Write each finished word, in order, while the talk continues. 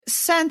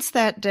since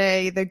that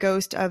day, the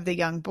ghost of the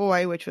young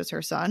boy, which was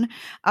her son,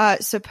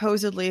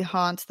 supposedly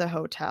haunts the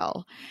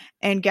hotel.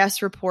 And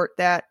guests report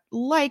that,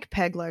 like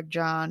Pegleg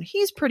John,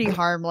 he's pretty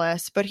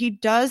harmless, but he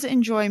does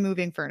enjoy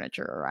moving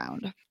furniture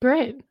around.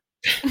 Great.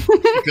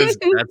 Because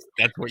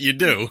that's what you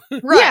do.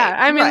 Right. Yeah,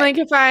 I mean, like,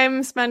 if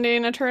I'm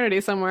spending eternity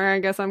somewhere, I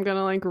guess I'm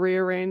gonna like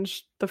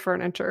rearrange the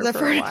furniture a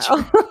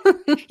while.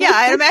 Yeah,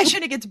 I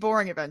imagine it gets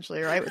boring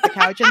eventually, right? With the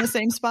couch in the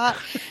same spot.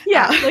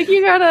 Yeah, like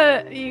you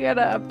gotta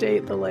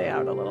update the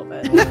layout a little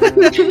bit.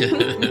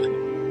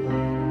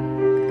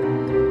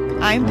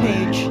 I'm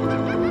Paige.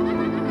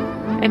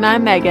 And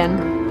I'm Megan.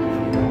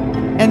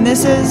 And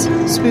this is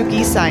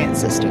Spooky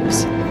Science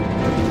Sisters.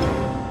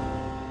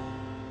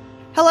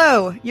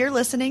 Hello, you're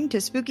listening to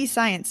Spooky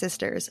Science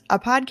Sisters, a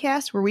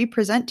podcast where we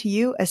present to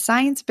you a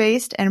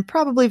science-based and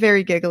probably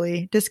very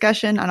giggly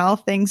discussion on all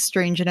things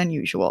strange and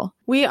unusual.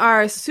 We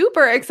are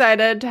super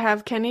excited to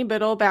have Kenny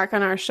Biddle back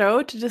on our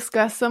show to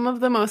discuss some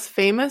of the most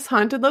famous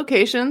haunted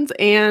locations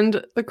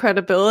and the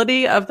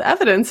credibility of the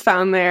evidence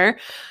found there.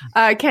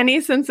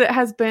 Kenny, since it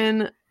has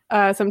been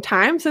some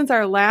time since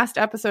our last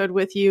episode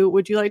with you,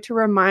 would you like to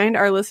remind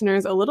our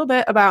listeners a little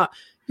bit about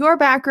your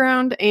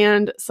background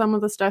and some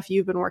of the stuff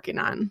you've been working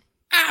on?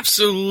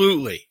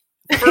 Absolutely.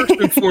 First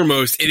and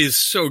foremost, it is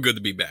so good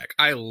to be back.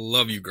 I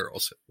love you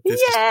girls. This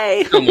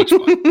Yay! is so much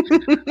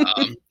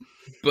fun.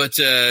 But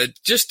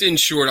just in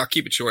short, I'll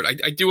keep it short.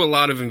 I do a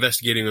lot of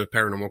investigating of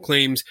paranormal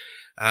claims.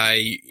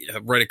 I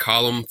write a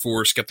column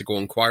for Skeptical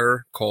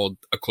Inquirer called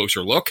A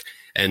Closer Look,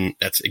 and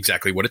that's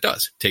exactly what it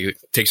does.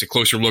 Takes a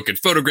closer look at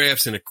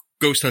photographs and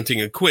ghost hunting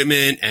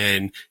equipment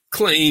and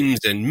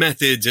claims and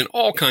methods and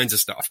all kinds of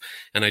stuff.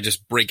 And I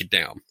just break it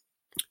down.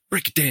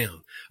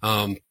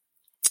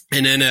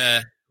 And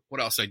then,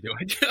 what else I do?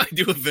 I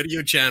do a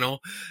video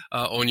channel,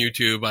 on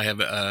YouTube.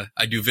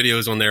 I do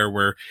videos on there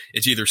where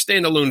it's either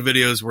standalone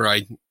videos where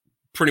I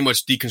pretty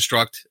much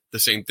deconstruct the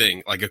same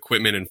thing, like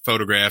equipment and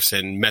photographs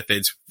and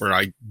methods, where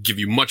I give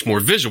you much more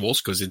visuals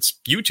because it's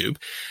YouTube.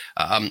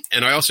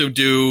 And I also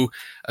do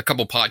a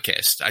couple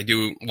podcasts. I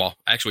do,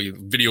 actually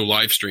video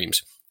live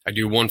streams. I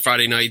do one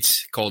Friday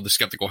nights called the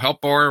Skeptical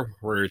Help Bar,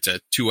 where it's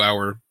a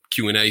 2-hour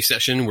Q&A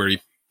session where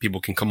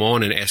people can come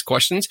on and ask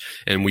questions,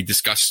 and we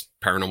discuss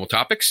paranormal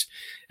topics.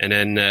 And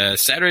then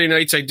Saturday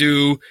nights, I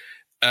do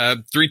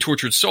Three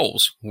Tortured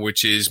Souls,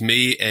 which is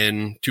me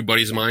and two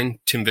buddies of mine,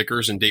 Tim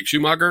Vickers and Dave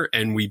Schumacher,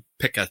 and we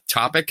pick a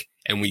topic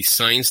and we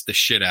science the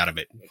shit out of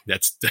it.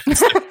 That's the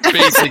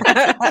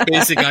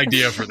basic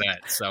idea for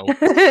that. So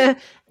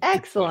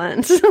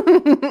excellent.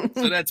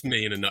 So that's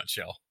me in a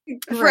nutshell.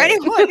 For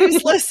anyone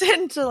who's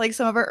listened to like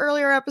some of our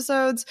earlier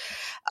episodes,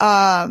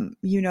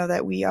 you know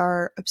that we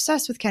are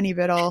obsessed with Kenny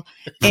Biddle,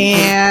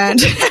 and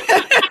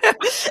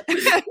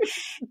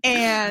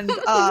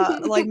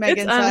like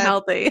Megan it's said,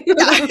 unhealthy.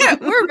 Yeah,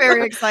 we're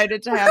very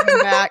excited to have him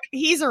back.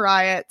 He's a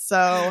riot,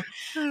 so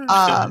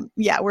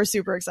yeah, we're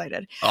super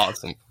excited.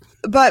 Awesome.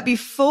 But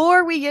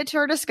before we get to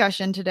our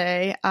discussion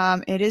today,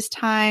 it is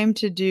time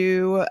to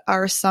do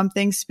our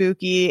something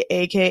spooky,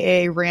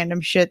 aka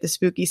random shit the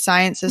Spooky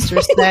Science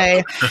Sisters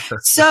say.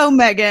 So,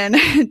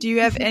 Megan, do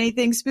you have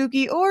anything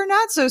spooky or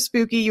not so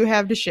spooky you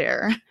have to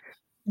share?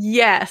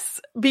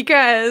 Yes,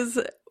 because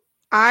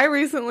I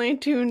recently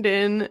tuned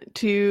in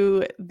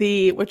to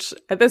which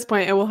at this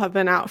point it will have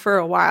been out for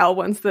a while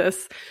once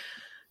this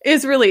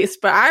is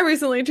released, but I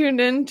recently tuned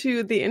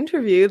into the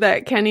interview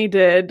that Kenny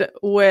did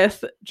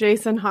with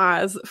Jason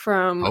Hawes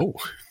from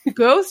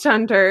Ghost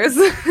Hunters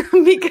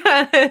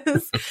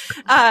because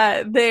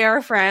they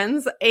are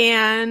friends.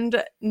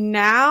 And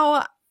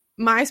now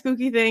my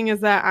spooky thing is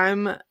that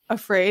I'm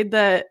afraid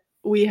that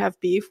we have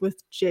beef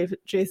with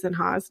Jason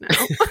Hawes now.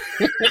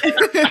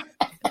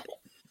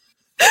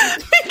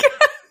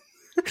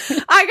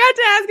 I got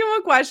to ask him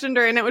a question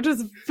during it, which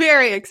was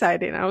very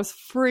exciting. I was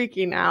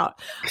freaking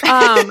out.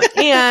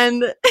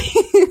 And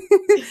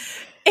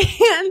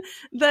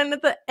then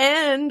at the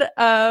end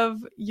of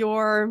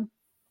your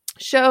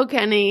show,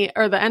 Kenny,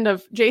 or the end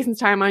of Jason's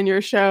time on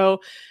your show,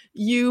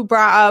 you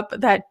brought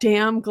up that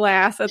damn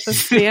glass at the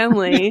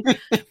Stanley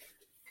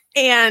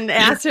and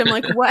asked him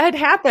like what had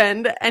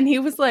happened, and he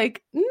was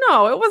like,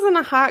 no, it wasn't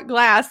a hot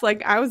glass,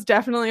 like I was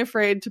definitely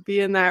afraid to be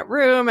in that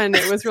room and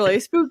it was really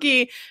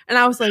spooky. And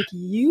I was like,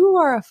 you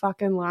are a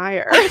fucking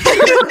liar.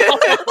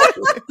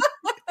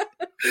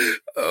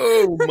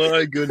 Oh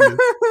my goodness.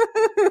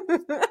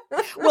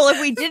 Well, if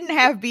we didn't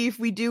have beef,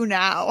 we do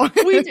now.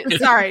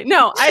 Sorry.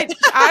 No,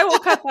 I will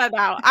cut that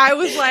out. I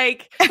was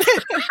like,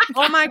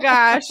 oh my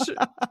gosh,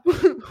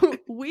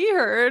 we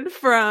heard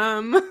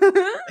from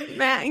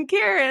Matt and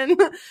Karen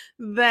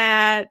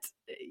that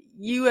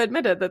you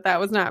admitted that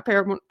was not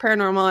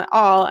paranormal at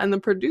all, and the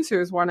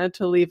producers wanted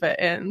to leave it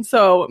in.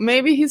 So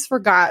maybe he's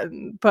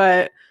forgotten,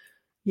 but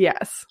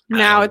yes,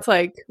 now it's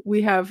like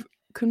we have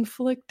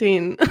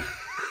conflicting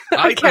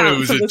I thought it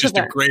was just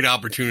a great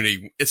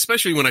opportunity,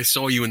 especially when I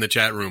saw you in the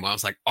chat room. I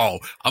was like, oh,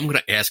 I'm going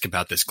to ask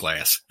about this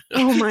glass.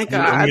 Oh, my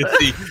God.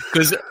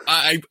 Because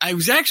I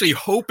was actually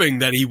hoping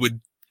that he would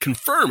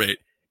confirm it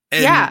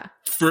And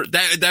for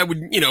that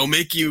would,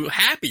 make you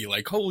happy.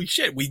 Like, holy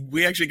shit,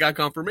 we actually got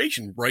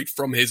confirmation right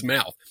from his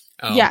mouth.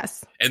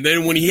 Yes. And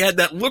then when he had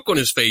that look on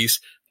his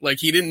face, like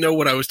he didn't know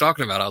what I was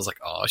talking about, I was like,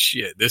 oh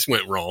shit, this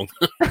went wrong.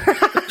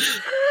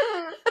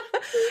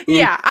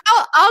 Yeah,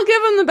 I'll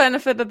give him the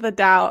benefit of the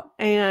doubt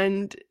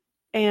and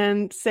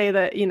say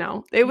that,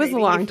 it was maybe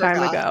a long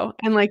time ago,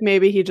 and like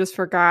maybe he just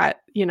forgot,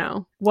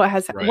 what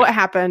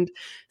happened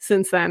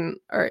since then,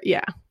 or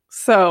yeah.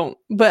 So,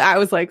 but I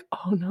was like,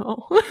 oh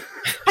no.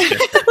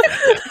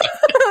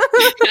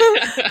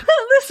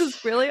 This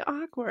is really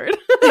awkward.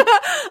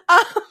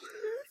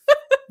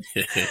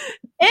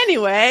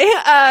 Anyway,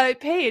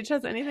 Paige,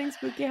 has anything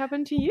spooky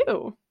happened to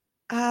you?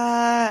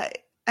 I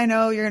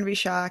know you're gonna be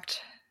shocked,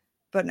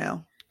 but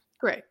no.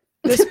 Great.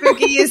 The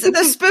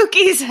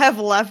spookies have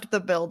left the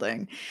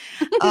building.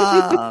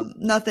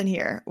 Nothing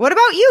here. What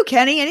about you,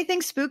 Kenny?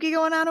 Anything spooky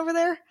going on over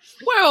there?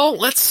 Well,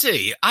 let's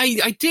see.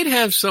 I did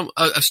have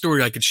a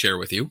story I could share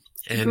with you.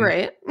 And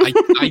Great.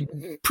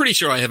 I'm pretty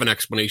sure I have an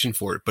explanation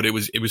for it, but it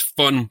was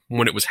fun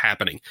when it was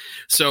happening.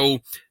 So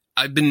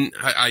I've been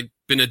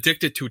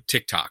addicted to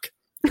TikTok.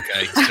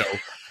 Okay, so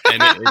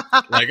and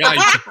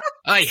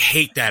I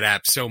hate that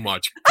app so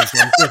much because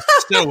I'm just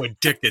so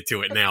addicted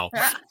to it now.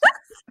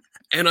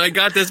 And I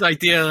got this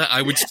idea that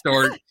I would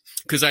start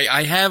because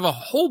I have a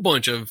whole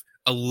bunch of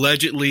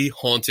allegedly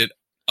haunted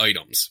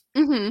items,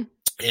 mm-hmm.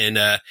 and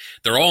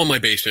they're all in my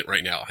basement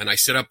right now. And I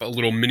set up a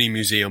little mini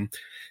museum.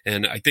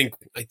 And I think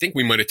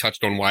we might have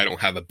touched on why I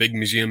don't have a big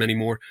museum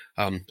anymore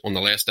on the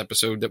last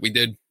episode that we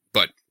did.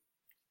 But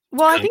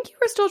I think you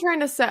were still trying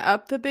to set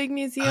up the big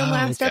museum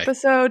last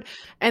episode.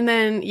 And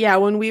then,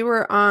 when we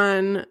were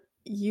on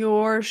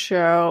your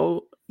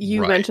show,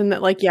 you mentioned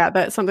that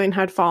that something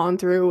had fallen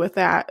through with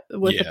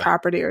the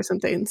property or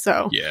something.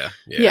 So yeah,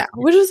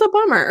 which is a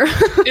bummer.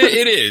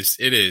 It is.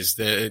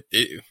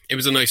 It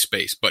was a nice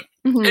space, but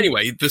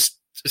anyway, this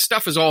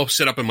stuff is all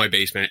set up in my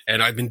basement,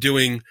 and I've been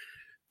doing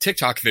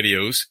TikTok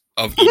videos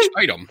of each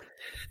item.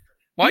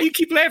 Why do you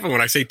keep laughing when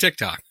I say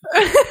TikTok?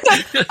 Am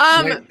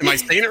I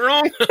saying it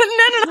wrong?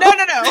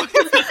 No.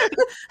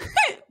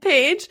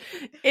 Paige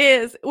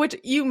is, which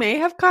you may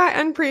have caught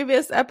on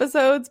previous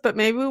episodes, but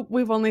maybe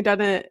we've only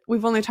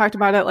talked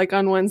about it like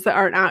on ones that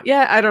aren't out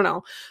yet. I don't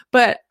know.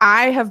 But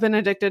I have been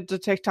addicted to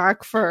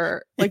TikTok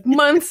for like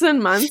months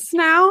and months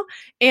now.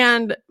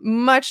 And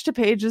much to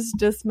Paige's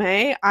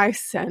dismay, I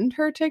send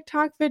her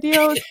TikTok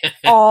videos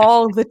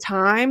all the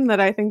time that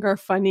I think are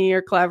funny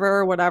or clever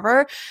or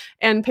whatever.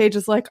 And Paige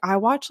is like, I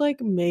watch like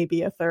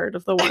maybe a third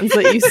of the ones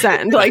that you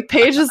send. Like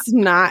Paige is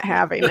not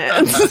having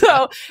it.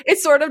 So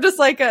it's sort of just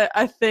like a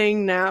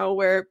thing now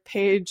where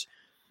Paige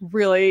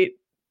really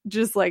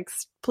just like,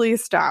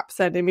 please stop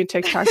sending me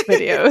TikTok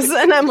videos.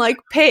 And I'm like,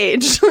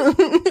 Paige.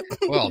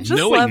 Well,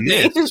 knowing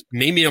this,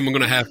 maybe I'm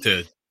going to have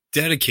to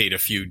dedicate a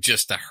few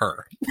just to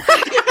her.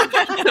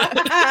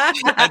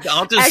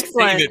 I'll just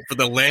save it for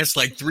the last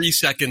like 3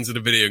 seconds of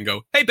the video and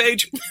go, hey,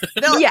 Paige.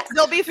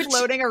 They'll be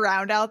floating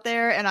around out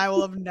there and I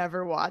will have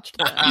never watched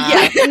them.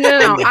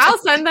 No. I'll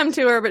send them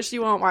to her, but she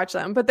won't watch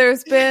them. But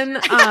there's been,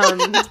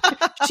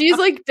 she's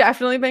like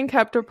definitely been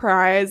kept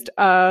apprised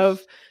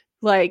of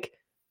like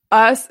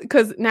us,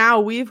 because now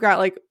we've got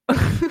like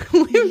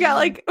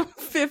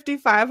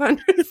 5,500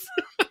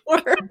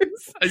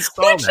 followers,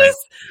 which is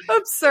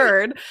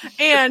absurd.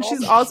 And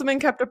she's also been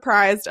kept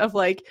apprised of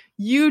like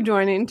you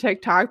joining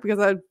TikTok, because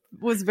I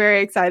was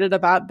very excited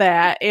about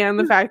that, and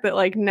the fact that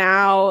like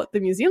now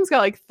the museum's got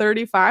like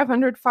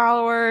 3,500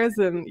 followers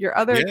and your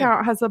other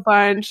account has a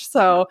bunch,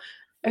 so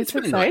it's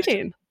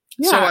exciting.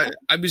 Nice. So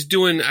I was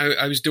doing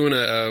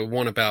a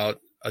one about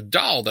a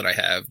doll that I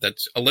have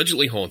that's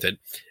allegedly haunted,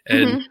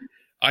 and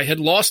I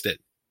had lost it,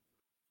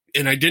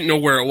 and I didn't know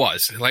where it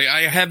was. Like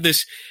I have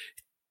this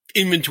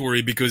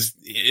inventory because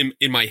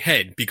in my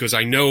head, because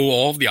I know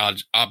all of the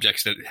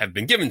objects that have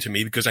been given to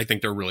me because I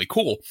think they're really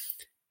cool.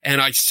 And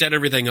I set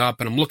everything up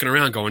and I'm looking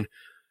around going,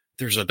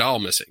 there's a doll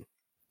missing.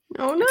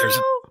 Oh no. There's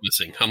a doll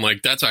missing. I'm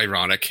like, that's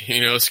ironic.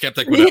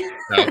 Skeptic would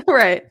have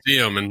right. See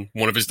him and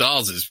one of his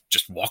dolls is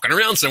just walking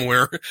around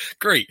somewhere.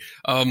 Great.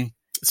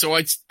 So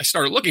I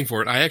started looking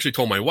for it. I actually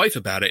told my wife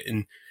about it,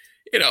 and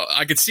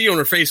I could see on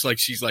her face, like,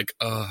 she's like,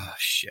 oh,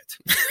 shit.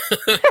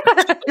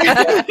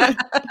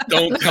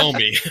 Don't tell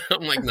me.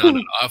 I'm like,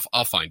 no,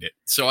 I'll find it.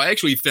 So I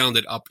actually found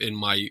it up in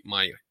my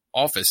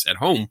office at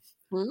home.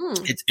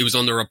 It was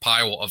under a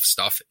pile of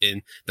stuff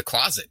in the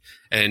closet.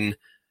 And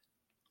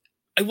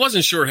I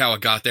wasn't sure how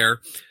it got there,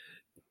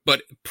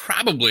 but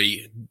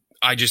probably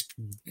I just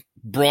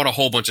brought a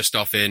whole bunch of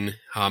stuff in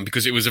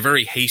because it was a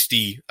very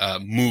hasty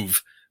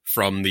move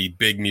from the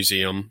big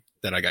museum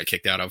that I got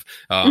kicked out of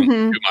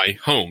to my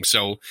home.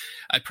 So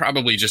I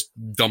probably just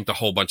dumped a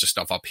whole bunch of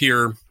stuff up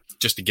here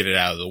just to get it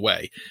out of the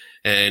way.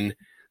 And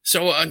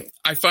so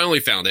I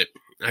finally found it.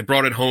 I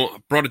brought it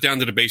home, brought it down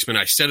to the basement.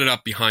 I set it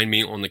up behind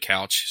me on the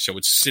couch. So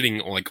it's sitting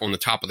like on the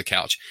top of the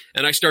couch.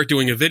 And I start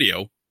doing a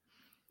video,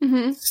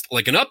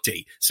 like an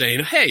update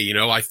saying, hey,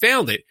 I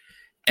found it.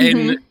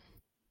 And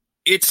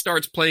it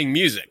starts playing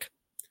music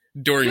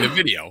during the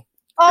video.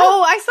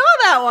 Oh, I saw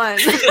that one.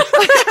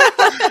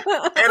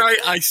 And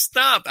I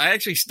stopped. I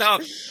actually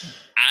stopped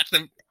at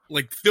the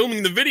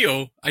filming the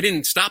video. I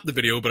didn't stop the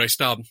video, but I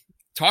stopped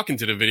talking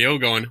to the video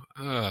going,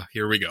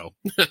 here we go.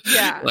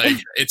 Yeah.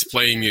 It's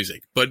playing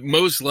music. But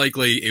most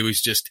likely it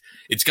was just,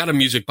 it's got a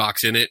music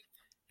box in it.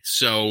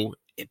 So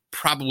it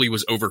probably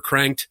was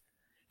overcranked.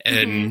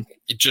 And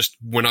it just,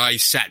 when I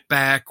sat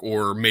back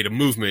or made a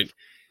movement,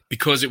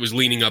 because it was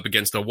leaning up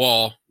against the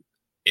wall,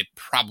 it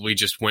probably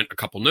just went a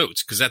couple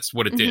notes, because that's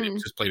what it did. It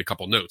just played a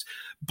couple notes.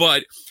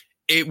 But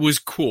it was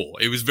cool.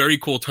 It was very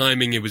cool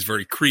timing. It was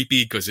very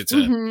creepy because it's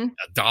a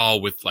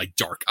doll with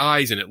dark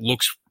eyes, and it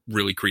looks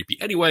really creepy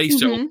anyway.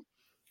 So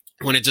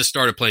when it just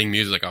started playing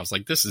music, I was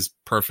like, this is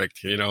perfect.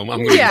 I'm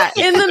gonna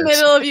in the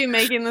middle of you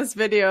making this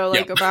video,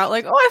 about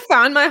I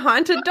found my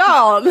haunted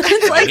doll. It's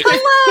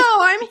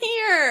hello, I'm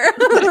here.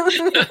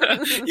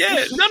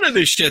 Yeah, none of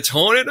this shit's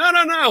haunted.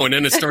 No. And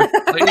then it starts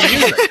playing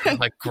music. I'm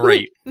like,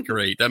 great.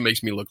 That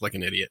makes me look like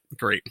an idiot.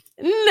 Great.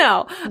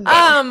 No.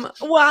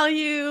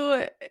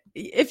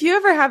 If you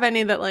ever have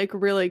any that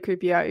really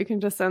creep you out, you can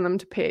just send them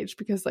to Paige,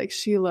 because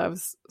she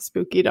loves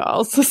spooky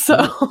dolls. So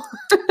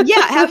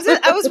yeah,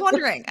 I was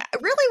wondering,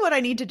 really what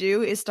I need to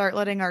do is start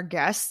letting our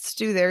guests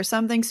do their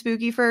something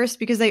spooky first,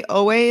 because they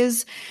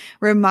always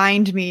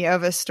remind me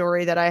of a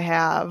story that I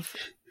have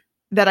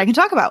that I can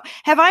talk about.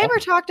 Have I ever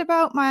talked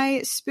about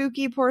my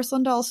spooky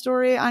porcelain doll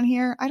story on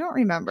here? I don't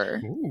remember.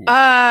 Ooh.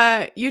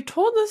 You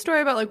told the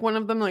story about one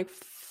of them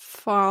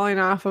falling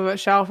off of a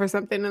shelf or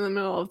something in the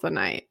middle of the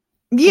night.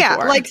 Yeah,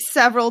 before.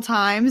 Several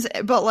times,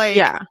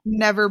 but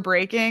never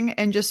breaking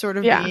and just sort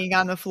of being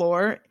on the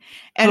floor.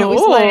 And it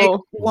was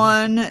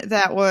one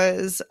that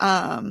was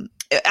I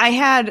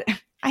had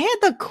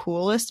the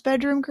coolest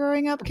bedroom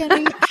growing up,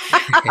 Kenny.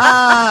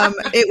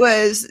 It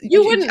was,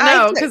 you wouldn't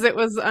know because it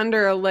was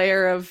under a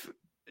layer of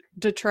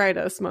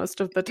detritus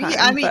most of the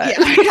time. Yeah,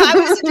 I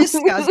was a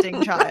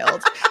disgusting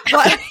child,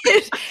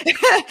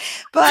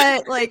 but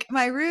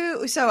my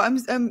room. So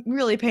I'm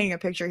really painting a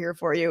picture here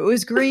for you. It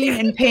was green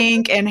and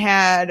pink and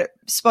had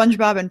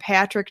SpongeBob and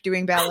Patrick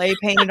doing ballet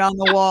painted on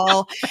the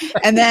wall,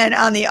 and then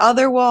on the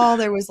other wall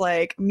there was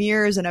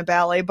mirrors and a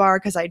ballet bar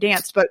because I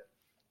danced, but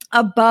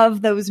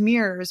above those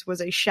mirrors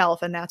was a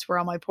shelf, and that's where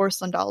all my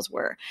porcelain dolls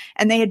were,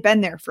 and they had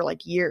been there for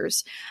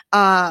years.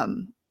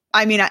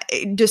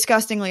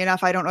 Disgustingly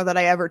enough, I don't know that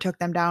I ever took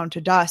them down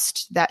to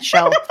dust that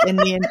shelf in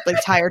the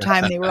entire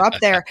time they were up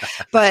there.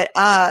 But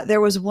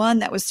there was one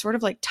that was sort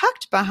of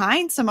tucked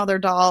behind some other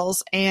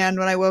dolls. And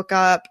when I woke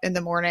up in the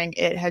morning,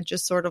 it had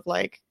just sort of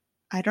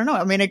I don't know.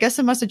 I guess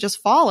it must have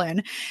just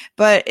fallen,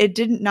 but it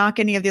didn't knock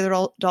any of the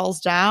other dolls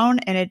down,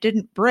 and it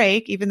didn't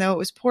break, even though it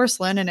was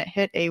porcelain and it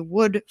hit a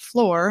wood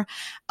floor.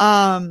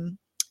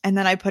 And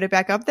then I put it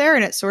back up there,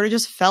 and it sort of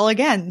just fell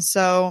again.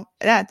 So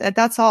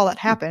that's all that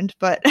happened.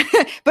 But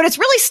it's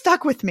really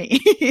stuck with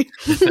me.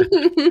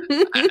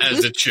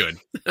 As it should.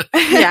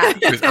 Yeah.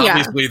 Because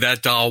obviously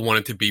that doll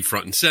wanted to be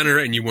front and center,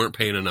 and you weren't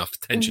paying enough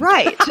attention.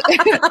 Right.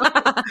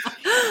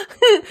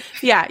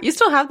 Yeah. You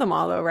still have them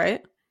all, though,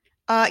 right?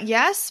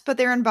 Yes, but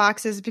they're in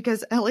boxes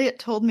because Elliot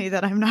told me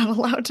that I'm not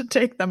allowed to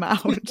take them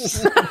out. Well,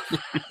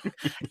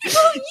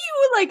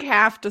 you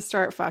have to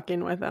start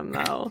fucking with them,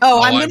 though.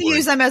 I'm going to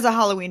use them as a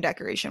Halloween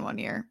decoration one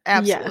year.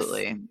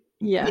 Absolutely.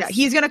 Yes. Yeah,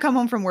 he's going to come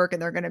home from work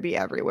and they're going to be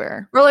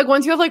everywhere. Or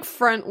once you have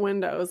front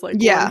windows, on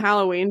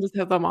Halloween, just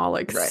have them all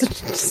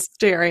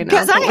staring.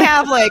 Because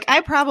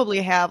I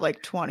probably have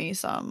 20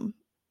 some.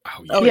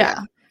 Oh yeah.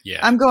 Yeah.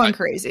 I'm going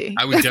crazy.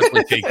 I would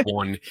definitely take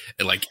one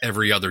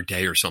every other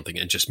day or something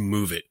and just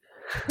move it.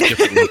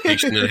 Different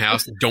location in the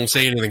house. Don't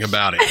say anything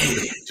about it.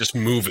 Just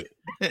move it.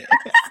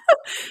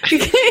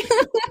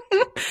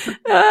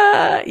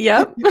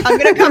 Yep. I'm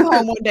going to come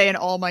home one day and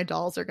all my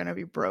dolls are going to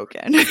be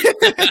broken.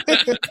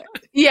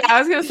 Yeah, I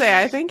was going to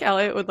say, I think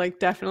Elliot would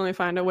definitely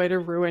find a way to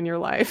ruin your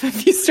life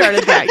if you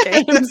started that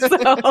game. So.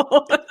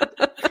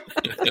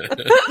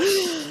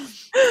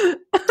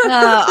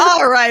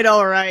 All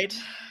right.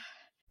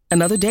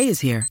 Another day is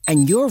here,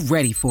 and you're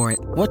ready for it.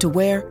 What to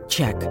wear?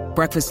 Check.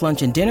 Breakfast,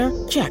 lunch, and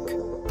dinner? Check.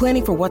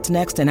 Planning for what's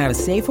next and how to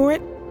save for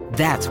it?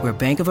 That's where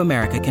Bank of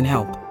America can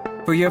help.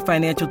 For your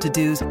financial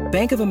to-dos,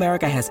 Bank of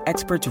America has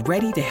experts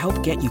ready to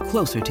help get you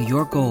closer to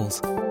your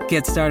goals.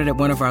 Get started at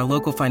one of our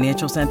local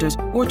financial centers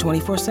or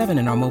 24/7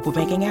 in our mobile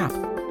banking app.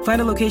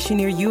 Find a location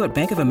near you at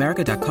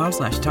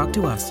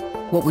bankofamerica.com/talktous.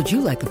 What would you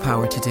like the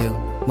power to do?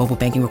 Mobile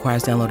banking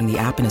requires downloading the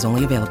app and is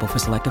only available for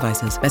select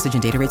devices. Message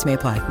and data rates may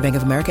apply. Bank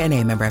of America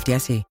N.A., member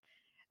FDIC.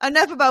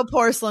 Enough about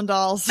porcelain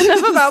dolls.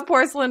 Enough about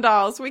porcelain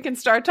dolls. We can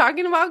start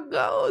talking about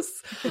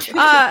ghosts.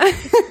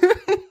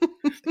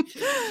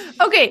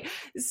 Okay,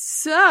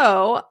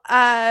 so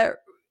I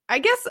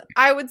guess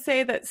I would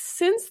say that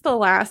since the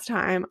last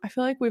time, I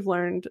feel we've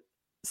learned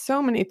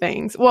so many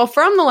things. Well,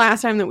 from the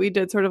last time that we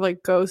did sort of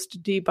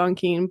ghost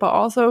debunking, but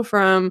also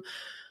from,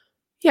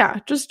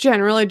 just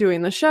generally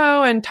doing the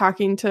show and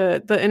talking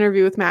to the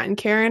interview with Matt and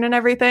Karen and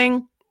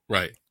everything.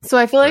 Right. So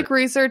I feel like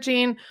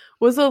researching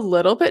was a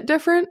little bit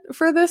different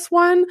for this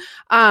one.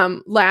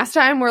 Last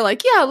time we're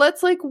like, yeah,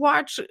 let's like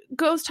watch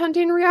ghost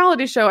hunting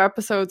reality show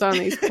episodes on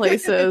these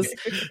places.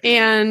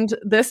 And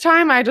this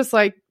time I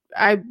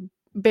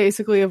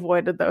basically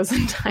avoided those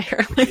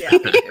entirely. Yeah,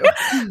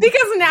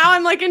 because now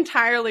I'm like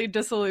entirely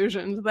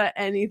disillusioned that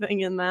anything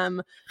in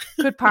them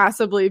could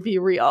possibly be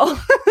real.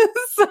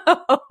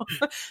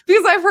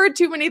 Because I've heard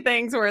too many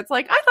things where it's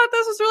like, I thought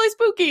this was really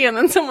spooky, and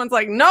then someone's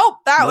like, nope,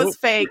 that was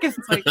fake. It's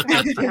like,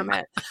 God damn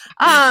it.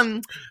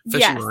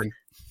 Yes.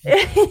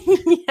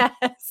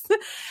 Yes.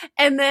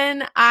 And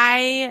then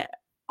I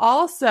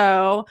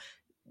also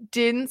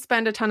didn't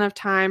spend a ton of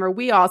time, or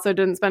we also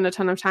didn't spend a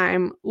ton of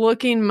time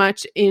looking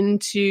much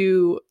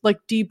into like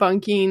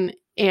debunking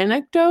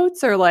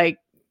anecdotes or like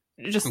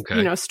just,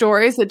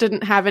 stories that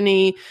didn't have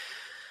any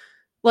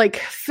like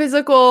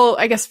physical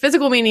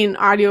meaning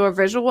audio or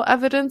visual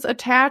evidence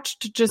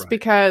attached, just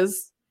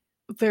because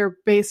they're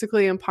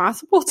basically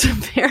impossible to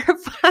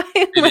verify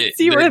unless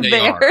you were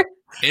there.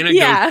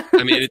 Anecdotes,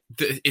 I mean,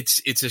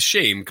 it's a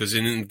shame because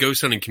in the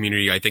ghost hunting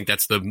community, I think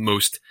that's the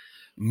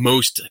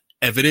most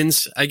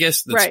evidence, I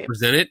guess, that's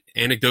presented.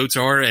 Anecdotes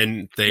are,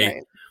 and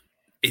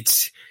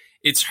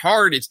it's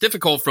hard. It's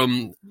difficult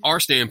from our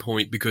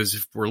standpoint because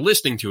if we're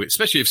listening to it,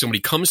 especially if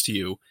somebody comes to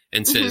you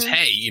and says,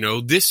 hey,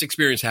 this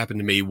experience happened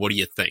to me. What do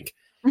you think?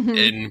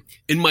 And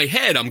in my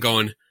head, I'm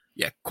going,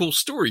 yeah, cool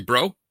story,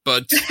 bro.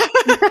 But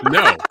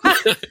no.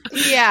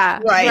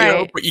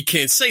 Right. But you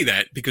can't say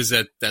that because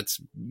that's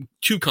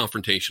too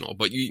confrontational.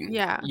 But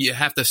you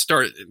have to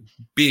start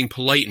being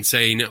polite and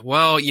saying,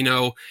 well,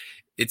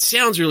 it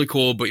sounds really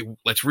cool, but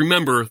let's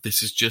remember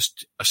this is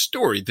just a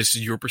story. This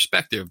is your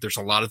perspective. There's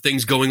a lot of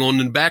things going on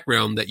in the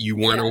background that you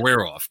weren't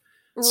aware of.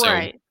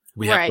 So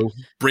we have to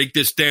break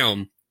this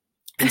down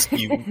and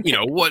see,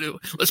 what,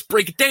 let's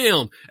break it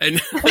down. And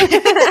like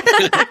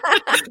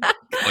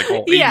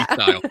all 80s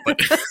style. But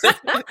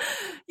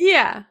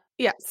yeah.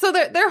 So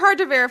they're hard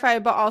to verify,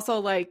 but also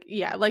like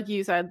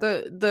you said,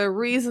 the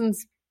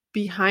reasons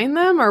behind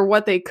them or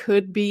what they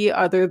could be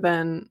other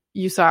than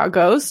you saw a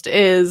ghost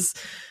is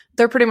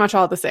they're pretty much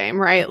all the same,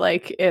 right?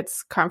 Like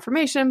it's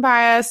confirmation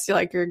bias.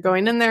 You're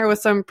going in there with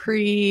some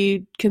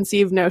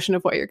preconceived notion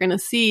of what you're going to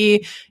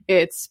see.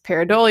 It's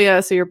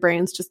pareidolia. So your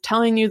brain's just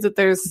telling you that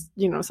there's,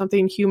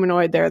 something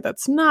humanoid there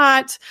that's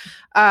not,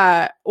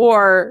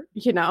 or,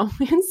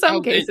 in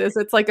some cases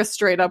it's like a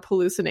straight up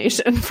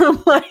hallucination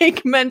from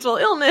like mental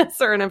illness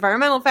or an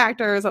environmental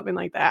factor or something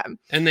like that.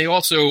 And they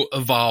also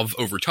evolve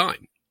over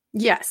time.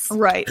 Yes.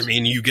 Right. I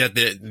mean, you get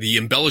the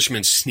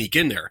embellishments sneak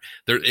in there.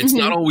 It's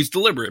not always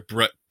deliberate,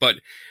 but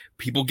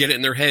people get it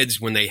in their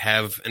heads when they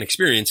have an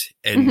experience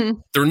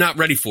and they're not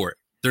ready for it.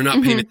 They're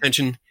not paying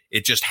attention.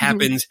 It just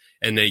happens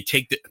and they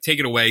take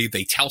it away.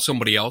 They tell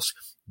somebody else.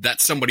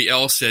 That somebody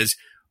else says,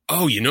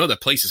 oh,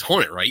 that place is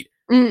haunted, right?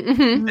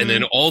 And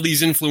then all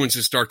these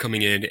influences start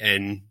coming in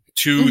and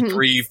 2,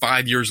 3,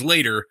 5 years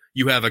later,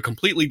 you have a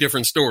completely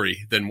different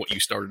story than what you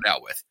started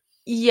out with.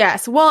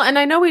 Yes. Well, and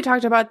I know we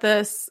talked about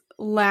this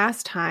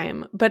last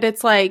time, but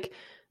it's like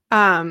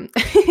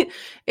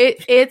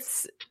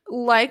it's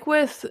like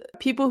with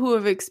people who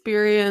have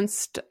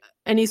experienced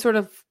any sort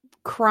of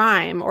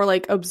crime or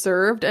like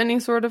observed any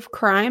sort of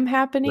crime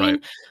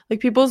happening, like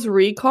people's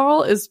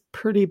recall is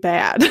pretty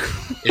bad.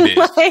 It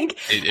is.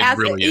 It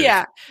really is.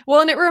 Yeah.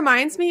 Well, and it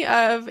reminds me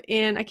of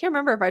I can't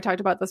remember if I talked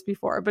about this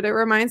before, but it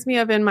reminds me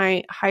of in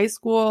my high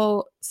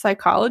school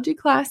psychology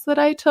class that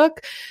I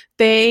took,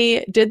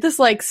 they did this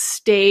like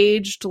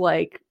staged,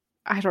 like,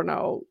 I don't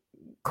know,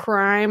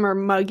 crime or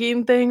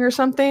mugging thing or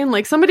something.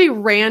 Like somebody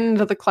ran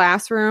into the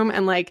classroom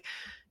and like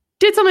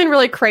did something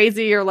really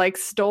crazy or like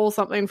stole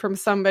something from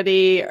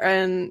somebody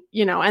and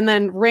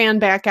then ran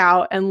back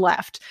out and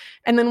left.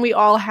 And then we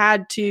all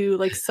had to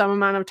like some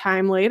amount of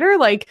time later,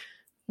 like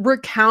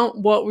recount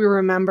what we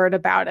remembered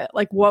about it.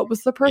 Like what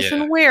was the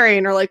person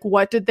wearing or like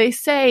what did they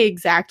say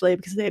exactly,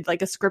 because they had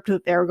like a script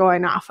that they were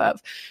going off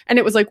of. And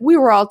it was like, we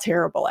were all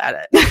terrible at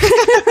it.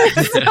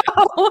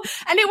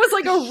 And it was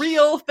like a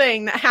real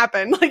thing that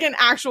happened, like an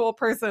actual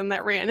person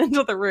that ran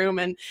into the room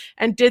and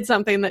did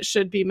something that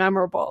should be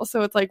memorable.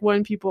 So it's like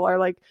when people are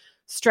like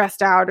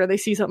stressed out or they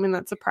see something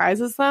that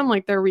surprises them,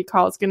 like their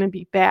recall is going to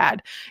be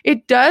bad.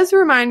 It does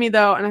remind me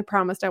though, and I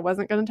promised I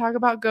wasn't going to talk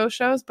about ghost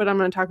shows, but I'm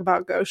going to talk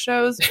about ghost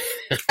shows.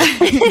 Just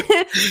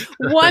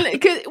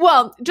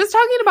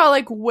talking about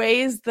like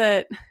ways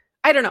that,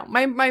 I don't know,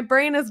 my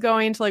brain is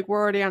going to like,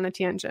 we're already on a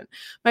tangent.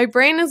 My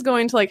brain is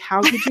going to like,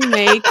 how could you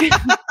make,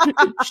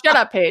 shut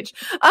up, Paige.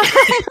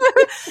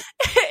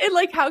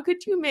 Like, how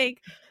could you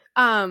make,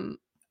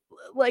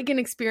 like an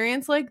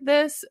experience like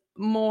this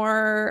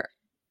more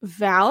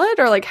valid,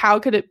 or like how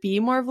could it be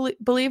more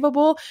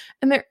believable?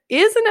 And there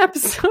is an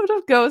episode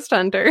of Ghost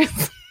Hunters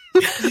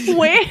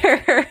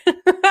where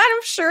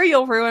I'm sure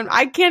you'll ruin.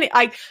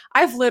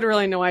 I've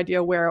literally no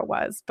idea where it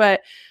was,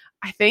 but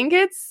I think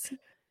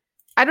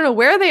I don't know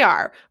where they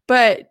are,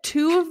 but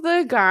two of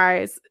the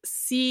guys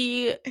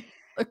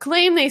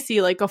claim they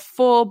see like a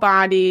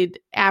full-bodied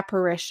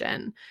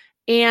apparition,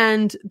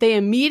 and they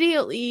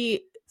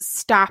immediately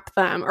stop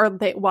them, or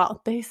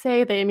they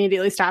say they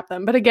immediately stop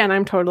them. But again,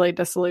 I'm totally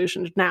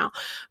disillusioned now.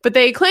 But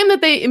they claim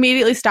that they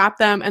immediately stop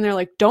them, and they're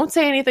like, don't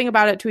say anything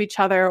about it to each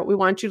other. We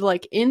want you to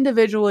like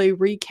individually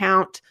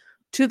recount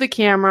to the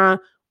camera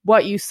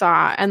what you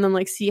saw and then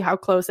like see how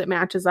close it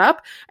matches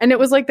up. And it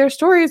was like their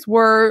stories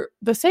were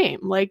the same.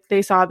 Like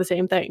they saw the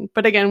same thing.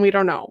 But again, we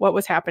don't know what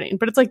was happening.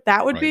 But it's like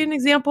that would be an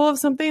example of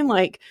something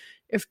like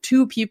if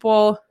two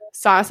people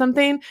saw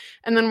something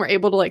and then were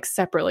able to like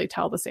separately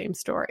tell the same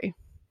story.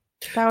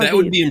 That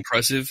would be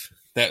impressive.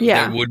 That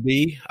would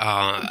be.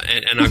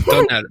 And I've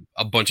done that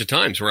a bunch of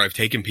times where I've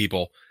taken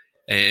people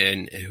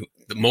and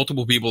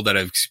multiple people that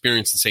have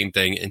experienced the same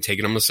thing and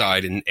taken them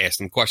aside and asked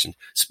them questions,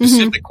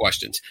 specific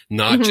questions,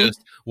 not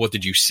just what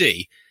did you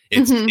see?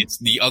 It's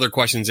the other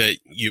questions that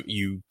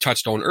you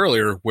touched on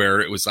earlier where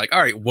it was like,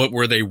 all right, what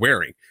were they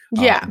wearing?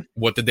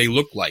 What did they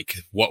look like?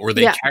 What were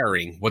they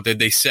carrying? What did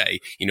they say?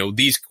 You know,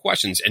 these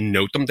questions, and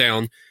note them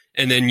down,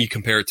 and then you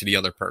compare it to the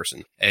other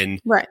person. And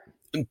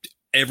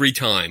every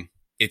time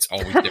it's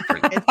always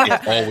different.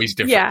 It's always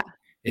different.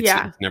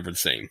 It's never the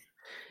same.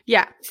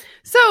 Yeah.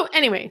 So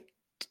anyway,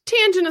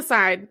 tangent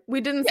aside,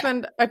 we didn't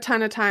spend a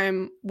ton of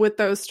time with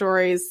those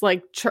stories,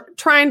 like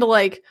trying to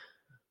like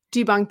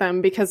debunk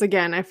them, because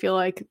again, I feel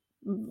like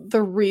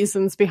the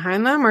reasons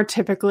behind them are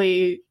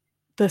typically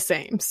the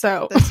same.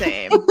 So the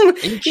same.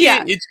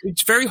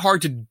 It's very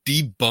hard to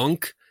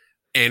debunk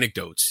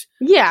anecdotes.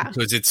 Yeah.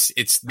 Because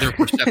it's their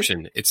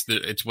perception.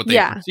 it's what they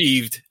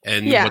perceived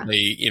and what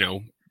they,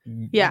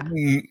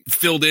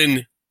 filled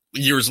in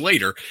years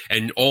later,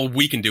 and all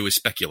we can do is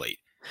speculate.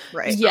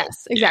 Right.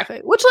 Yes, exactly.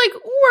 Which, like,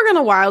 we're going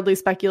to wildly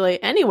speculate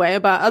anyway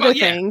about other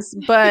things,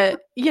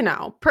 but,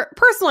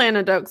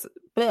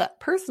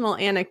 personal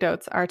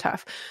anecdotes are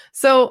tough.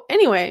 So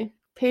anyway,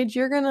 Paige,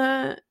 you're going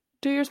to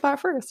do your spot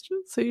first.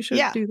 So you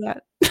should do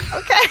that.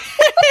 Okay.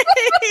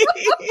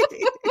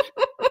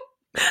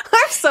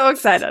 I'm so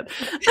excited.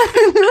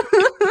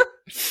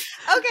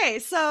 Okay,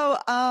 so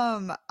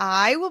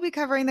I will be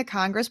covering the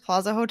Congress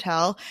Plaza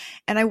Hotel,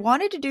 and I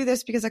wanted to do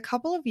this because a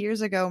couple of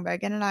years ago,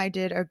 Megan and I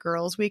did a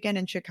girls' weekend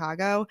in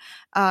Chicago,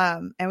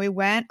 and we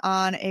went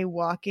on a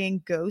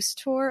walking ghost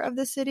tour of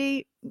the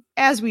city,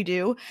 as we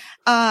do,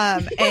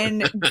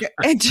 and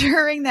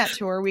during that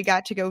tour, we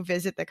got to go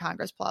visit the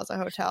Congress Plaza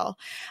Hotel.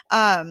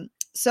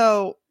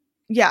 So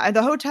yeah,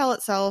 the hotel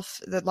itself,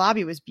 the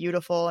lobby was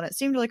beautiful, and it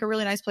seemed like a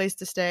really nice place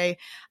to stay.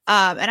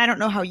 And I don't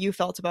know how you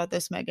felt about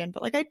this, Megan,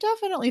 but like I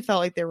definitely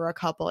felt like there were a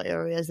couple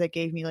areas that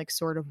gave me like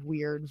sort of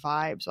weird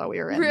vibes while we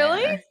were in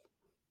there.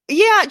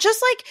 Yeah,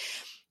 just like,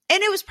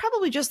 and it was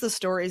probably just the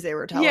stories they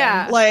were telling.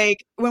 Yeah.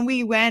 Like when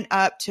we went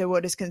up to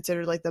what is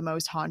considered like the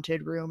most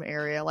haunted room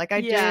area, like I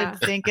did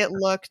think it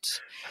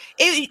looked,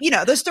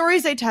 the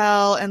stories they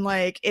tell, and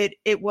like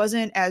it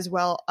wasn't as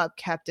well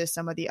upkept as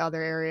some of the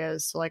other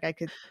areas. So like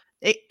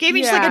it gave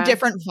me just like a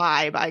different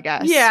vibe, I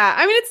guess. Yeah.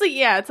 I mean,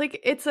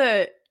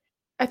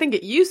 I think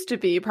it used to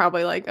be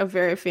probably like a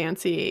very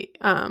fancy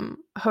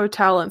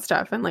hotel and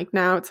stuff. And like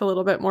now it's a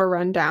little bit more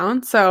run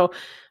down. So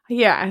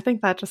yeah, I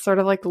think that just sort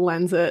of like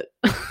lends it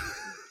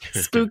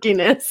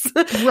spookiness.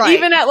 Right.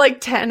 Even at like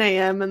 10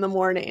 a.m. in the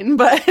morning.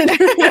 But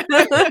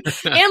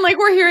and like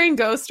we're hearing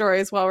ghost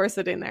stories while we're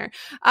sitting there.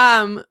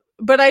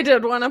 But I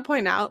did want to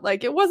point out,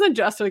 like, it wasn't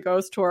just a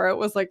ghost tour. It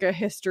was like a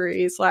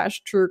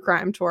history/true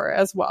crime tour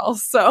as well.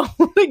 So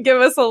give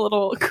us a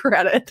little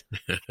credit.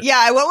 Yeah,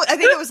 I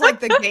think it was like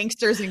the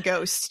Gangsters and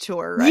Ghosts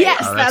tour, right?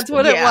 Yes, that's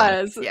what it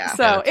was. Yeah.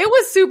 So it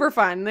was super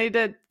fun.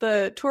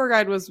 The tour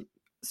guide was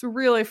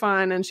really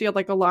fun, and she had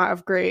like a lot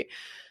of great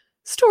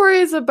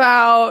stories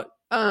about,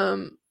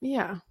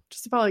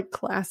 just about like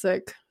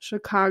classic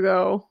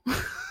Chicago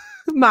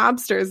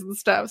mobsters and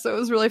stuff. So it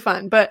was really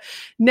fun. But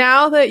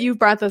now that you've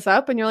brought this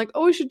up and you're like,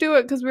 oh, we should do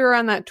it because we were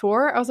on that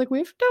tour, I was like, we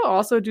have to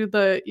also do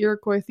the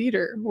Iroquois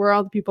Theater where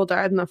all the people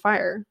died in the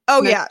fire.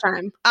 Oh yeah.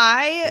 Time.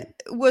 I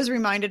was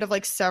reminded of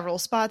like several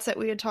spots that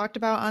we had talked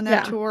about on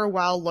that tour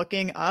while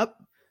looking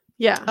up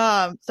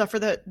stuff for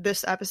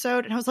this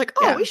episode, and I was like,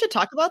 we should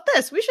talk about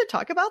this. We should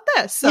talk about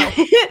this. So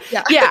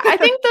I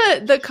think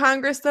the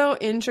Congress though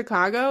in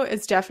Chicago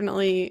is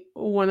definitely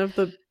one of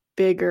the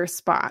bigger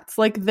spots.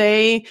 Like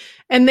they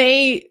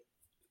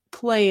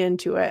play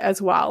into it as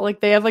well.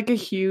 Like they have like a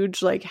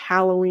huge like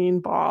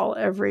Halloween ball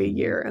every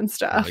year and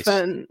stuff. Nice.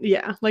 And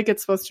like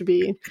it's supposed to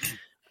be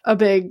a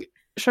big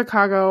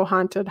Chicago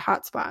haunted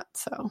hotspot.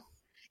 So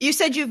you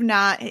said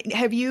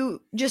have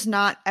you just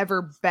not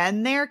ever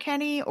been there,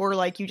 Kenny? Or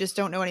like you just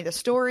don't know any of the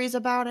stories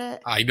about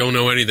it? I don't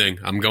know anything.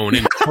 I'm going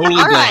in totally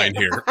blind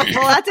here.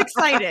 Well, that's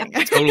exciting.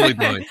 Totally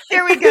blind.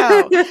 Here we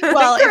go.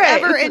 Well, if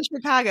ever in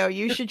Chicago,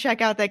 you should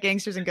check out that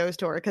Gangsters and Ghosts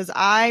tour, because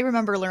I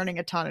remember learning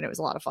a ton and it was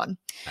a lot of fun.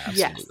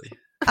 Absolutely.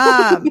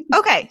 Yes.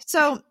 Okay,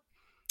 so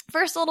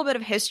first, a little bit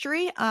of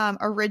history.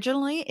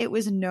 Originally, it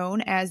was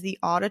known as the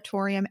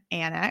Auditorium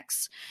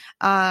Annex.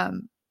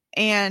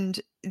 And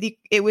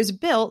it was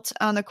built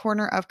on the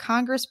corner of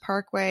Congress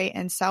Parkway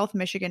and South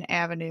Michigan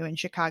Avenue in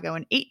Chicago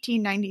in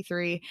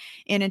 1893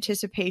 in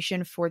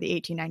anticipation for the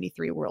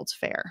 1893 World's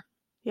Fair.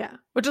 Yeah.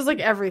 Which is like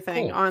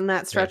everything Cool. on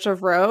that stretch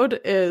of road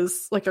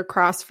is like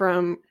across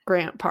from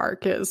Grant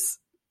Park is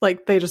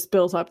like they just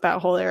built up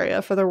that whole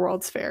area for the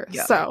World's Fair.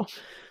 Yeah. So,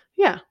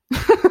 yeah.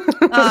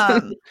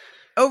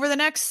 Over the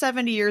next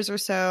 70 years or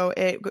so,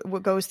 it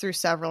goes through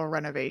several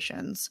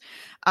renovations.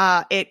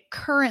 It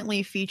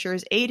currently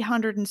features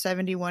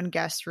 871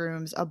 guest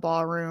rooms, a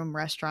ballroom,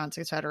 restaurants,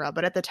 etc.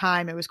 But at the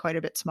time, it was quite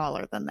a bit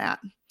smaller than that.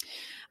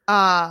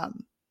 A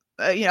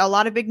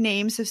lot of big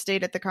names have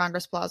stayed at the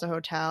Congress Plaza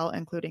Hotel,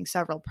 including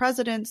several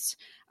presidents.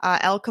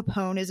 Al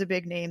Capone is a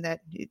big name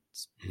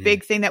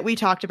big thing that we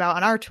talked about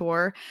on our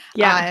tour.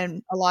 Yeah.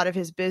 And a lot of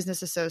his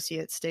business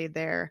associates stayed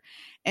there.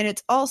 And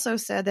it's also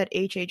said that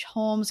H.H.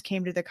 Holmes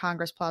came to the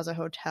Congress Plaza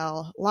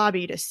Hotel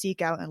lobby to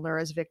seek out and lure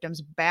his victims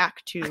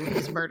back to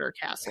his murder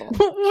castle.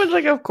 Which,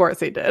 like, of course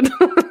he did.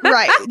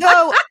 Right.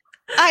 Though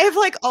I have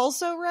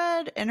also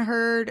read and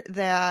heard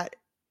that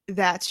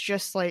that's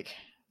just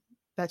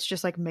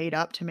made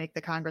up to make the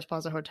Congress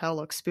Plaza Hotel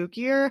look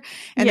spookier.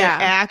 And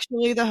that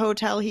actually the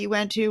hotel he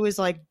went to is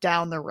like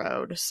down the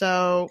road.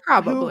 So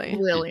probably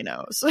who really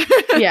knows?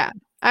 Yeah.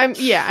 I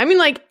mean,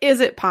 like, is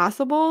it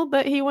possible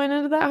that he went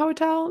into that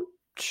hotel?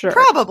 Sure.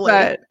 Probably.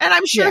 But, and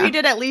I'm sure he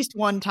did at least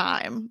one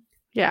time.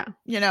 Yeah.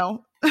 Yeah.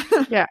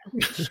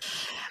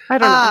 I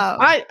don't know.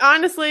 I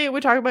honestly,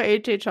 we talk about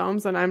H.H.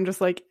 Holmes and I'm just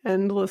like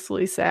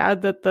endlessly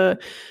sad that the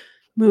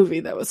movie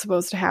that was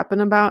supposed to happen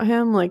about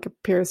him like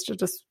appears to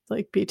just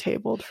like be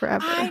tabled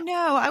forever. I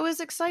know. I was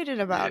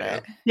excited about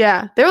it.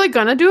 Yeah. They were like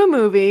gonna do a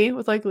movie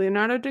with like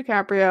Leonardo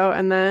DiCaprio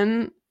and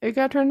then it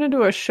got turned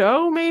into a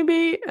show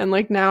maybe. And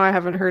like now I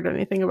haven't heard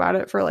anything about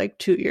it for like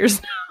 2 years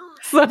now.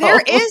 So.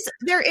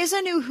 There is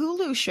a new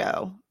Hulu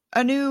show,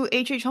 a new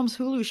H.H. Holmes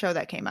Hulu show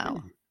that came out.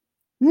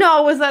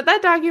 No, was that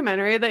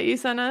documentary that you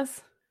sent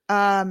us?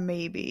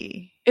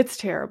 Maybe. It's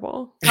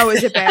terrible. Oh,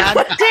 is it bad?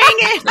 Dang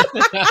it!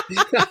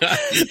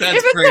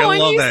 That's great. I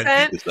love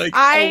that. It's like,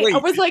 I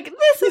was like,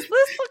 this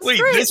looks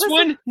great. This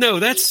one? No,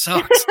 that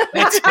sucks.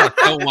 That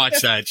sucks. Don't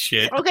watch that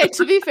shit. Okay,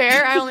 to be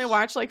fair, I only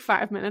watched like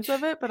 5 minutes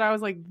of it, but I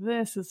was like,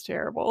 this is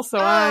terrible. So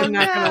I'm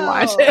not going to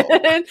watch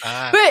it.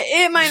 But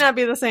it might not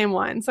be the same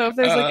one. So if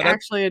there's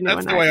actually a new one.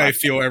 That's the way I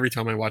feel every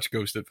time I watch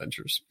Ghost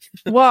Adventures.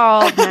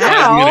 Well,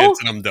 now 5 minutes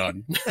and I'm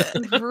done.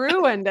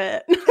 Ruined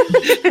it.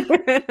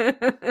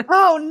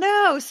 Oh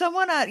no,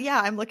 someone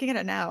I'm looking at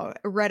it now.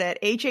 Reddit,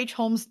 H.H.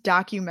 Holmes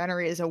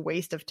documentary is a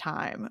waste of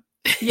time.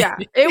 Yeah,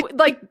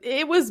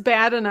 it was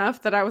bad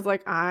enough that I was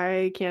like,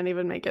 I can't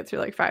even make it through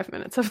like 5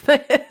 minutes of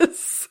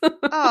this.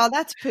 Oh,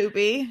 that's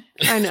poopy.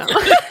 I know.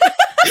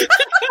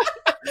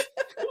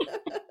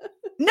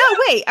 No,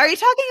 wait, are you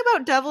talking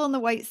about Devil in the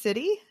White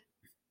City?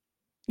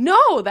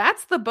 No,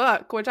 that's the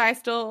book, which I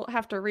still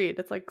have to read.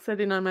 It's like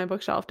sitting on my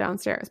bookshelf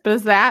downstairs. But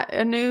is that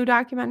a new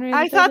documentary?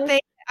 I thought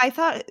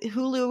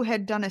Hulu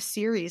had done a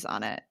series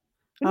on it.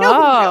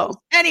 No.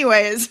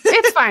 Anyways,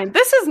 it's fine.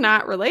 This is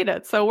not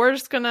related, so we're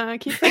just gonna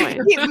keep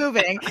going. Keep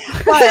moving.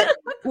 But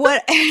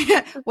what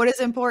is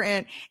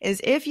important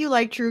is if you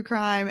like true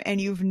crime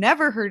and you've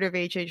never heard of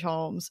H.H.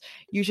 Holmes,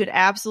 you should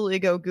absolutely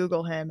go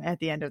Google him at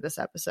the end of this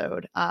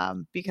episode.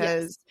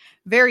 Because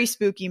very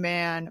spooky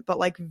man, but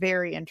like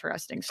very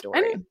interesting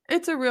story. And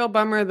it's a real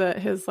bummer that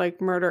his like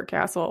murder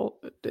castle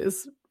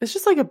is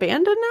just like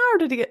abandoned now, or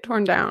did he get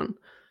torn down?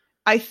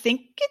 I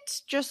think it's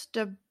just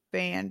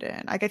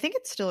abandoned. Like I think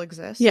it still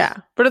exists. Yeah,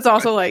 but it's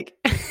also like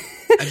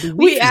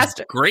we asked.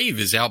 His grave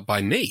is out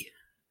by me.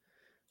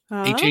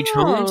 H.H.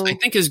 Holmes. I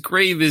think his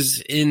grave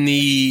is in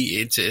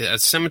it's a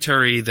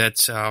cemetery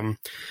that's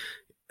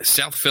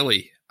South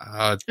Philly.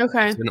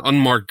 Okay, it's an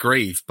unmarked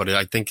grave, but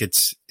I think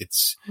it's.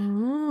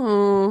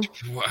 Oh.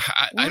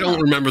 I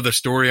don't remember the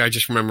story. I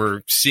just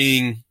remember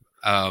seeing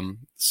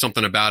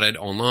something about it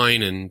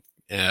online and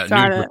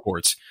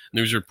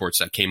news reports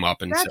that came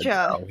up and said,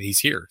 "Oh, he's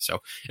here." So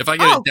if I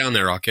get it down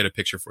there, I'll get a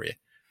picture for you.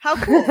 How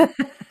cool!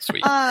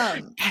 Sweet.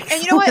 And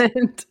you know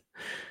what?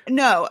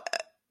 No,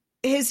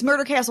 his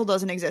murder castle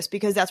doesn't exist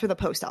because that's where the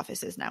post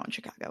office is now in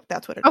Chicago.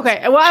 That's what it is. Okay.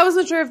 Well, I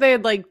wasn't sure if they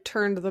had like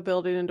turned the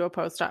building into a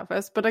post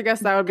office, but I guess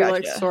that would be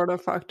like sort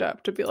of fucked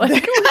up to be like,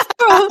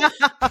 we're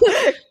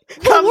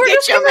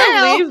just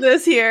gonna leave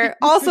this here.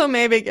 Also,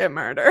 maybe get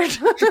murdered.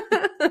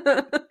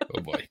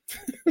 Oh boy.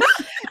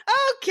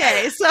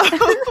 Okay, so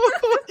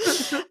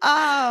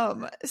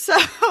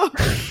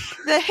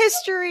the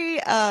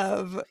history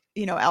of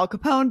Al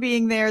Capone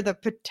being there, the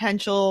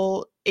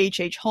potential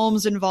H.H.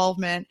 Holmes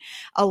involvement,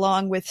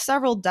 along with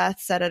several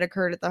deaths that had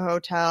occurred at the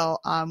hotel,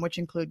 which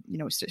include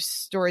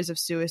stories of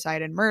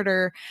suicide and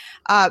murder,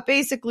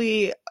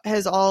 basically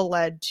has all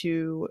led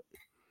to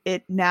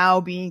it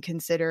now being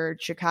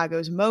considered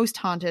Chicago's most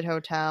haunted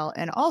hotel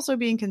and also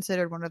being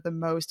considered one of the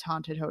most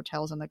haunted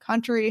hotels in the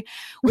country,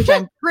 which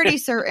I'm pretty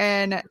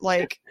certain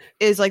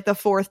is the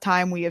fourth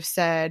time we have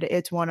said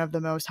it's one of the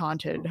most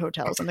haunted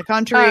hotels in the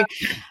country.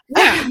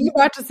 Yeah, you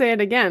got to say it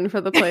again for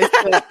the place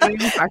that I'm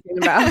talking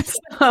about.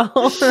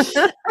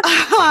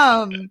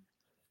 So.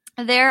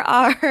 There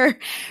are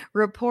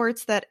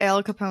reports that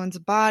Al Capone's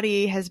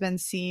body has been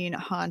seen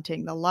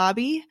haunting the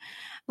lobby.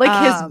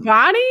 Like his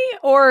body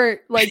or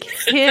like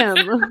him?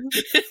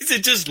 Is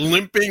it just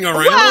limping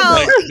around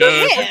Well,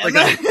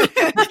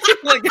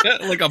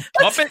 like a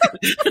puppet?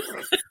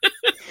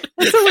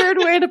 That's a weird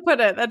way to put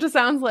it. That just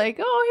sounds like,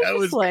 oh, That he's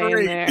was just laying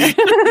great. there. His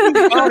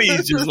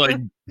body's just like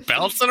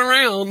bouncing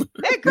around.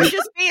 It could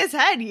just be his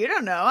head. You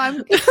don't know. I'm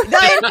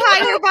the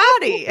entire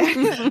body.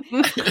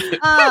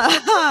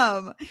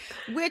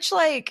 Which,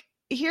 like,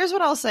 here's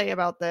what I'll say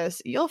about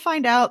this. You'll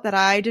find out that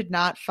I did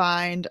not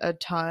find a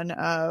ton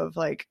of,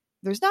 like,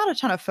 there's not a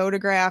ton of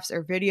photographs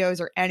or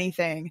videos or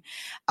anything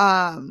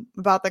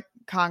about the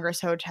Congress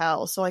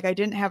Hotel. So, like, I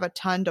didn't have a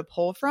ton to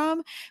pull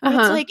from. But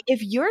it's like,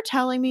 if you're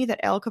telling me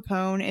that Al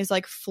Capone is,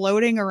 like,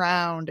 floating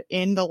around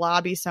in the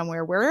lobby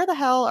somewhere, where the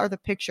hell are the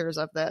pictures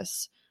of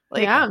this?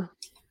 Like, yeah.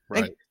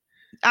 Right.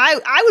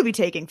 I would be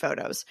taking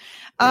photos.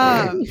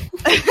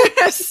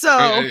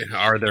 So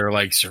are there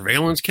like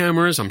surveillance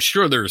cameras? I'm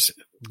sure there's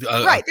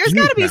right. There's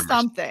got to be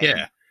something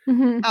Yeah.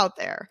 out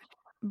there.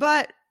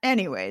 But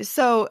anyways,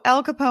 so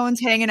Al Capone's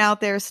hanging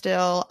out there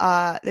still.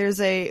 There's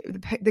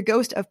the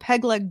ghost of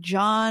Pegleg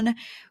John,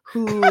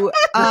 who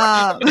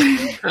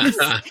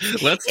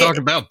let's talk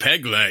about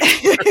Pegleg.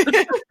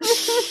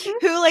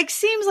 who like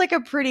seems like a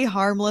pretty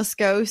harmless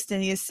ghost,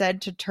 and he is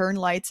said to turn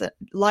lights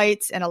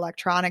and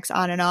electronics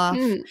on and off.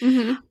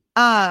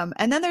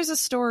 And then there's a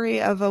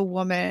story of a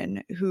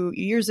woman who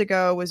years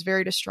ago was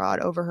very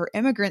distraught over her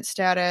immigrant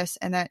status,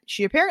 and that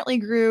she apparently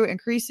grew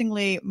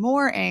increasingly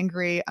more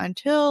angry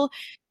until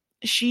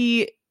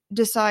she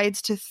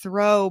decides to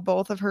throw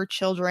both of her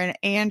children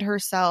and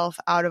herself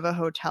out of a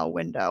hotel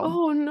window.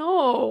 Oh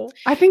no.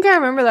 I think I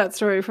remember that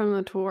story from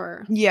the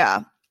tour.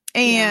 Yeah.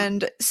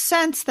 And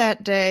since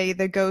that day,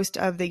 the ghost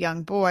of the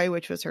young boy,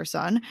 which was her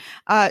son,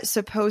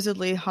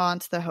 supposedly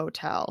haunts the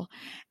hotel.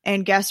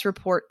 And guests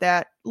report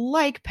that,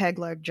 like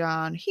Pegleg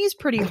John, he's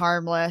pretty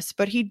harmless,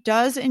 but he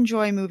does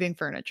enjoy moving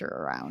furniture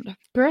around.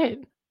 Great.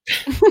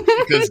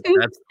 Because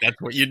that's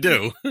what you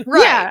do.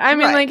 Right. Yeah, I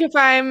mean, right. like if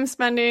I'm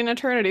spending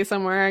eternity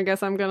somewhere, I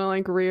guess I'm gonna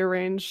like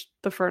rearrange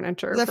the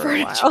furniture for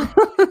a while.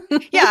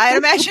 Yeah, I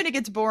imagine it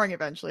gets boring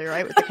eventually,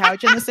 right? With the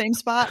couch in the same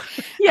spot.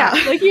 Yeah,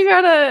 like you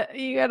gotta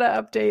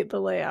update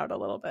the layout a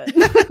little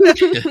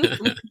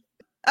bit.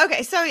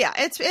 Okay, so yeah,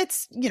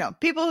 it's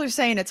people are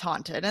saying it's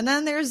haunted. And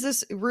then there's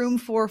this room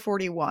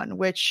 441,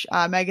 which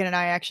Megan and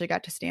I actually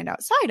got to stand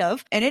outside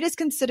of, and it is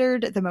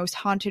considered the most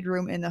haunted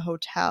room in the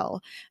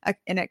hotel.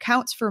 And it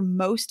counts for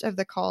most of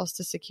the calls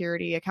to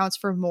security. It counts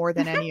for more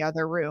than any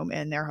other room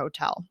in their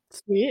hotel.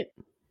 Sweet.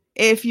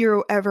 If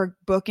you're ever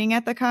booking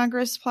at the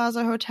Congress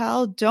Plaza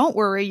Hotel, don't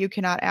worry, you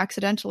cannot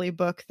accidentally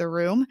book the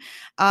room.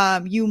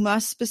 You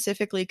must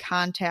specifically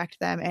contact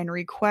them and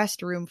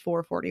request room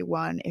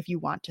 441 if you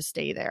want to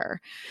stay there,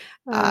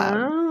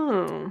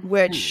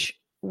 which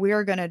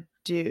we're going to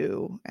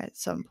do at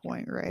some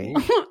point, right?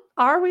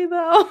 Are we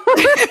though?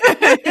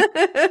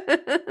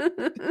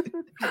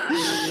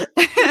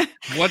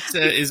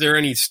 Is there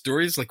any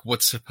stories like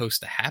what's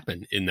supposed to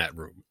happen in that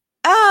room?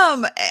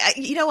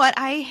 You know what?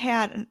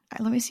 Let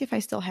me see if I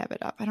still have it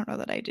up. I don't know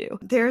that I do.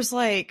 There's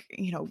like,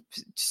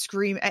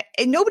 scream,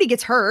 and nobody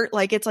gets hurt.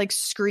 Like it's like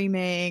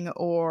screaming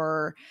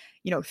or,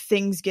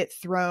 things get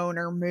thrown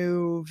or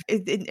move.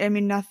 I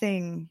mean,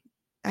 nothing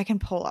I can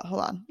pull up.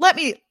 Hold on. Let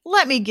me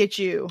get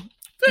you.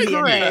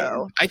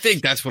 I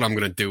think that's what I'm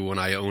going to do when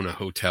I own a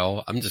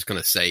hotel. I'm just going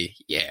to say,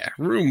 yeah,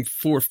 room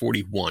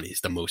 441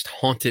 is the most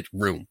haunted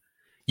room.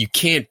 You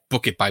can't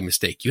book it by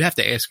mistake. You have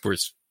to ask for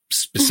it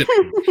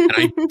specifically. And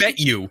I bet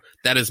you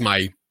that is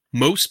my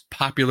most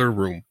popular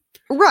room.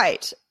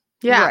 Right.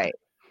 Yeah. Right.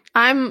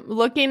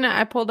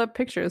 I pulled up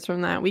pictures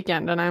from that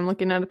weekend, and I'm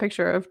looking at a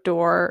picture of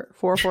door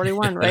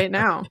 441 right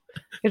now.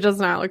 It does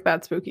not look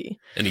that spooky.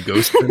 Any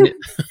ghosts in it?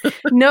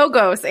 No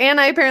ghosts. And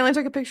I apparently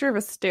took a picture of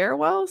a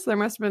stairwell, so there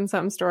must have been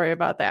some story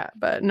about that,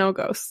 but no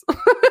ghosts.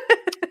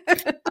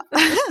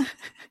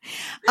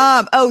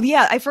 Oh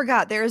yeah, I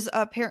forgot. There's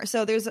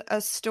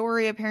a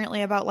story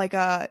apparently about like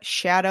a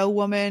shadow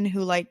woman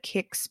who like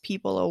kicks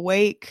people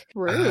awake.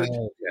 Rude.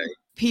 Okay.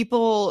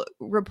 People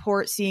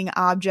report seeing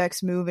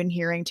objects move and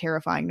hearing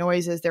terrifying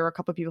noises. There were a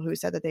couple of people who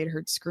said that they'd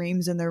heard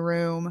screams in the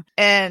room.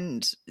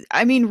 And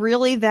I mean,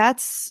 really,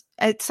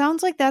 it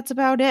sounds like that's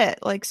about it.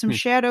 Like some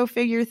shadow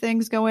figure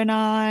things going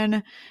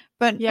on.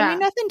 But yeah, I mean,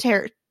 nothing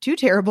too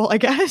terrible, I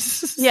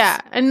guess. Yeah.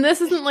 And this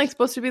isn't like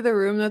supposed to be the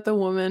room that the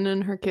woman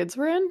and her kids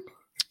were in?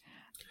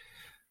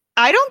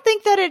 I don't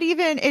think that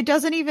it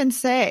doesn't even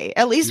say.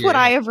 At least what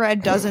I have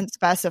read doesn't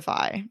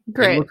specify.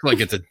 Great. It looks like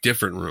it's a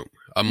different room.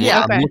 I'm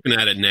looking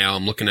at it now.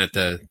 I'm looking at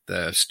the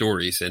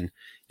stories, and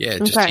yeah,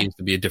 it just seems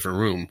to be a different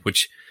room.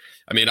 Which,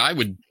 I mean, I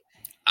would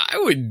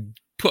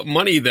put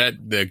money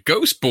that the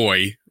ghost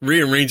boy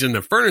rearranging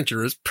the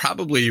furniture is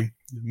probably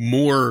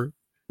more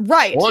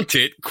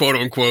haunted, quote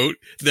unquote,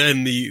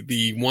 than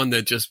the one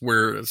that just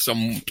where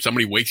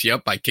somebody wakes you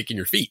up by kicking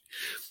your feet.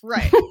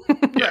 Right. Right.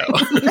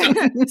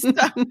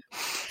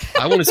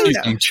 I want to see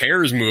some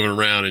chairs moving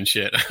around and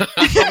shit. I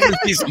want to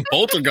see some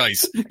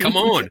poltergeists. Come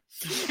on.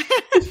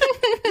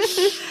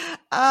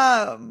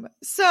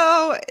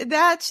 So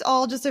that's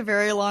all just a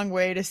very long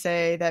way to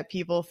say that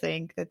people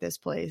think that this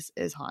place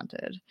is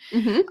haunted.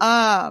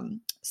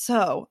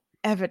 So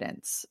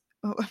evidence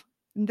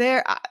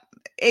there,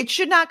 it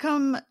should not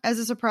come as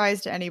a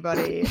surprise to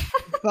anybody,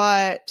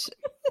 but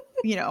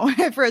you know,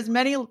 for as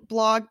many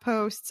blog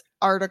posts,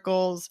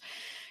 articles,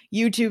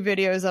 YouTube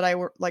videos that I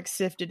were like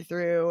sifted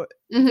through,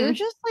 there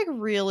just like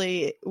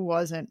really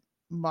wasn't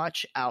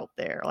much out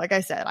there. Like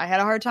I said, I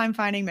had a hard time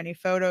finding many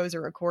photos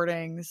or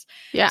recordings.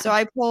 Yeah. So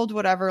I pulled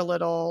whatever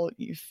little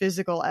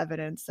physical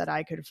evidence that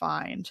I could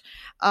find.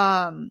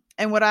 And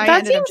what I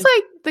that seems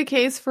like the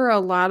case for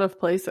a lot of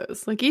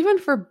places, like even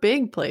for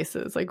big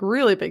places, like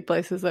really big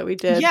places that we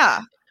did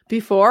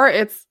before.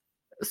 It's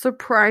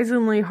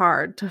surprisingly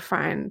hard to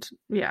find.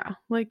 Yeah,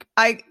 like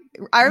I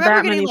remember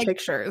that getting many like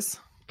pictures.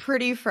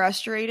 Pretty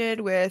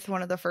frustrated with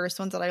one of the first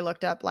ones that I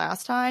looked up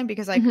last time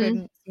because I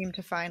couldn't seem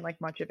to find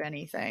like much of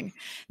anything.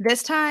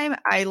 This time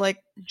I like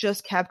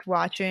just kept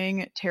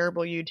watching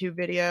terrible YouTube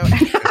video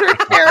until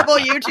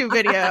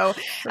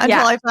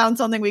I found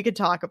something we could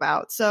talk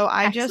about. So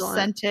I just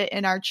sent it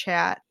in our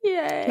chat.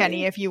 Yay.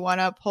 Kenny, if you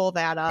want to pull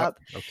that up.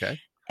 Okay.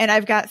 And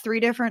I've got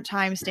 3 different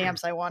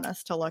timestamps I want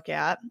us to look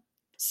at.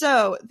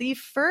 So the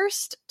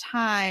first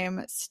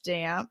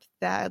timestamp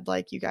that I'd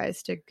like you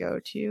guys to go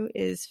to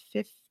is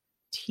 15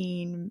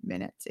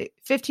 minutes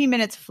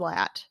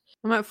flat.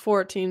 I'm at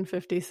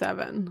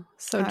 14:57.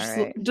 So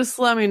All just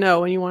let me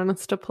know when you want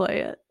us to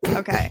play it.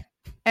 Okay.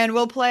 And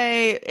we'll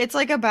play, it's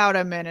like about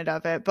a minute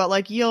of it, but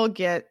like you'll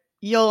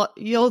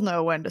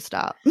know when to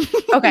stop.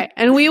 Okay.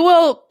 And we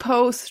will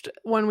post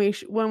when we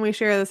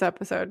share this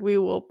episode, we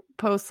will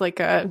post like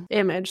a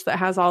image that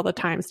has all the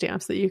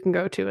timestamps that you can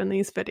go to in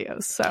these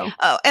videos. So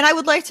and I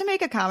would like to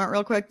make a comment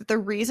real quick that the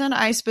reason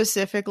I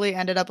specifically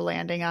ended up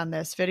landing on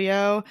this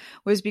video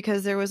was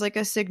because there was like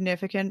a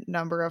significant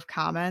number of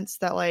comments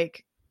that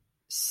like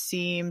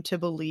seemed to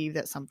believe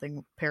that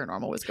something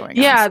paranormal was going on.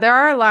 Yeah, there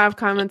are a lot of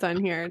comments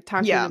on here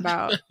talking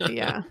about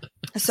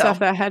stuff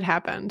that had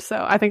happened.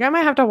 So I think I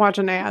might have to watch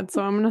an ad.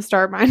 So I'm going to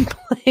start mine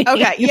playing.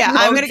 Okay, yeah,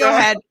 I'm going to go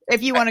ahead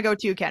if you want to go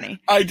too, Kenny.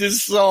 I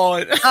just saw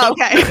it.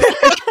 Okay.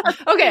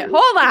 Okay,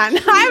 hold on. I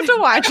have to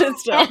watch it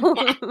still.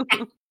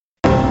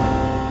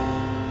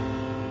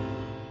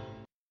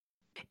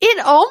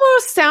 It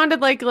almost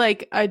sounded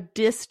like a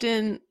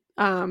distant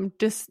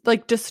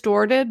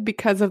distorted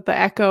because of the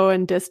echo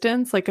and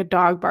distance, like a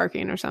dog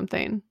barking or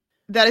something.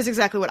 That is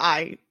exactly what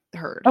I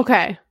heard.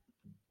 Okay.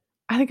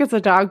 I think it's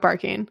a dog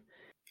barking.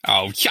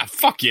 Oh, yeah,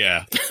 fuck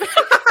yeah.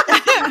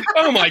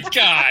 Oh my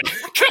God.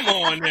 Come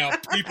on now,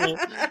 people.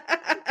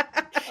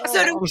 So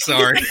I'm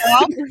sorry.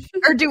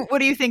 What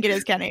do you think it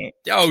is, Kenny?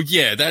 Oh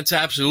yeah, that's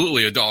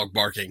absolutely a dog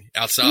barking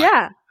outside.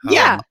 Yeah.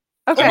 Yeah.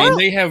 Okay. I mean,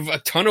 they have a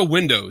ton of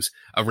windows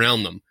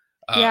around them.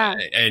 Yeah.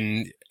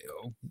 And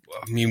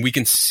I mean, we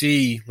can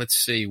see, let's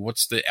see,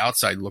 what's the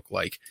outside look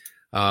like?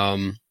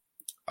 All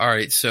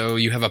right. So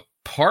you have a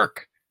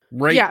park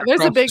right. Yeah.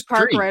 There's a big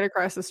park street. Right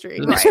across the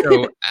street. Right.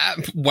 So,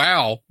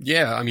 wow.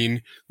 Yeah. I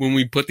mean, when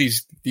we put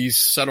these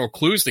subtle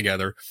clues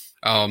together,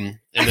 and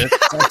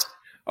that's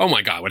oh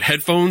my God, with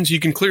headphones, you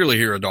can clearly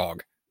hear a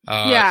dog.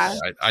 Yeah.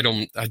 I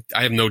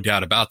have no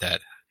doubt about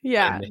that.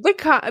 Yeah.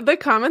 The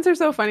comments are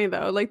so funny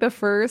though. Like the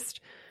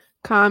first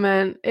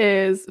comment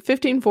is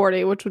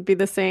 1540, which would be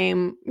the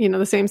same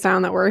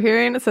sound that we're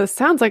hearing. It says,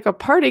 sounds like a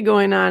party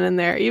going on in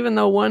there, even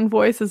though one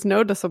voice is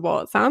noticeable.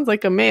 It sounds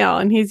like a male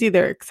and he's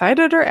either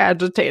excited or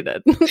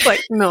agitated. It's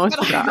like, no, it's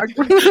a dog.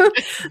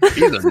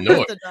 He's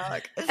annoyed. It's a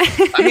dog.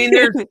 I mean,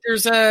 there's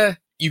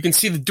you can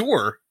see the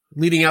door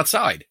leading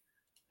outside.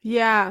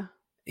 Yeah.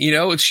 You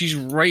know, she's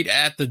right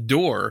at the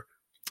door.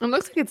 It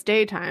looks like it's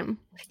daytime.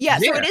 Yeah,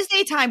 so it is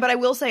daytime, but I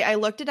will say I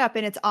looked it up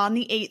and it's on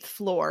the 8th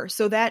floor.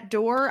 So that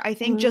door, I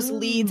think, just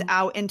leads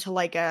out into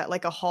like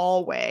a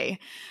hallway.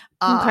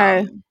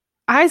 Okay.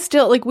 I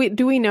still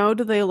do we know,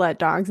 do they let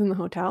dogs in the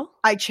hotel?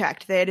 I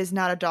checked. It is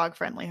not a dog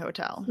friendly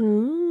hotel.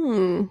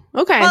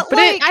 Okay. But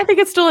I think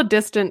it's still a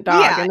distant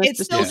dog. Yeah, and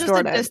it's still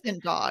distorted. Just a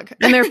distant dog.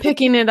 And they're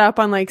picking it up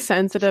on like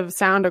sensitive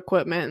sound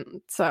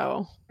equipment.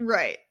 So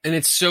right. And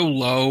it's so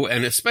low,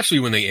 and especially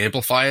when they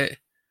amplify it.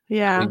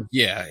 Yeah.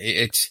 Yeah.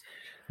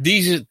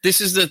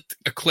 This is a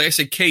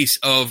classic case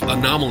of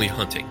anomaly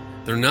hunting.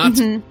 They're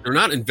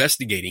not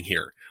investigating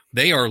here.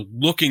 They are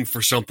looking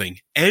for something,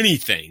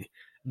 anything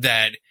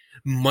that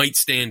might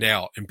stand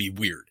out and be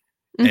weird.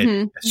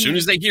 And as soon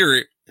as they hear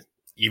it,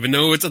 even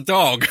though it's a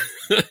dog,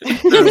 they're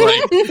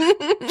like,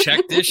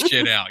 check this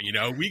shit out. You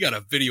know, we got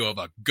a video of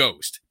a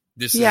ghost.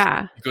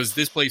 Because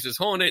this place is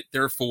haunted.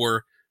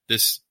 Therefore,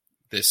 this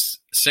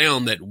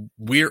sound that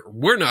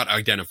we're not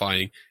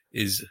identifying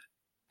is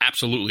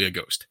absolutely a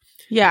ghost.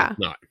 Yeah. It's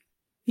not.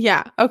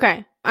 Yeah.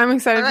 Okay. I'm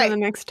excited for the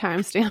next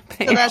timestamp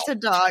page. So that's a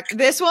dog.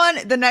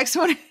 The next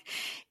one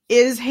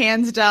is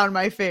hands down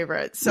my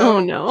favorite.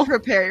 So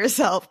prepare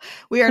yourself.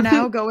 We are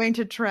now going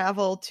to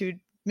travel to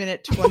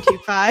minute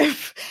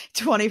 25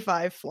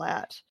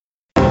 flat.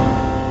 No!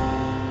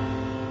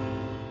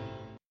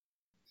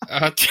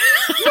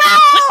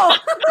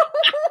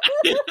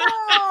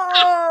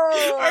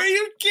 Are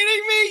you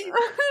kidding me?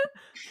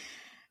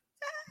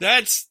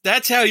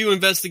 That's how you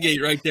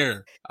investigate right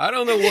there. I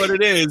don't know what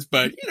it is,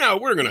 but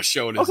we're gonna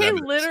show it as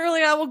evidence.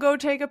 Literally, I will go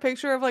take a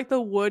picture of like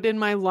the wood in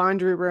my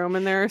laundry room,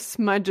 and there are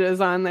smudges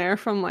on there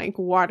from like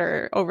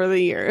water over the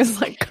years.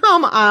 Like,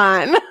 come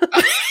on.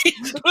 He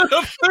put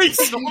a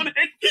face on it.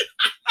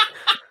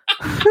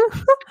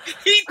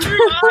 He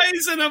drew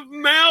eyes and a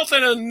mouth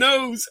and a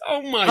nose.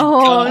 Oh my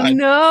god! Oh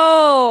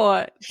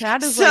no,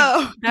 that is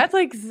that's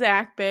like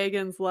Zach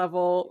Bagans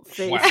level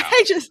face. Wow.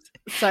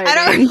 I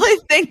don't really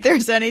think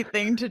there's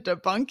anything to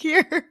debunk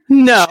here.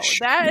 No,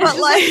 that is but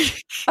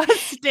like a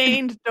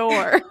stained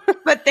door.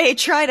 But they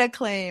try to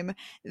claim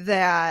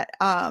that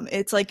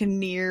it's like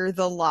near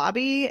the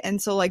lobby,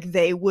 and so like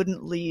they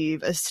wouldn't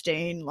leave a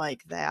stain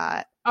like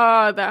that.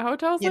 That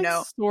hotel's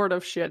sort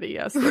of shitty.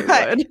 Yes, they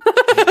would.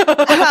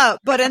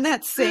 But in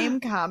that same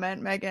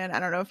comment, Megan, I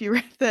don't know if you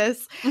read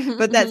this,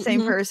 but that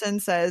same person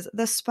says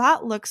the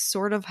spot looks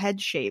sort of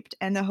head shaped,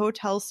 and the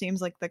hotel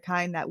seems like the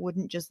kind that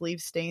wouldn't just leave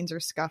stains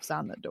or scuffs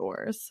on the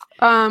doors.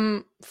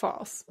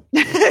 False.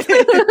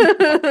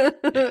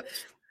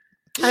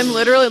 I'm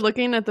literally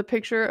looking at the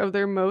picture of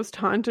their most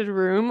haunted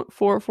room,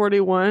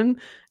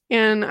 441,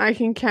 and I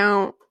can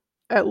count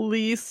at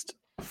least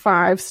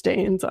 5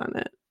 stains on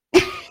it.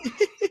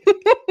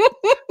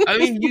 I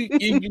mean,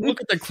 you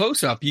look at the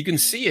close up, you can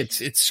see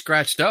it's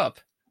scratched up.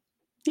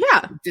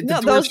 Yeah,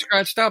 the door's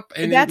scratched up,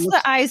 and that's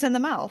the eyes and the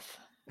mouth.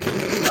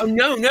 Oh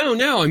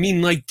no! I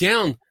mean, like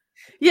down.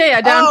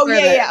 Yeah, down. Oh,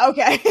 further. yeah,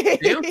 okay.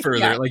 Down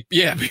further,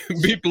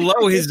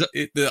 below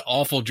the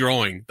awful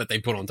drawing that they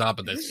put on top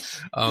of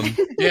this.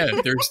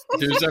 There's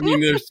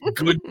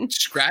good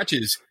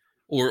scratches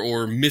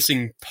or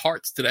missing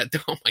parts to that.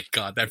 Oh my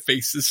god, that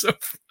face is so.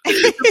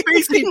 The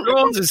face he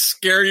draws is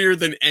scarier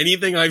than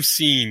anything I've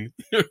seen.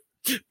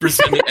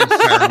 Presented as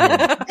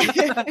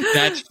paranormal.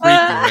 That's freaky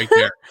right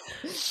there.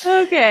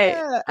 Okay.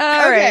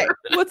 All right.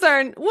 What's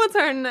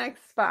our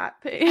next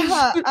spot, Paige?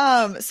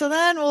 So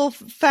then we'll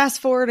fast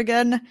forward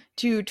again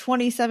to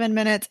 27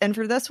 minutes, and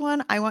for this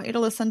one, I want you to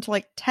listen to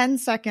like 10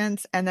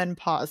 seconds and then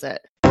pause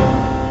it.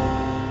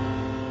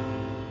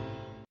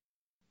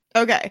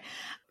 Okay.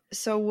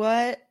 So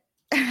what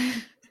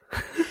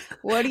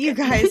do you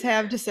guys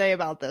have to say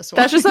about this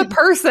one? That's just a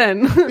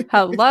person.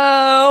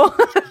 Hello.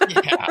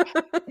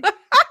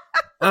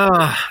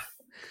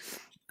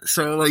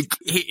 So like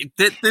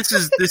this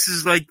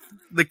is like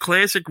the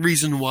classic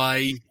reason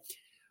why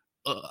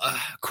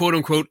quote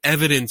unquote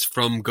evidence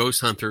from ghost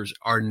hunters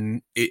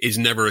is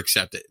never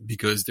accepted,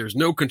 because there's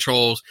no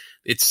controls.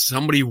 It's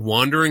somebody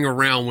wandering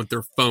around with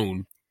their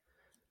phone,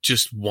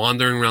 just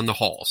wandering around the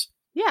halls.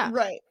 Yeah.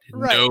 Right.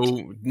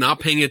 No,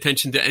 not paying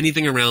attention to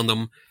anything around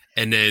them.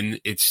 And then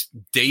it's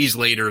days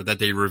later that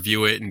they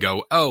review it and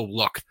go, oh,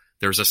 look,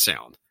 there's a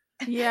sound.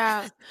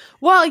 Yeah.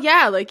 Well,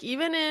 yeah, like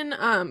even in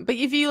but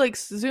if you like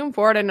zoom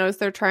forward, I notice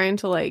they're trying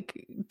to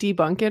like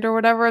debunk it or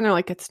whatever, and they're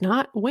like, it's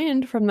not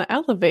wind from the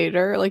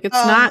elevator, like it's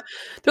not.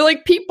 They're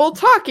like people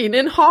talking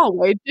in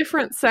hallway,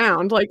 different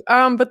sound, like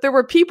but there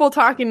were people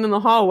talking in the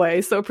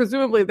hallway, so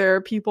presumably there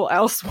are people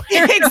elsewhere.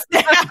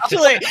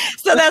 Exactly.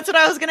 So that's what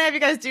I was gonna have you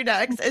guys do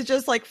next, is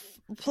just like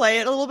play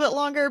it a little bit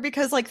longer,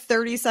 because like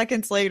 30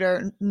 seconds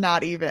later,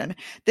 not even,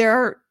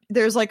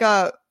 there's like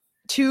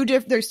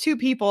there's two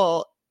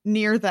people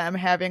near them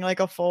having like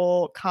a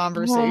full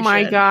conversation. Oh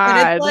my god.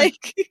 And it's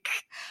like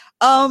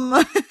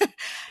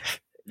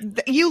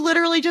you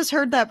literally just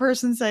heard that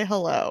person say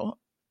hello.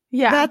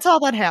 Yeah. That's all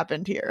that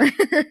happened here.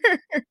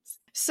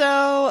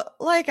 So,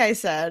 like I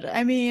said,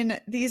 I mean,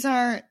 these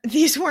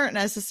weren't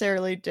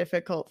necessarily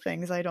difficult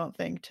things, I don't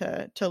think,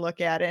 to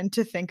look at and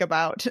to think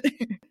about.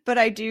 But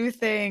I do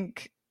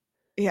think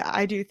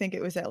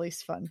it was at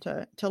least fun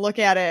to look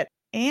at it.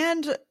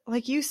 And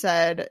like you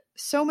said,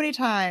 so many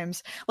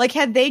times, like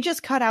had they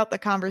just cut out the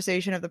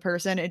conversation of the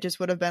person, it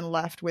just would have been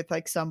left with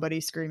like somebody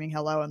screaming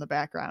hello in the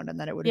background, and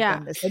then it would have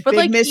been this big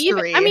like,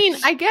 mystery.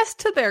 I guess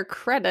to their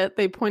credit,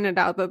 they pointed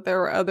out that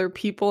there were other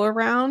people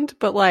around,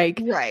 but like,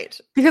 right,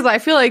 because I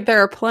feel like there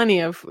are plenty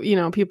of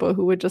people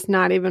who would just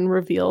not even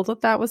reveal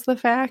that was the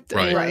fact,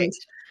 right. And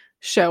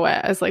show it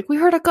as like, we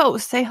heard a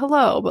ghost, say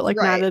hello, but like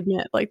not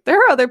admit like there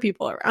are other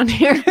people around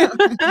here.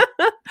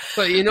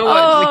 But you know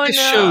what? Like,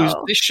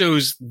 this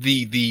shows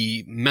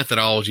the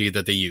methodology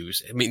that they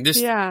use. I mean, it's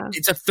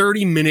a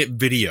 30-minute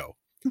video.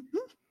 Mm-hmm.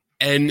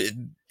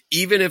 And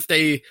even if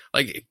they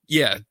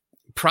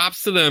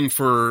props to them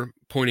for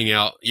pointing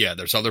out,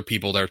 there's other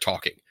people that are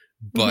talking,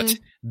 but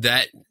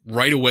that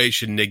right away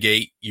should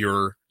negate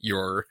your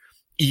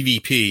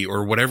EVP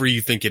or whatever you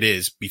think it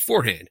is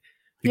beforehand.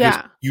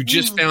 Because you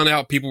just found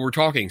out people were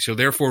talking. So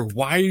therefore,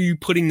 why are you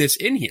putting this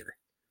in here?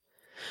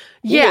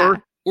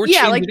 Or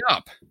change it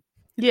up.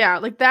 Yeah,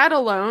 like that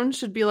alone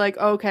should be like,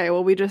 okay,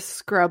 well, we just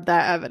scrub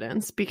that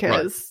evidence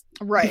because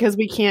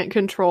we can't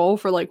control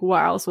for like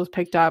what else was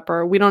picked up,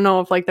 or we don't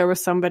know if like there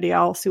was somebody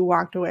else who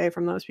walked away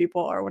from those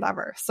people or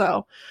whatever.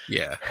 So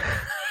yeah.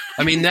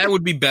 I mean, that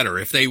would be better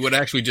if they would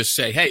actually just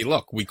say, hey,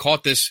 look, we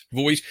caught this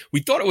voice. We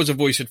thought it was a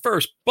voice at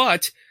first,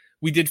 but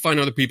we did find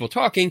other people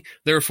talking.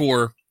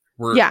 Therefore,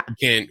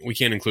 we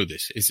can't include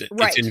this. It's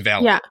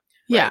invalid. Yeah.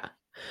 Yeah.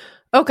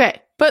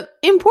 Okay. But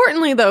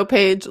importantly though,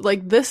 Paige,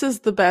 like this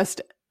is the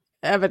best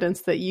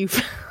evidence that you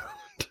found.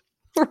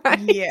 Right?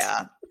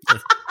 Yeah.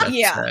 That's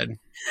Yeah. sad.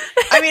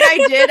 I mean,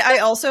 I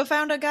also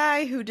found a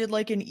guy who did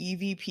like an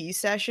EVP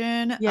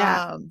session.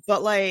 Yeah.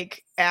 But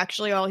like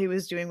actually all he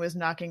was doing was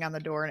knocking on the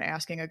door and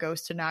asking a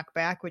ghost to knock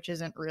back, which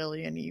isn't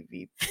really an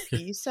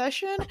EVP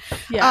session.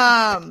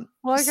 Yeah.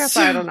 Well, I guess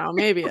I don't know.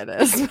 Maybe it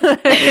is.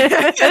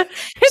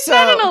 It's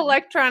not an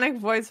electronic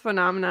voice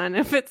phenomenon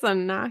if it's a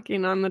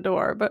knocking on the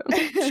door, but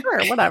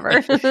sure,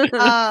 whatever.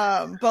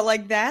 But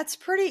like that's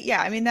pretty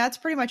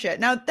much it.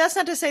 Now that's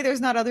not to say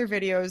there's not other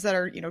videos that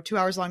are, 2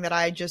 hours long that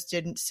I just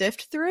didn't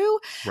sift through.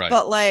 Right.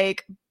 But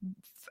like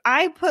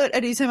I put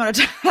a decent amount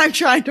of time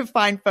trying to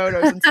find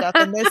photos and stuff,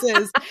 and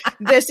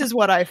this is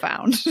what I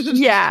found.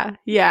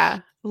 Yeah.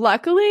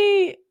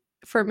 Luckily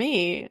for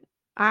me,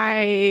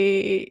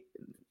 I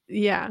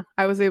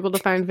was able to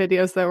find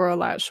videos that were a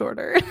lot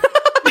shorter.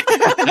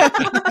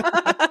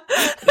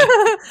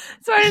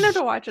 So I didn't have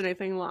to watch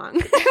anything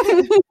long.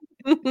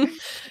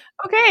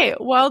 Okay,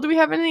 well, do we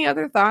have any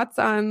other thoughts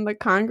on the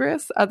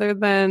Congress other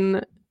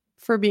than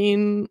for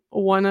being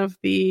one of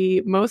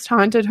the most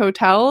haunted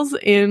hotels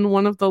in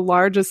one of the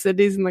largest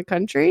cities in the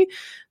country?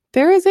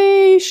 There is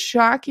a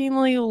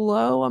shockingly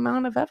low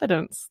amount of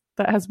evidence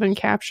that has been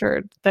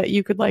captured that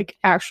you could like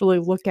actually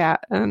look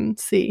at and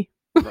see.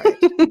 Right.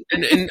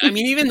 And I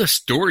mean, even the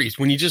stories,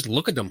 when you just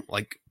look at them,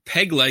 like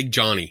Peg Leg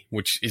Johnny,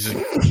 which is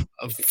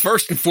a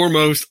first and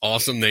foremost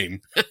awesome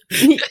name.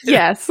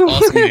 Yes.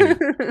 Awesome name.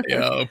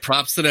 Yeah,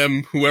 props to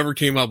them, whoever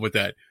came up with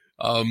that.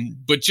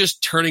 But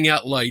just turning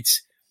out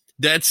lights,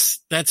 that's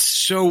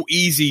so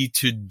easy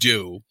to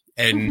do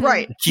and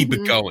keep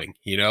it going,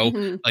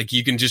 like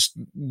you can just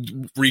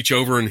reach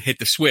over and hit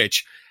the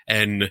switch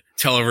and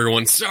tell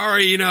everyone,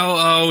 sorry,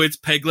 it's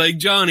Peg Leg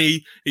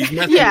Johnny. He's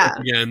messing up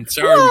again.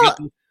 Sorry. Well,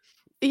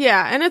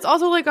 yeah. And it's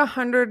also like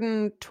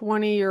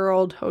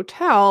 120-year-old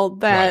hotel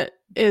that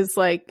is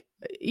like,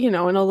 in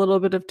a little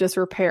bit of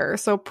disrepair.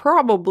 So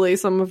probably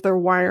some of their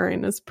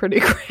wiring is pretty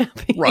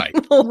crappy. Right.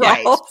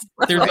 Right.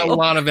 There's a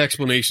lot of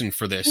explanation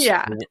for this.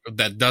 Yeah.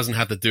 That doesn't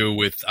have to do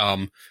with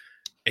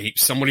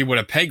somebody with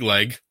a peg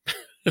leg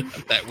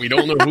that we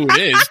don't know who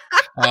it is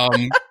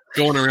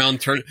going around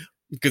turning,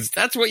 because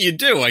that's what you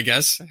do, I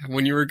guess,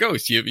 when you're a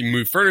ghost. You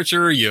move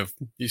furniture, you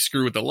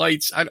screw with the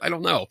lights. I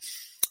don't know.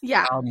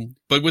 Yeah.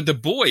 But with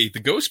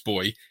the ghost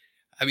boy,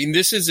 I mean,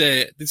 this is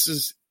the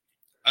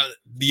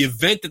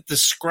event that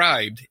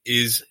described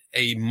is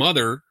a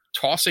mother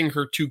tossing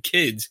her two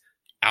kids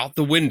out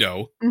the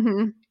window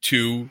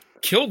to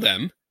kill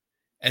them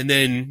and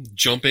then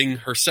jumping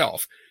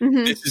herself.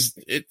 This is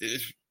it.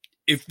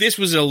 If this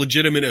was a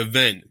legitimate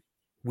event,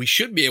 we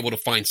should be able to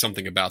find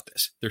something about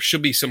this. There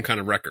should be some kind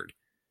of record.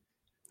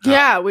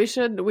 Yeah, we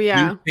should.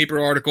 Newspaper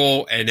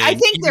article, and I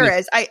think there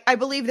is. I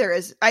believe there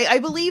is. I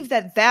believe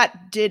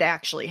that did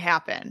actually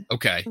happen.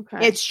 Okay.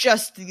 It's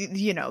just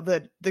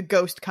the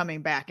ghost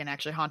coming back and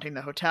actually haunting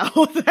the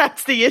hotel.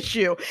 That's the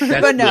issue.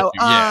 But no,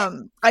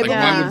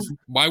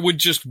 why would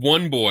just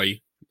one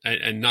boy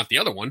and not the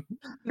other one?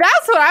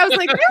 That's what I was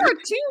like. There were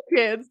two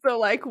kids, so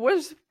like,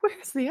 where's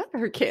the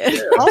other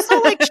kid?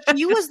 Also, like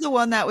she was the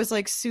one that was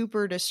like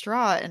super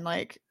distraught and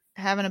like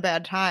having a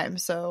bad time,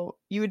 so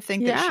you would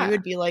think that she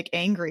would be like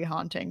angry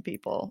haunting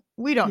people.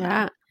 We don't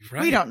know.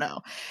 Right. We don't know.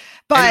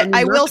 But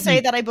I will say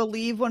that I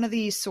believe one of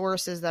the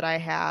sources that I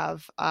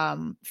have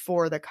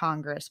for the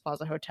Congress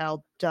Plaza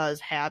Hotel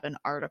does have an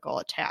article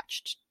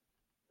attached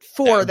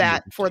for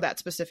that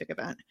specific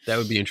event. That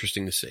would be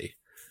interesting to see.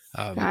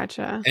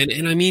 Gotcha.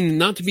 And I mean,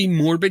 not to be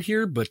morbid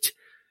here, but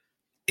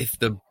if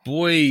the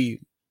boy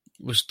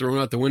was thrown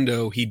out the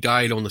window, he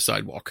died on the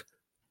sidewalk.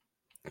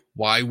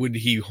 Why would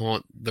he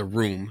haunt the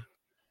room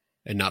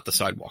and not the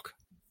sidewalk?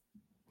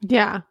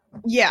 Yeah.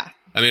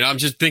 I mean, I'm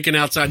just thinking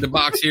outside the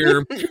box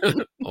here,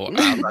 or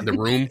outside the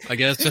room, I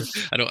guess.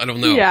 I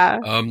don't know. Yeah.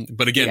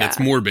 But again,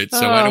 that's morbid,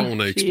 so I don't want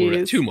to explore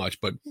it too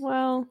much. But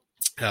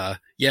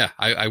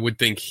I would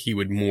think he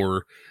would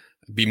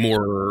be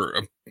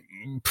more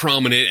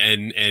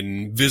prominent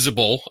and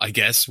visible, I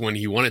guess, when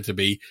he wanted to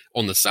be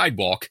on the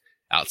sidewalk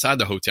outside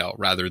the hotel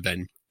rather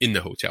than in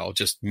the hotel,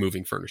 just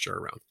moving furniture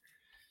around.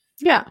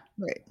 Yeah.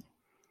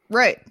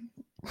 Right.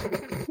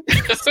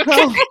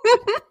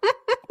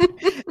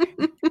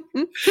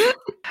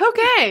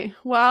 Okay.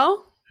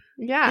 Well,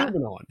 yeah.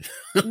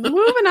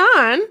 Moving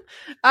on.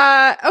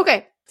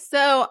 Okay.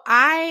 So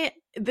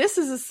this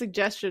is a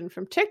suggestion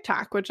from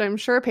TikTok, which I'm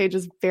sure Paige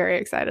is very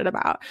excited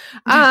about.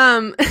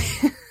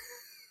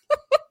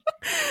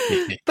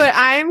 But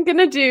I'm going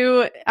to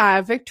do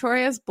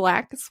Victoria's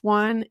Black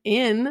Swan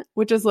Inn,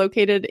 which is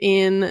located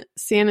in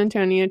San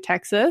Antonio,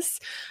 Texas.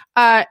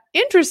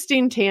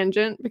 Interesting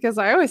tangent, because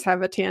I always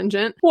have a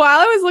tangent. While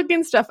I was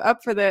looking stuff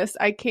up for this,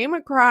 I came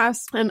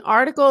across an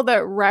article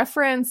that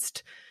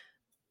referenced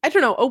I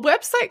don't know, a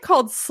website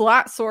called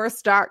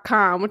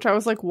slotsource.com, which I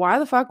was like, why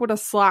the fuck would a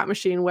slot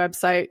machine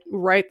website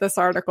write this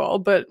article?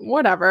 But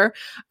whatever.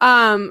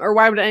 Or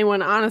why would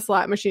anyone on a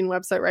slot machine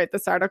website write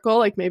this article?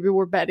 Like maybe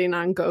we're betting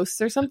on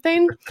ghosts or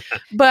something.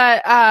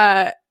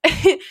 But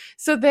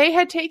so they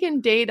had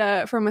taken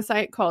data from a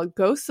site called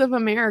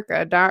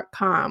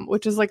ghostsofamerica.com,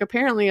 which is like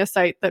apparently a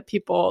site that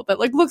people that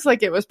like looks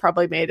like it was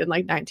probably made in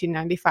like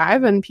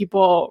 1995, and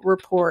people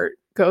report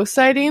ghost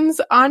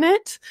sightings on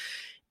it.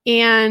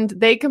 And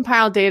they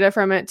compiled data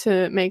from it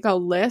to make a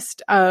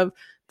list of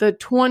the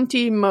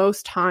 20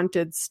 most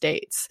haunted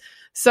states.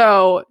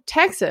 So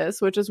Texas,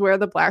 which is where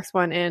the Black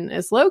Swan Inn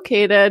is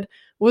located,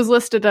 was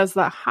listed as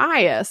the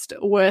highest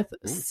with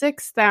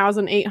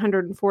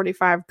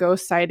 6,845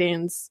 ghost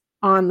sightings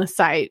on the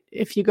site,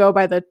 if you go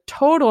by the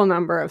total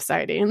number of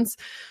sightings.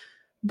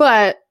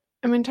 But,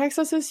 I mean,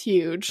 Texas is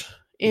huge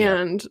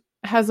and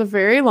has a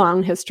very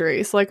long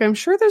history. So, like, I'm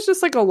sure there's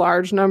just, like, a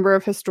large number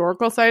of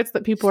historical sites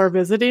that people are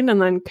visiting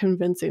and then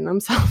convincing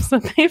themselves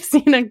that they've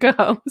seen a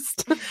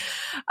ghost.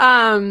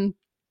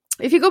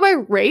 If you go by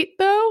rate,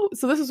 though,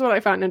 so this is what I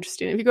found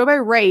interesting. If you go by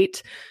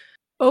rate,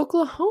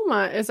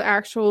 Oklahoma is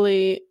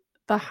actually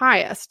the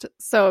highest.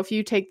 So if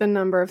you take the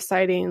number of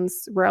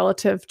sightings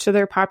relative to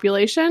their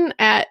population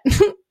at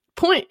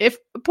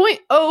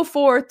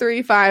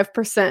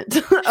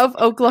 0.0435% of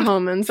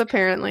Oklahomans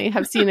apparently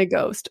have seen a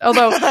ghost.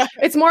 Although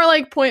it's more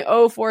like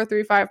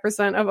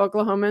 0.0435% of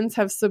Oklahomans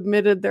have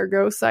submitted their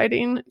ghost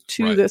sighting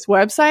to this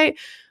website.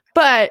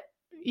 But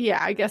yeah,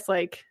 I guess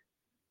like,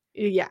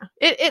 yeah,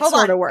 it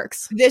sort of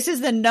works. This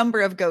is the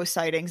number of ghost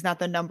sightings, not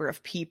the number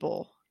of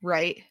people,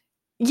 right?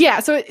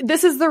 Yeah, so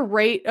this is the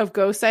rate of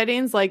ghost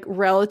sightings, like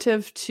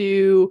relative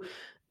to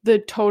the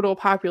total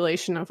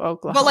population of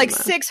Oklahoma. But like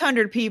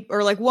 600 people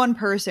or like one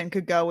person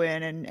could go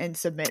in and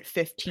submit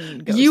 15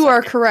 ghost You are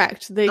sightings.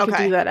 correct. They could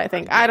do that, I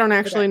think. I don't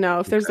actually know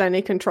if there's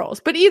any controls.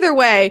 But either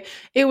way,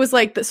 it was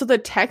like, so the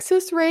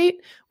Texas rate,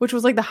 which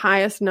was like the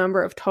highest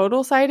number of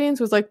total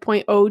sightings, was like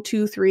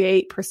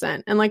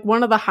 0.0238%. And like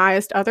one of the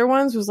highest other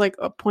ones was like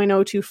a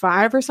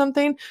 0.025 or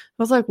something. I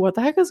was like, what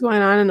the heck is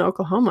going on in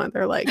Oklahoma?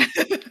 They're like...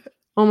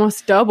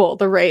 almost double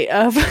the rate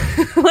of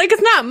like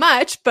it's not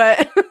much,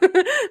 but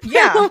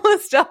yeah,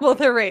 almost double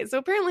the rate. So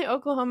apparently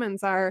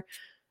Oklahomans are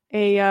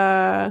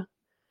a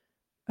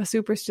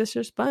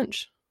superstitious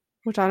bunch,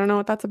 which I don't know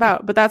what that's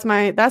about, but that's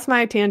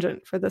my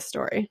tangent for this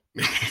story.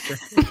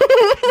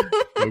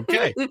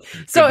 Okay.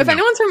 So if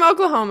anyone's from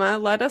Oklahoma,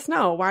 let us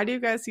know. Why do you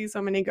guys see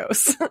so many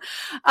ghosts?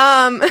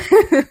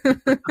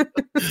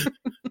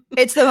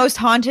 It's the most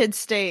haunted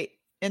state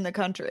in the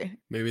country.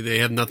 Maybe they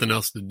have nothing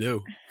else to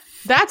do.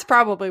 That's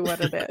probably what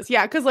it is.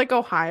 Yeah, because like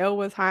Ohio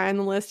was high on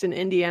the list and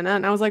Indiana.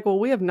 And I was like, well,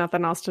 we have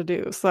nothing else to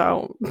do.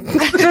 So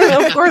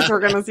of course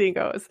we're going to see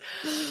ghosts.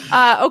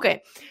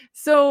 Okay.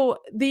 So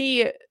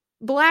the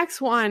Black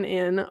Swan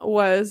Inn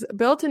was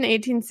built in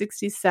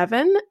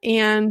 1867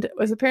 and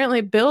was apparently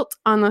built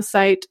on the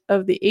site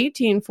of the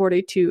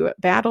 1842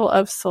 Battle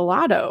of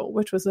Salado,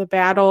 which was a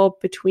battle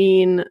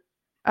between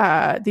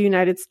the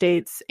United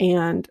States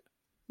and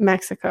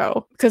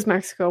Mexico, because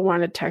Mexico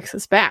wanted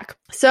Texas back.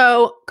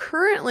 So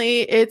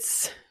currently I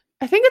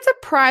think it's a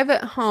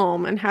private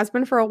home and has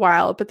been for a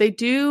while, but they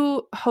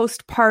do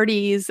host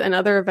parties and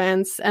other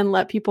events and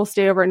let people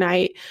stay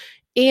overnight.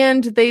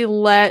 And they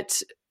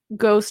let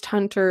ghost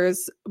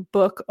hunters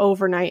book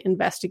overnight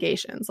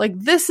investigations. Like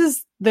this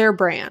is their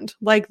brand.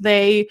 Like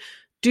they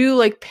do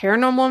like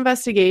paranormal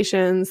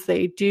investigations.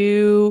 They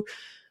do,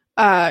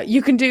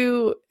 you can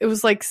do, it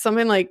was like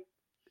something like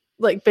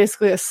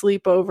basically a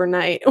sleepover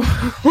night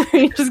where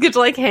you just get to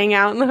like hang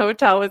out in the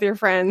hotel with your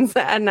friends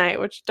at night,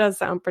 which does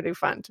sound pretty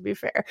fun to be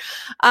fair.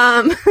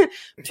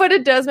 But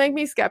it does make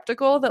me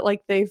skeptical that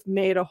like they've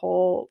made a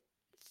whole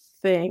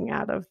thing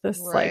out of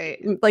this,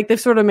 like they've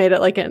sort of made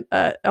it like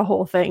a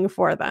whole thing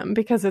for them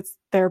because it's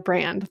their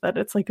brand that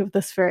it's like of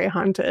this very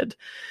haunted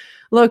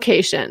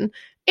location.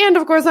 And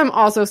of course, I'm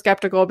also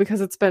skeptical because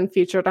it's been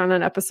featured on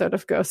an episode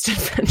of Ghost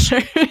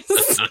Adventures.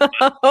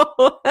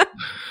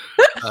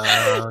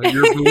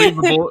 Your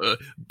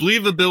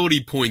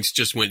believability points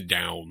just went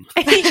down.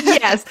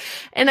 Yes.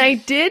 And I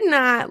didn't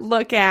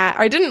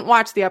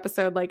watch the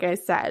episode, like I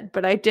said,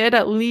 but I did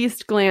at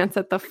least glance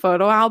at the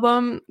photo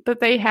album that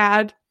they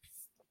had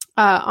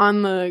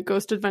on the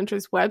Ghost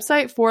Adventures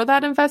website for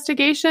that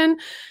investigation.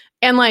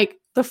 And like,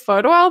 the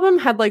photo album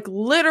had like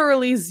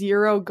literally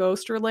 0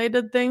 ghost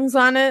related things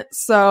on it.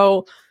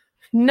 So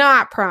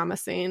not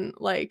promising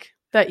like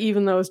that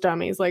even those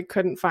dummies like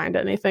couldn't find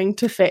anything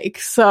to fake.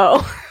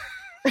 So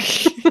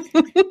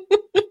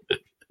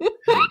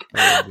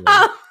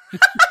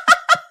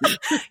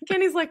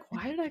Kenny's like,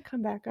 why did I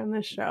come back on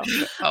this show?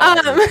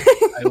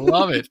 I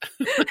love it.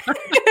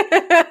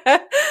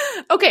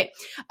 Okay.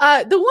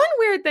 The one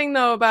weird thing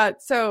though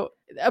about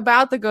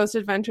the Ghost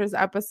Adventures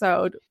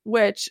episode,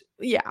 which,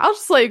 yeah, I'll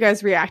just let you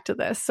guys react to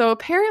this. So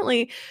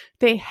apparently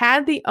they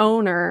had the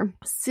owner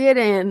sit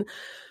in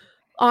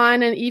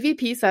on an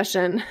EVP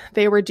session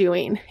they were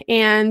doing,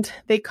 and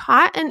they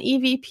caught an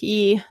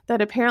EVP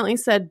that apparently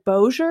said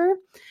Bossier,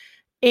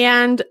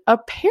 And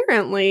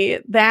apparently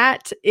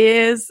that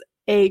is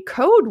a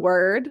code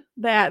word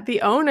that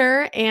the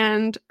owner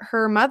and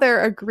her mother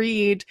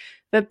agreed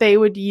that they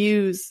would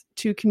use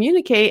to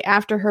communicate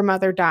after her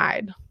mother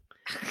died.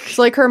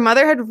 So like her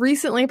mother had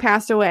recently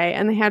passed away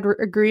and they had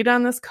agreed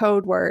on this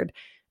code word,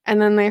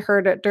 and then they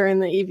heard it during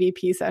the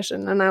EVP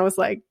session. And I was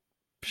like,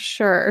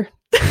 sure.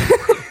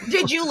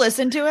 Did you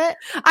listen to it?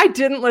 I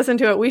didn't listen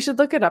to it. We should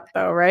look it up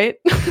though, right?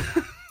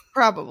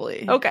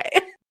 Probably. Okay.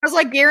 I was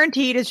like,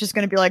 guaranteed it's just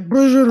going to be like,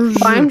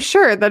 I'm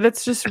sure that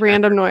it's just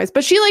random noise.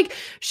 But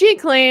she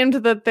claimed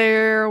that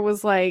there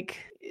was like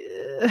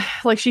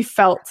she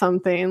felt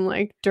something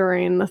like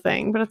during the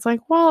thing. But it's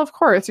like, well, of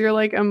course, you're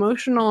like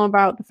emotional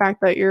about the fact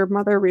that your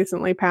mother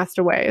recently passed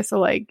away. So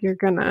like you're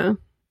gonna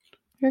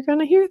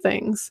hear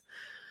things.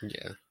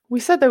 Yeah. We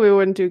said that we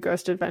wouldn't do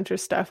Ghost Adventure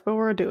stuff, but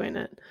we're doing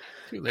it.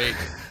 Too late.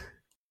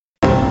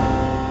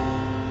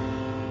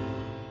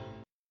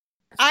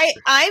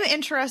 I'm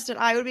interested.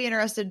 I would be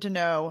interested to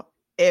know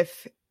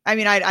if, I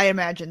mean, I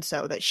imagine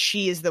so, that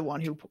she is the one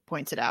who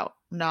points it out,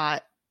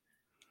 not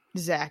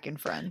Zach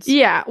and friends.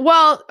 Yeah.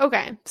 Well,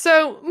 okay.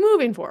 So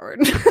moving forward,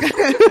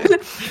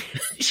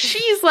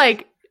 she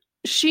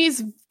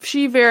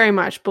very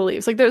much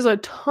believes, like, there's a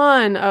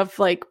ton of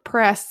like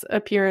press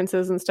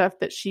appearances and stuff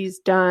that she's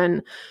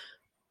done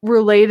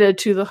related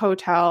to the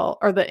hotel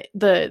or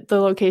the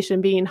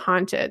location being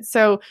haunted.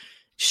 So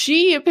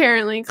she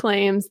apparently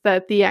claims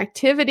that the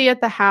activity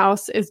at the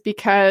house is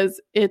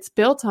because it's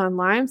built on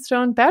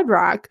limestone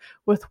bedrock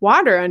with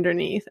water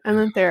underneath, and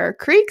that there are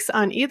creeks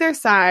on either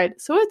side.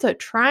 So it's a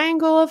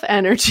triangle of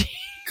energy.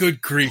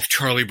 Good grief,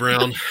 Charlie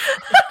Brown.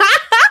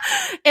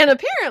 And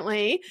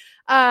apparently,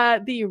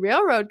 the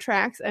railroad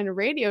tracks and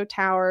radio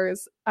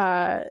towers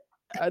that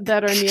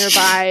are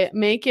nearby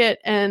make it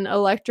an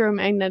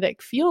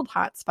electromagnetic field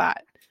hotspot.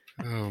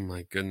 Oh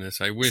my goodness!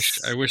 I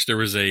wish there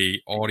was a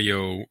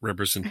audio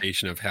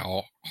representation of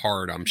how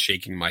hard I'm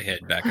shaking my head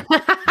back and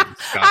forth.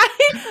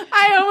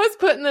 I almost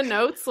put in the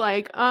notes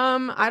like,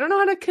 I don't know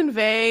how to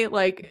convey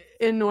like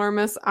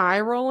enormous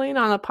eye rolling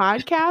on a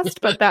podcast,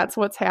 but that's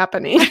what's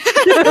happening.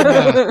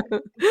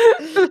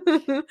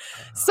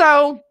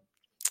 So,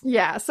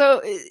 yeah.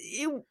 So,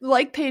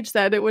 like Paige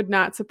said, it would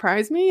not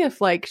surprise me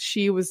if like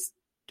she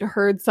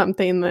heard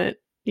something that,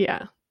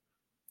 yeah.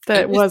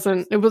 It was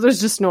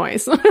just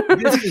noise.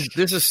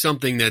 this is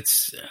something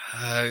that's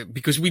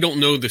because we don't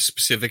know the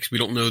specifics, we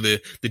don't know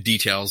the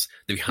details,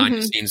 the behind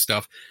the scenes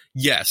stuff.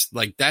 Yes,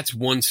 like that's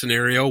one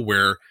scenario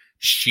where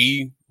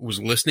she was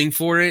listening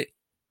for it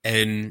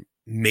and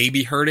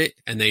maybe heard it,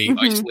 and they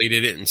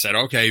isolated it and said,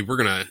 "Okay, we're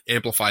gonna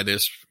amplify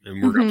this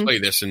and we're gonna play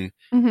this and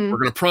we're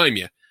gonna prime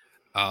you."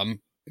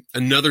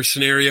 Another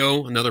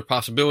scenario, another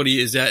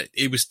possibility is that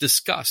it was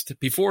discussed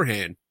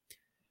beforehand,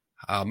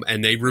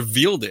 and they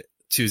revealed it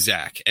to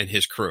Zach and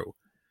his crew.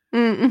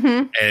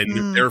 And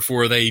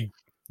therefore they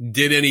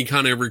did any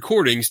kind of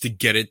recordings to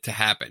get it to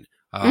happen.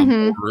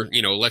 Or,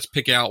 let's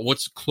pick out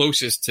what's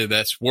closest to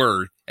this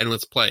word and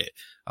let's play it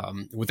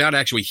without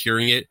actually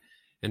hearing it.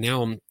 And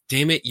now,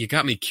 damn it, you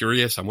got me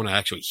curious. I want to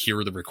actually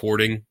hear the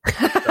recording.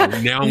 So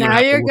now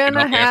you're going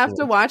to have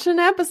to watch an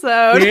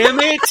episode. Damn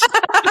it.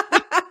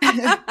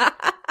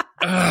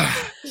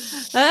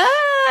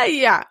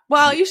 Yeah.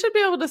 Well, you should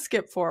be able to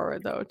skip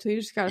forward though. So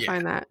you just got to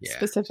find that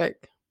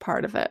specific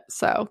part of it.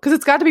 So, because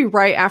it's got to be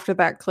right after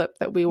that clip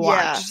that we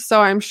watched. Yeah.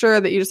 So I'm sure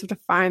that you just have to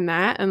find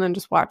that and then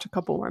just watch a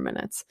couple more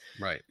minutes.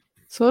 Right.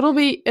 So it'll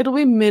be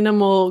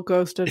minimal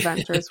Ghost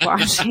Adventures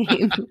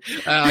watching.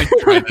 I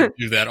try to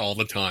do that all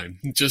the time.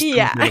 Just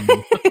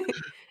minimal.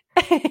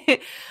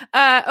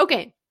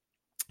 Okay.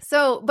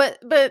 So, but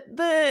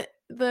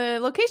the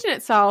location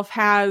itself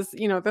has,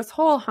 this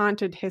whole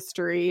haunted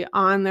history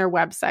on their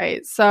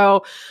website.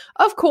 So,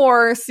 of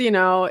course,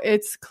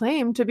 it's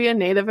claimed to be a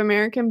Native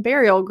American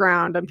burial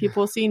ground, and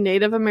people see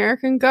Native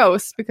American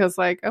ghosts because,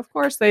 like, of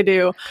course they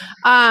do.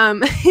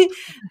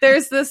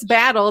 There's this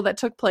battle that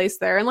took place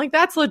there, and like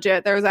that's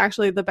legit. There was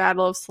actually the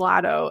Battle of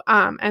Salado,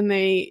 and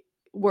there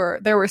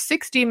were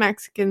 60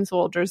 Mexican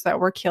soldiers that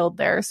were killed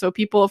there. So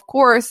people, of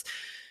course,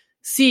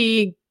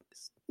 see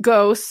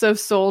ghosts of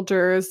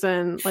soldiers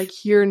and like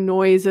hear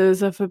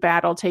noises of a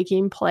battle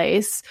taking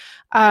place.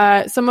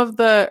 Some of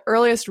the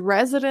earliest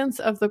residents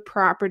of the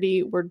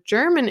property were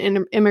German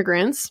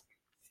immigrants.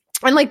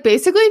 And like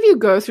basically if you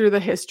go through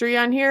the history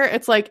on here,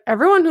 it's like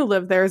everyone who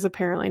lived there is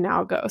apparently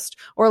now a ghost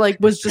or like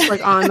was just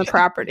like on the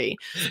property.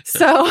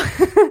 So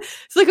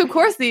it's like, of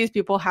course these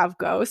people have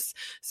ghosts.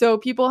 So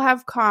people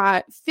have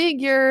caught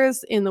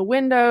figures in the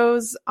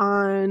windows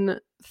on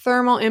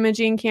thermal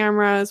imaging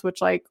cameras, which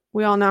like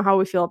we all know how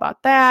we feel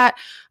about that.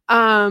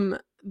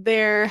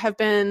 There have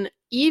been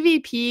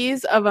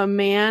EVPs of a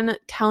man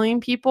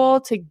telling people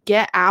to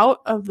get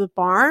out of the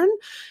barn,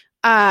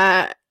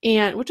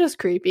 and which is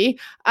creepy.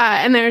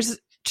 And there's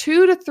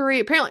 2 to 3,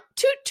 apparently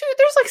two,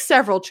 there's like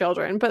several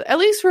children, but at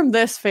least from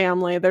this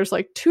family, there's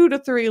like 2 to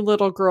 3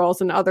 little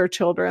girls and other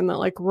children that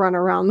like run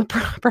around the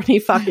property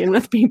fucking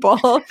with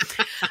people.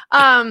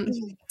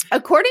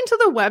 According to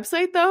the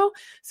website though,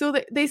 so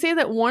they say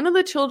that one of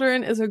the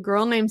children is a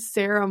girl named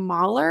Sarah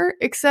Mahler,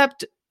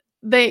 except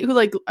who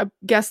like, I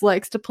guess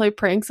likes to play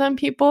pranks on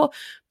people.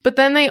 But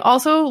then they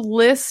also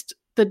list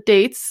the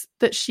dates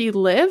that she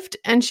lived,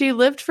 and she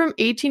lived from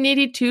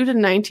 1882 to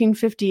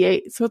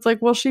 1958. So it's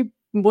like, well, she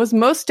was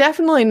most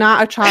definitely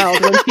not a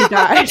child when she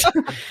died.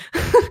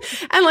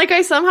 And like,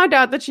 I somehow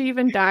doubt that she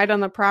even died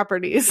on the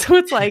property. So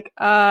it's like,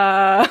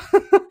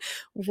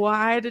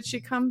 why did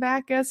she come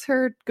back as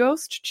her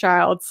ghost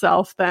child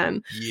self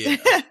then? Yeah.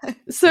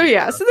 So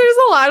there's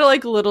a lot of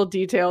like little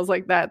details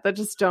like that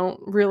just don't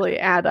really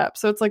add up.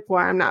 So it's like,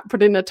 why I'm not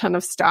putting a ton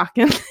of stock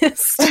in this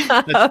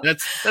stuff.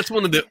 That's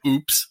one of the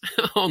oops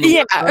on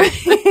the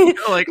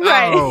website. Like,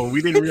 right. Oh,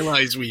 we didn't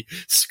realize we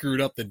screwed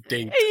up the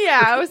date.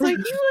 Yeah, I was like,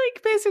 you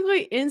like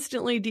basically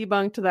instantly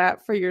debunked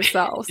that for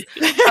yourselves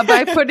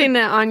by putting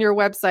it on your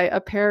website a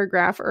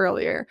paragraph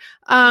earlier.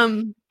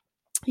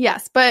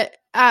 Yes, but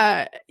there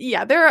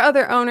are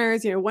other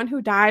owners, one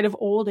who died of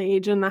old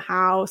age in the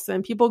house,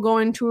 and people go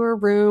into her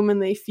room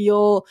and they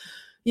feel,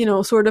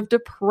 sort of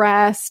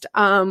depressed.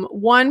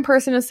 One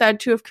person is said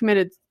to have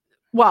committed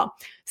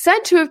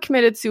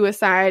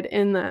suicide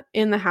in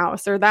the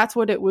house, or that's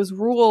what it was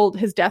ruled.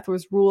 His death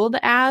was ruled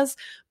as,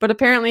 but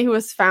apparently he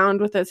was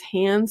found with his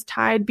hands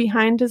tied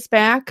behind his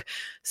back.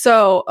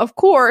 So of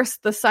course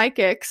the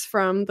psychics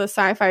from the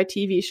sci-fi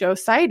TV show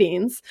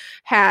Sightings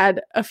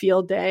had a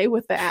field day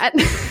with that.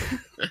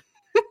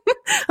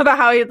 About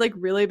how he had like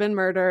really been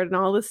murdered and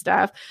all this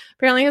stuff.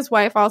 Apparently his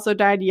wife also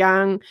died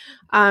young,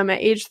 at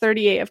age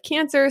 38 of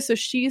cancer. So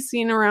she's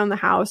seen around the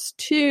house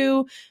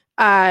too.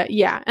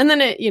 And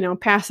then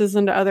it, passes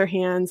into other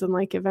hands and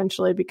like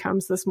eventually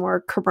becomes this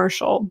more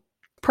commercial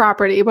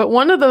property. But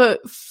one of the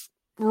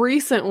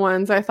recent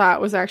ones I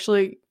thought was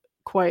actually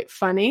quite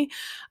funny.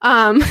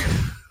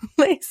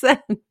 They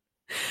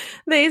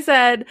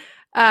said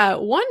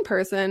one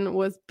person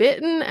was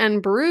bitten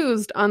and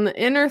bruised on the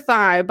inner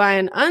thigh by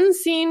an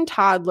unseen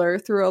toddler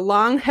through a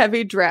long,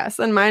 heavy dress.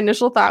 And my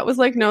initial thought was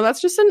like, no,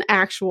 that's just an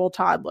actual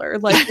toddler.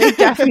 Like, they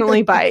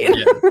definitely bite.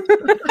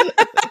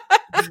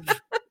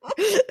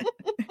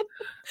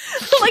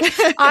 Like,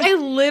 I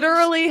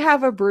literally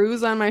have a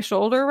bruise on my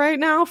shoulder right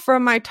now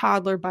from my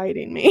toddler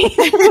biting me.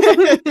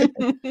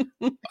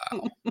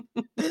 Wow.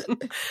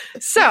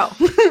 So,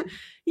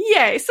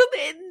 yay. So,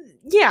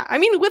 I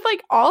mean, with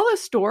like all the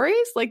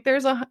stories, like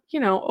there's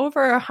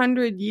over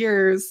 100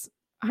 years,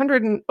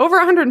 over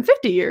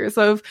 150 years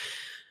of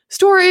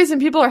stories, and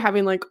people are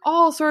having like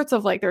all sorts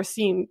of like, they're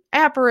seeing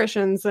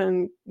apparitions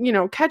and,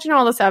 catching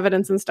all this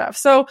evidence and stuff.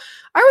 So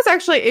I was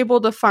actually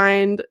able to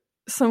find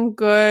some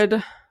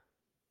good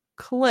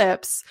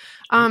clips,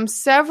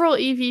 several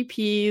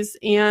EVPs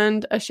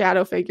and a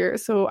shadow figure.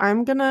 So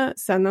I'm gonna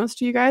send those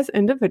to you guys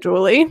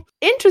individually.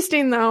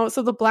 Interesting though,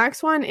 so the Black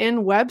Swan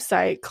Inn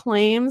website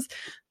claims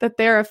that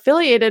they're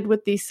affiliated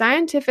with the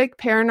Scientific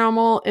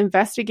Paranormal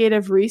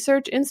Investigative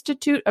Research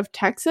Institute of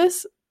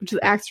Texas, which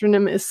the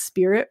acronym is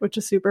SPIRIT, which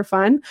is super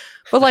fun.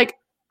 But like,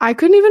 I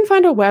couldn't even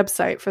find a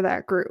website for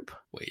that group.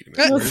 Wait a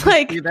minute. It's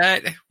like,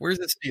 where's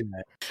it see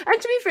that?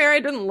 And to be fair,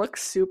 it didn't look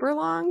super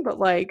long, but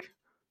like,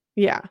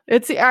 yeah,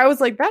 I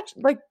was like, that's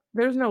like,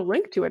 there's no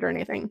link to it or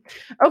anything.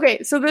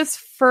 Okay, so this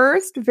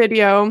first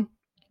video,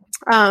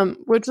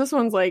 which this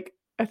one's like,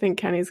 I think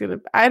Kenny's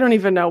I don't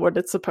even know what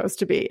it's supposed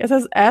to be. It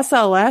says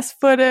SLS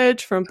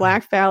footage from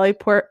Black Valley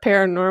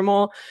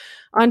Paranormal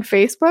on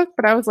Facebook,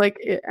 but I was like,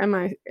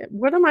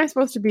 what am I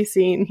supposed to be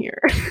seeing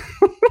here?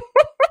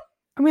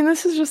 I mean,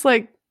 this is just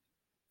like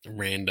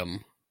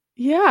random.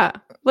 Yeah.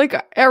 Like,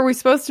 are we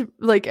supposed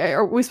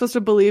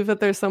to believe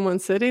that there's someone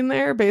sitting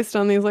there based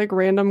on these like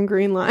random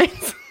green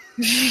lines?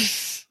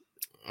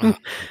 Oh,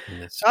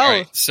 all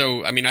right.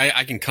 So, I mean,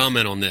 I can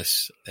comment on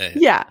this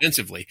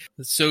extensively.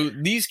 So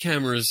these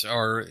cameras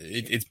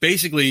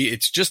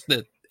it's just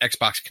the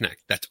Xbox Kinect.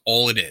 That's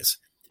all it is.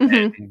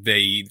 Mm-hmm. And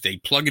they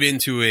plug it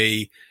into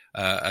a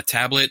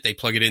tablet. They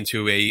plug it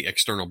into a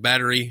external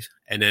battery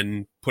and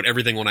then put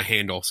everything on a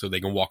handle so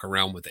they can walk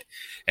around with it.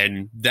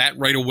 And that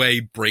right away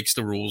breaks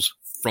the rules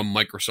from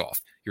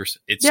Microsoft.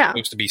 It's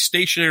supposed to be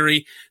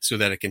stationary so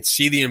that it can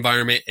see the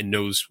environment and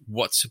knows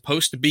what's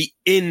supposed to be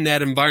in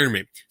that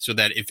environment, so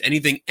that if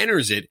anything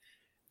enters it,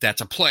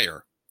 that's a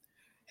player.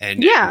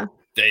 And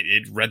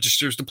it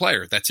registers the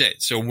player. That's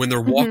it. So when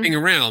they're walking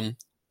around,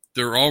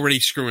 they're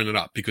already screwing it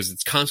up because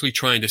it's constantly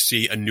trying to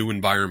see a new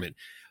environment.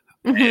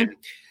 Mm-hmm. And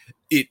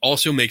it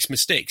also makes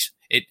mistakes.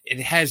 It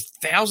has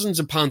thousands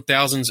upon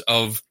thousands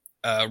of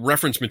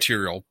reference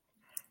material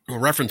or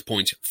reference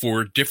points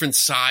for different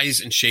size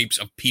and shapes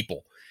of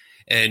people.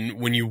 And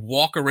when you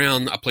walk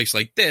around a place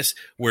like this,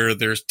 where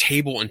there's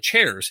table and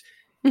chairs,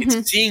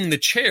 it's seeing the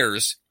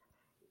chairs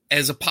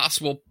as a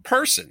possible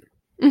person.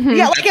 Mhm.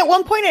 Yeah, like at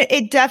one point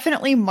it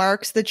definitely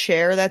marks the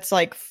chair that's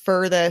like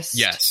furthest.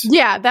 Yes.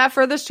 Yeah, that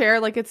furthest chair,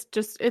 like it's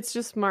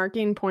just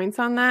marking points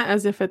on that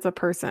as if it's a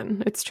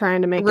person. It's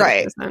trying to make it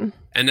Right. a person.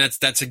 And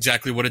that's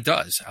exactly what it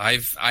does.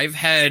 I've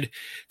had,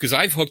 because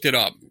I've hooked it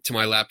up to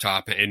my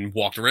laptop and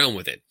walked around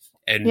with it,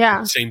 and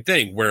Yeah. same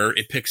thing where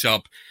it's picked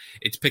up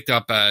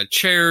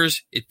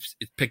chairs, it's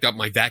picked up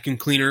my vacuum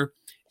cleaner,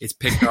 it's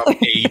picked up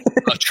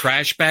a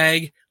trash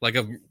bag,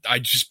 I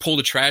just pull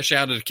the trash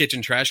out of the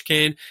kitchen trash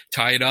can,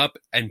 tie it up,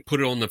 and put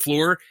it on the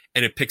floor,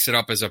 and it picks it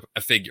up as a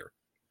figure.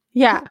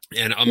 Yeah.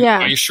 And Yeah.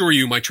 I assure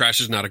you, my trash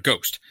is not a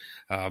ghost.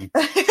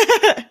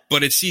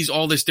 But it sees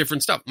all this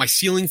different stuff. My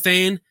ceiling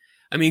fan,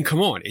 I mean,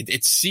 come on.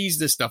 It sees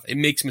this stuff. It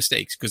makes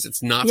mistakes because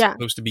it's not Yeah.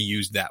 supposed to be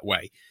used that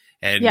way.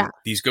 And Yeah.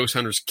 these ghost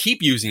hunters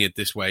keep using it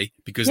this way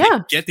because Yeah.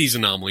 they get these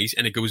anomalies,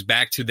 and it goes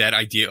back to that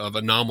idea of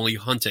anomaly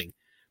hunting.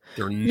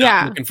 They're not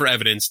Yeah. looking for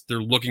evidence.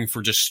 They're looking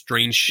for just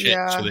strange shit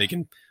Yeah. so they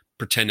can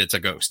pretend it's a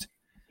ghost.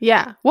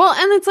 Yeah. Well,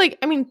 and it's like,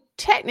 I mean,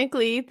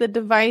 technically the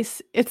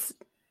device, it's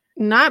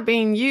not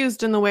being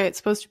used in the way it's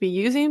supposed to be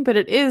using, but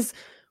it is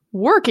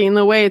working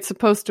the way it's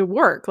supposed to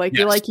work. Like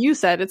Yes. like you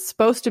said, it's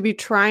supposed to be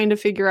trying to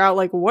figure out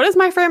like, what is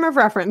my frame of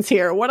reference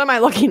here? What am I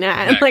looking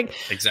at? And like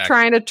Exactly.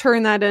 trying to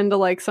turn that into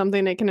like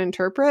something it can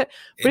interpret.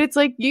 But it's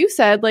like you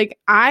said, like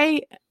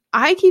I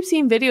keep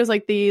seeing videos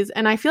like these,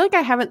 and I feel like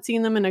I haven't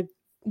seen them I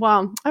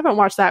haven't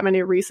watched that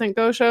many recent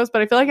Go shows,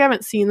 but I feel like I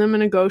haven't seen them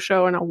in a Go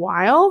show in a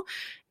while.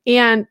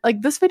 And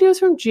like this video is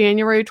from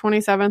January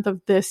 27th of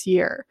this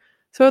year.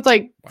 So it's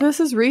like, this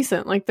is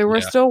recent. Like they were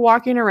Yeah. still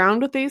walking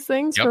around with these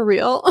things Yep. for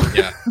real.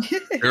 Yeah.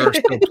 There are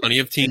still plenty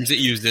of teams that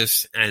use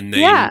this, and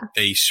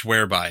they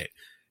swear by it.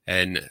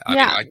 And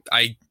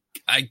I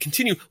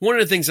continue. One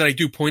of the things that I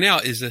do point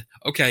out is that,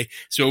 okay,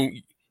 so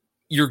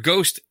your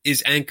ghost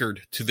is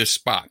anchored to this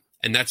spot,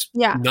 and that's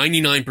Yeah.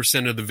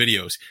 99% of the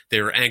videos. They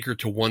are anchored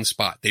to one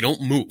spot. They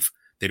don't move.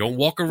 They don't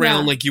walk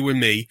around Yeah. like you and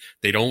me.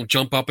 They don't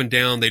jump up and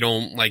down. They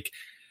don't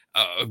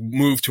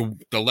move to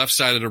the left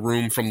side of the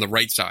room from the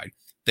right side.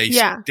 They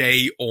Yeah.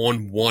 stay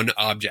on one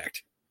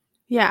object.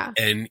 Yeah.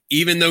 And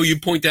even though you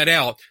point that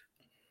out,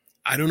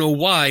 I don't know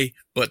why,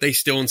 but they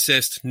still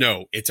insist,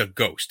 no, it's a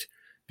ghost,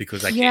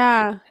 because I can't.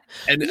 Yeah.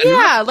 And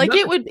Yeah. Like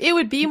it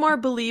would be more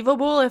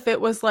believable if it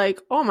was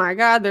like, oh my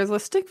God, there's a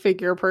stick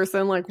figure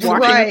person like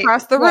walking Right.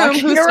 across the room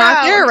Walking who's not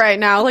around. there right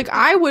now. Like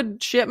I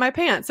would shit my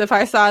pants if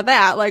I saw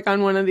that like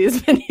on one of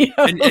these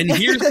videos. and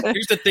here's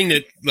the thing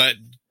that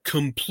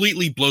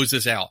completely blows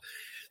this out.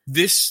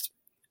 This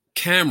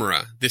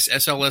camera, this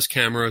SLS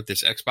camera,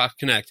 this Xbox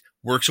Connect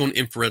works on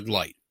infrared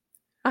light.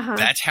 Uh-huh.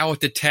 That's how it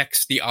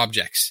detects the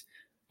objects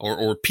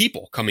or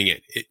people coming in.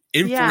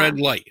 Infrared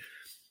light.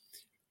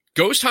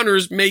 Ghost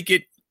hunters make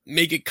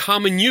it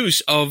common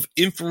use of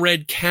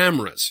infrared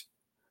cameras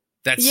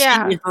that see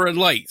infrared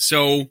light.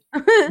 So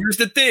here's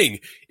the thing.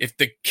 If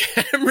the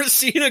camera's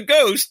seeing a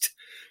ghost,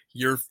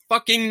 your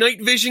fucking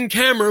night vision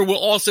camera will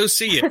also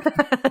see it.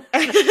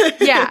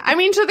 Yeah. I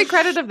mean, to the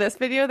credit of this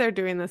video, they're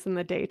doing this in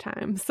the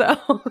daytime. So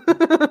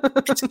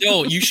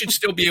Still, you should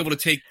still be able to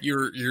take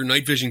your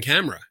night vision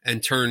camera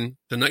and turn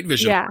the night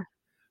vision. Yeah.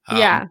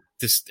 on.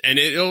 And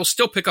it'll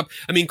still pick up.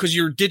 I mean, because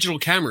your digital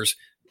cameras,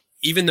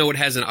 even though it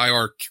has an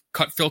IR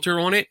cut filter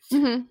on it,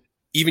 Mhm.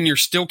 even your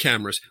still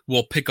cameras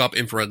will pick up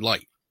infrared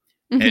light.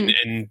 Mhm.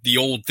 And the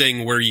old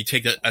thing where you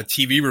take a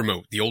TV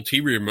remote, the old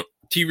TV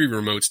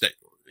remotes that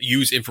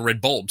use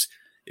infrared bulbs,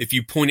 if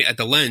you point it at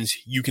the lens,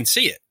 you can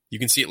see it. You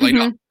can see it light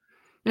up.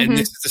 And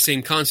this is the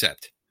same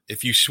concept.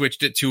 If you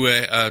switched it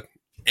to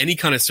any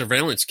kind of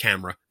surveillance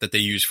camera that they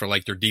use for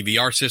like their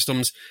DVR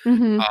systems,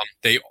 Mhm.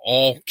 they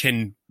all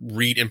can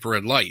read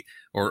infrared light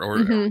or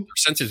are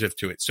sensitive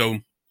to it. So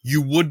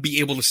you would be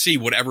able to see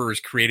whatever is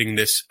creating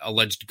this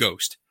alleged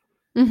ghost.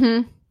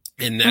 Mhm.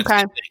 And that's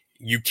Okay. the thing.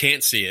 You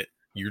can't see it.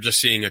 You're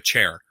just seeing a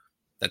chair.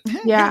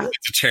 Yeah.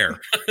 It's a chair.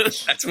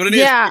 That's what it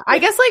is. Yeah, I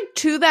guess like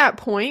to that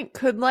point,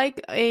 could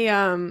like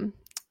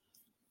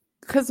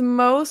because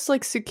most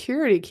like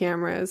security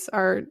cameras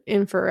are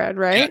infrared,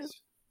 right? Yes.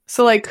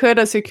 So like could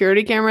a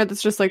security camera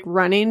that's just like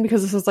running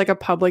because this is like a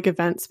public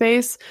event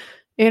space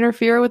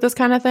interfere with this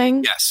kind of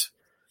thing? Yes.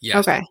 Yes.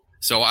 Okay.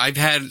 So I've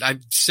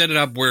set it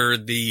up where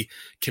the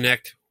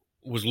Kinect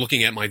was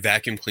looking at my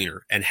vacuum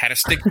cleaner and had a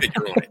stick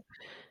figure on it.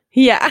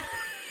 Yeah.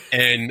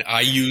 And I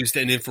used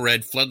an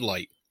infrared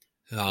floodlight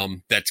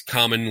that's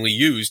commonly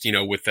used,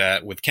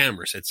 with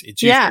cameras. It's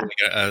usually like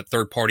a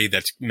third party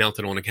that's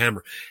mounted on a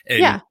camera,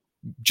 and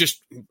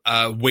just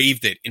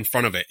waved it in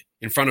front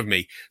of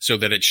me, so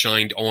that it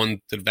shined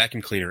on the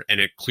vacuum cleaner and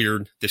it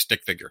cleared the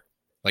stick figure,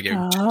 like it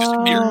just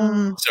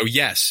disappeared. So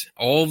yes,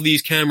 all of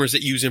these cameras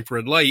that use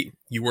infrared light,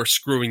 you are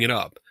screwing it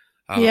up.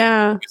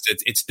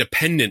 It's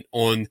dependent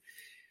on,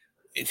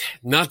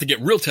 not to get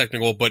real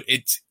technical, but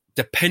it's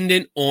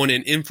dependent on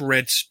an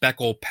infrared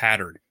speckle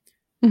pattern.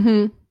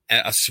 Mm-hmm.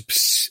 A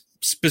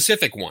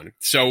specific one.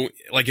 So,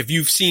 like, if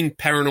you've seen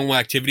Paranormal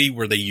Activity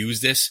where they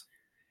use this,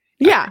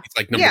 it's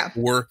like number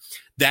 4.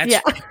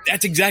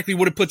 That's exactly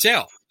what it puts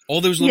out. All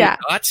those little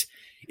dots.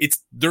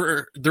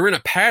 They're in a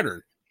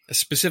pattern. a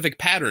specific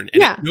pattern,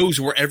 and it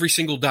knows where every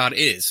single dot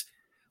is.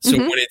 So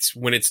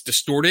when it's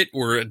distorted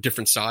or a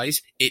different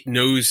size, it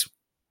knows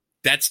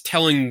that's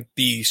telling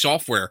the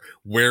software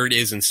where it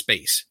is in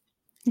space.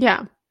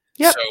 Yeah.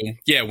 Yep. So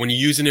yeah, when you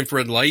use an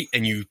infrared light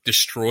and you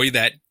destroy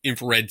that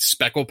infrared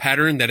speckle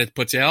pattern that it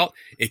puts out,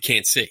 it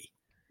can't see.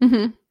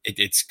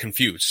 It's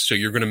confused. So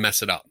you're going to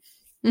mess it up.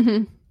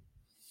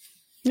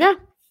 Yeah.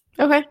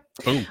 Okay.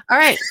 Boom. All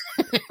right.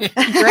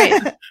 Great.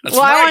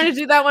 Well, I wanted to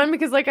do that one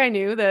because like I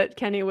knew that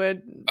Kenny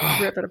would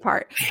rip it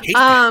apart.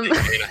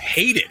 I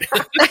hate it.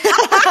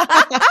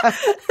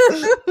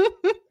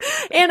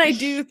 And I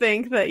do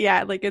think that,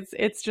 yeah, like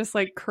it's just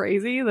like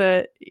crazy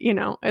that, you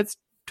know, it's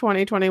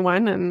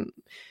 2021 and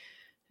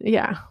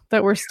yeah,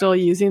 that we're still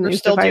using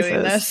these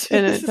devices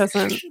and it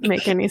doesn't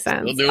make any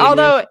sense.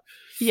 Although,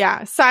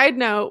 yeah, side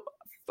note,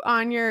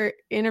 on your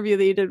interview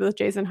that you did with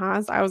Jason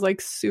Haas, I was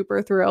like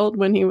super thrilled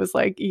when he was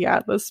like,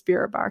 yeah, the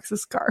spirit box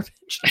is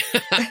garbage.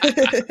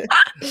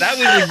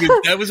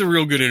 That was a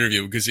real good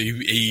interview because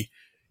he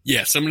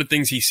some of the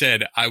things he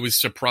said, I was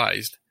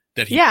surprised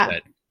that he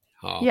said.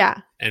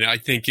 And I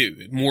think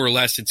more or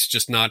less it's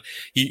just not,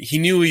 he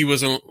knew he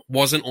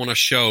wasn't on a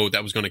show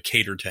that was going to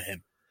cater to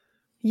him.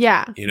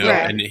 Yeah. You know,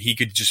 and he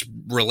could just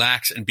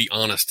relax and be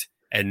honest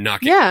and not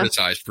get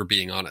criticized for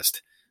being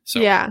honest. So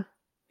yeah.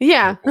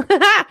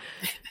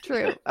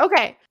 True.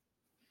 Okay.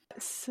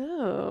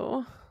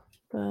 So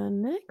the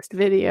next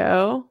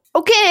video.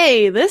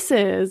 Okay, this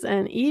is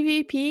an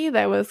EVP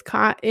that was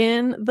caught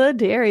in the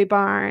dairy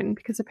barn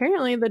because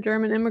apparently the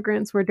German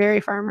immigrants were dairy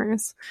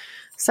farmers.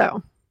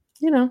 So,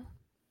 you know,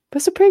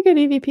 that's a pretty good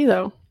EVP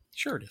though.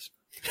 Sure it is.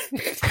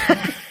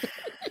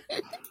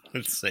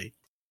 Let's see.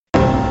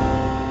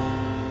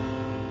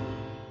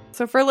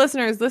 So for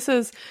listeners, this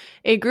is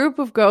a group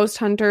of ghost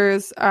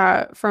hunters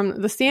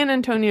from the San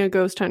Antonio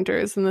Ghost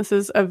Hunters. And this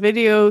is a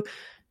video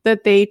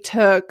that they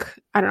took,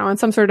 I don't know, on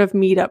some sort of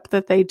meetup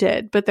that they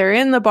did. But they're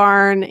in the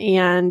barn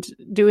and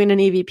doing an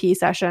EVP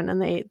session.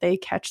 And they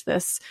catch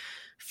this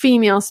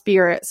female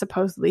spirit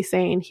supposedly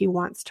saying he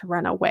wants to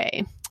run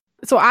away.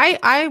 So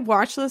I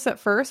watched this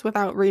at first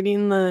without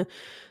reading the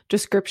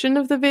description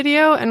of the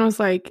video and was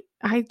like,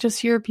 I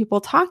just hear people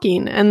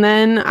talking. And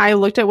then I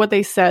looked at what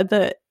they said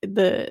that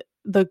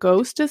the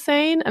ghost is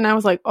saying, and I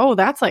was like, oh,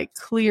 that's like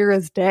clear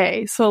as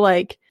day. So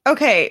like,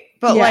 okay,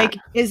 but like,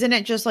 isn't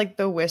it just like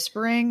the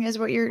whispering is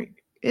what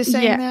is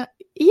saying that?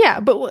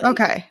 Yeah, but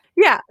okay.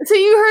 Yeah. So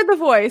you heard the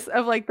voice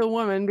of like the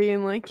woman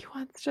being like, he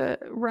wants to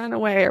run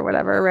away or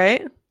whatever,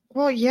 right?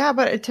 Well, yeah,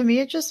 but to me,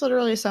 it just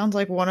literally sounds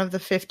like one of the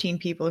 15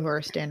 people who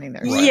are standing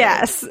there. Right?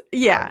 Yes.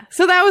 Yeah.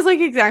 So that was like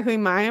exactly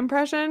my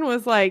impression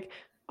was like,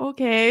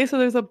 okay, so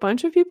there's a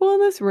bunch of people in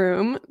this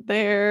room.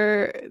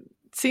 There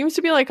seems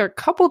to be like a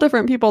couple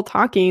different people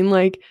talking.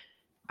 Like,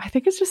 I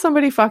think it's just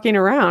somebody fucking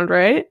around,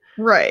 right?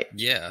 Right.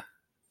 Yeah.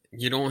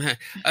 You don't have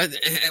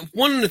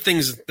one of the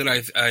things that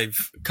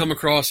I've come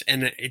across,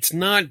 and it's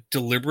not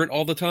deliberate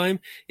all the time,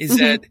 is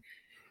that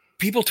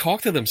people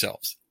talk to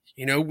themselves.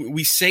 You know,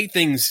 we say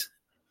things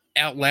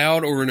out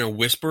loud or in a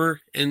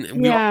whisper, and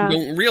we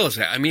don't realize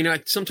that. I mean,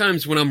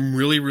 sometimes when I'm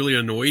really, really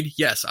annoyed,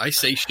 yes, I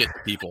say shit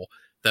to people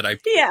that I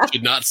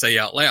should not say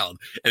out loud,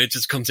 and it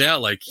just comes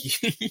out like,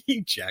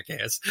 you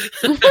jackass.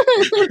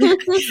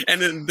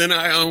 And then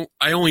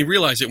I only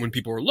realize it when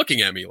people are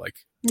looking at me like,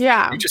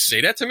 you just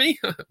say that to me?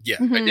 Yeah,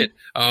 I did.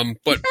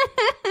 But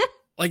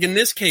like in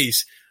this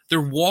case,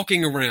 they're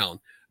walking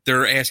around,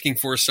 they're asking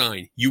for a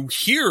sign. You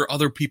hear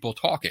other people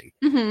talking.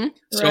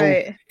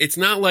 So it's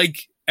not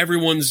like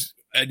everyone's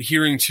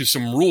adhering to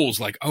some rules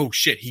like, oh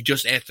shit, he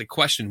just asked a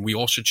question, we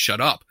all should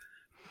shut up.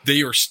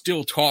 They are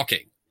still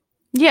talking.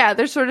 Yeah,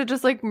 they're sort of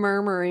just like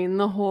murmuring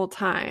the whole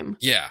time.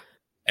 Yeah.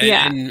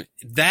 And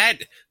that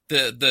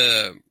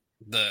the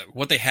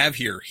what they have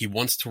here, he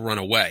wants to run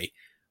away.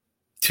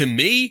 To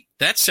me,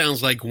 that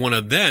sounds like one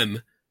of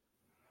them,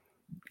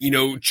 you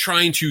know,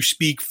 trying to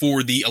speak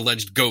for the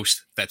alleged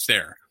ghost that's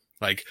there.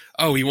 Like,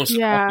 oh, he wants to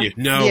talk to you.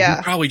 No,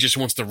 he probably just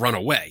wants to run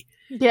away.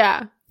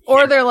 Yeah.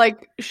 Or they're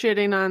like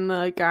shitting on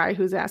the guy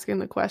who's asking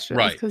the questions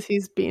because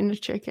he's being a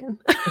chicken.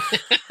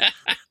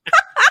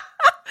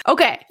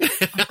 Okay,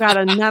 I've got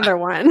another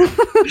one.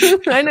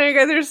 I know you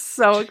guys are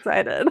so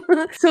excited.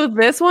 So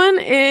this one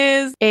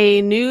is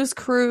a news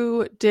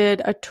crew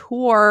did a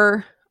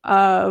tour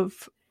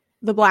of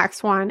the Black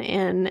Swan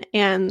Inn,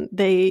 and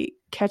they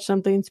catch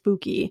something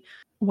spooky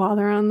while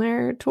they're on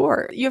their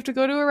tour. You have to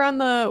go to around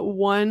the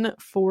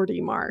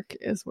 140 mark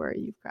is where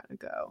you've got to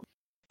go.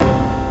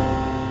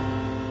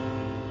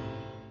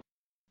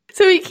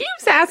 So he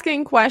keeps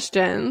asking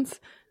questions,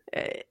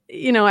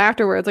 you know,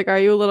 afterwards, like, are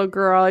you a little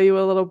girl? Are you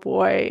a little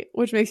boy?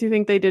 Which makes you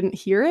think they didn't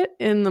hear it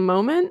in the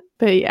moment.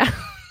 But yeah.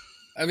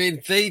 I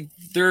mean,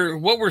 they're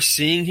what we're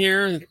seeing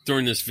here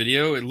during this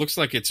video, it looks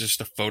like it's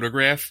just a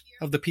photograph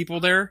of the people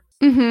there.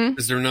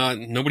 Because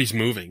nobody's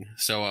moving.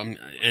 So, and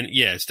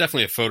yeah, it's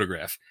definitely a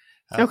photograph.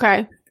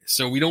 Okay.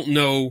 So we don't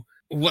know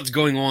what's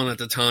going on at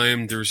the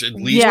time. There's at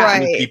least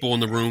 20 people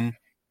in the room.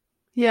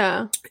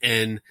 Yeah.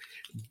 And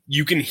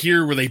you can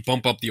hear where they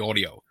bump up the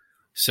audio.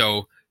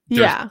 So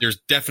there's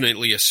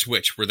definitely a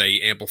switch where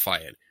they amplify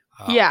it.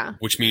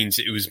 Which means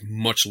it was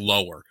much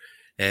lower.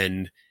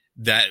 And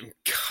that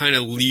kind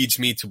of leads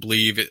me to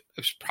believe it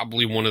was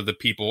probably one of the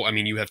people. I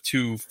mean, you have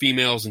 2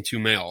 females and 2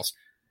 males.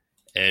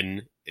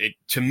 And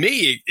to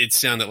me, it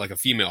sounded like a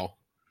female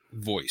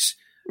voice.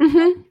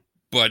 Mm-hmm.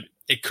 But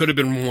it could have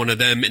been one of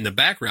them in the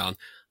background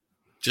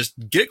just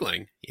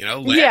giggling,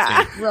 laughing.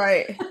 Yeah,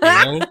 right.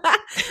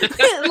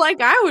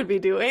 Like I would be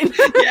doing.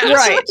 Yes,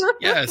 right.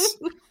 Yes.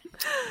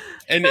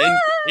 And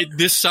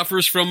this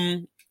suffers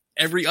from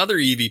every other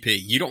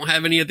EVP. You don't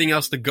have anything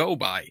else to go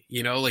by,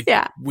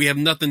 we have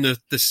nothing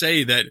to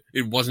say that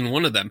it wasn't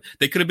one of them.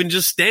 They could have been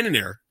just standing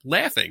there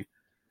laughing.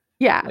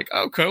 Yeah. Like,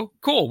 oh,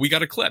 cool. We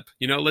got a clip,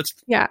 let's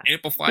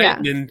amplify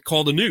it and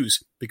call the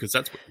news, because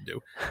that's what we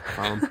do.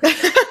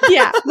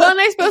 Yeah. Well,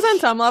 and I suppose on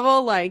some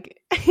level, like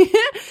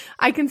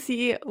I can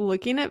see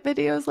looking at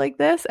videos like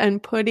this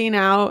and putting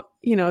out,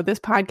 this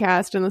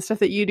podcast and the stuff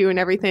that you do and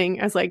everything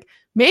as like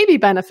maybe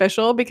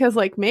beneficial, because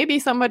like maybe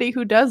somebody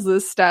who does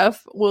this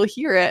stuff will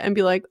hear it and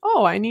be like,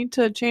 oh, I need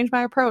to change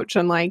my approach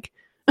and like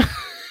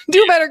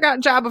do a better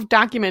job of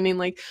documenting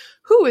like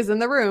who is in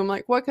the room,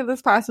 like what could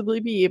this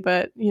possibly be?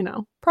 But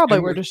probably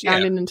we're just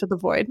shouting into the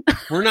void.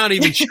 We're not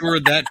even sure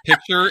that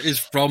picture is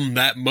from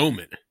that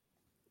moment.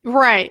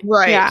 Right.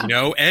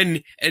 Yeah.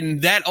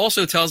 And that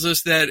also tells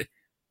us that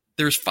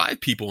there's 5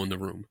 people in the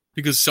room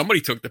because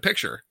somebody took the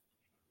picture.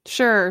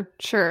 Sure.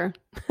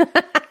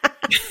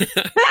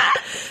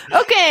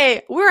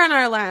 Okay, we're on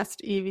our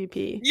last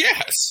EVP.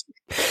 Yes.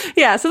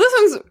 Yeah, so this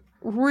one's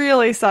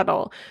really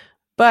subtle.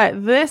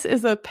 But this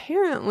is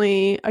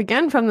apparently,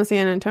 again, from the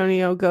San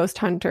Antonio Ghost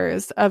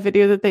Hunters, a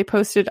video that they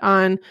posted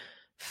on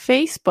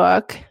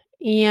Facebook.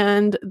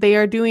 And they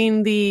are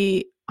doing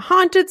the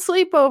haunted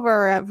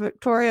sleepover at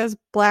Victoria's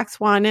Black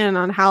Swan Inn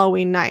on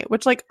Halloween night,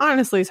 which like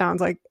honestly sounds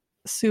like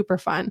super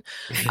fun.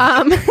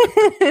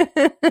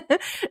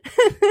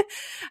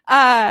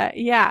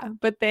 Yeah,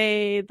 but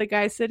the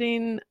guy's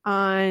sitting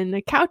on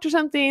a couch or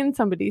something,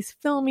 somebody's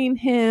filming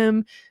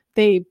him.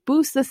 They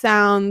boost the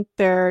sound.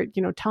 They're,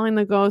 telling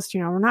the ghost,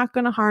 we're not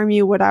going to harm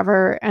you,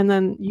 whatever. And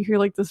then you hear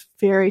like this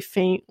very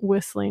faint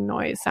whistling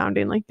noise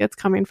sounding like it's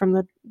coming from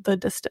the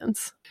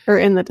distance or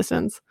in the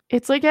distance.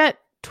 It's like at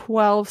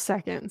 12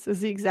 seconds is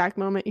the exact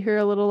moment you hear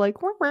a little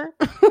like,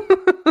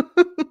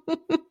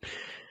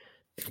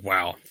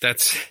 wow,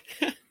 that's...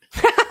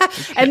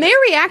 And they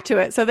react to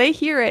it. So they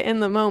hear it in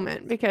the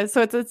moment because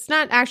it's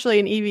not actually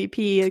an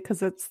EVP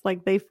because it's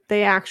like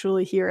they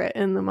actually hear it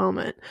in the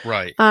moment.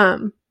 Right.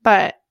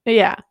 But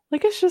yeah,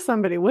 like it's just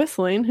somebody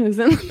whistling who's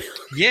in the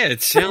middle. Yeah,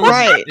 it sounds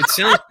right. It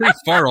sounds pretty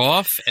far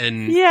off,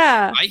 and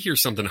yeah, I hear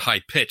something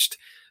high pitched,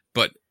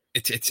 but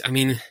it's. I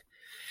mean,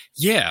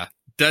 yeah,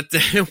 that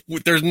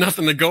there's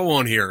nothing to go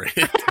on here.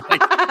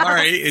 Like, all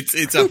right,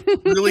 it's a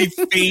really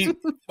faint,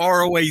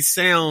 far away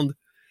sound.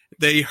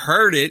 They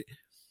heard it,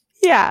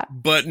 yeah,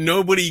 but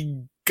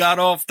nobody got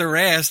off their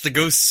ass to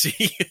go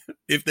see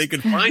if they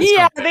could find something.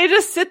 Yeah, they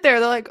just sit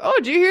there. They're like, oh,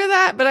 did you hear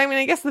that? But I mean,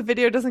 I guess the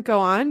video doesn't go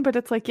on, but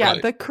it's like, yeah,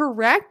 right. The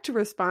correct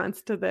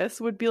response to this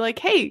would be like,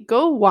 hey,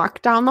 go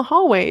walk down the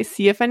hallway,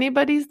 see if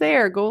anybody's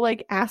there. Go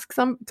like ask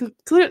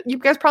you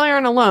guys probably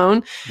aren't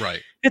alone.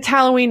 Right. It's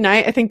Halloween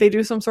night. I think they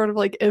do some sort of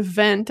like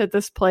event at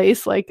this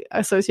place, like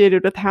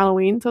associated with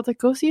Halloween. So it's like,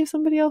 go see if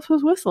somebody else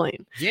was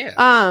whistling.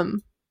 Yeah.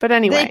 But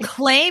anyway. They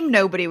claim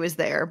nobody was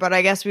there, but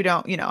I guess we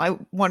don't, I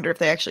wonder if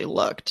they actually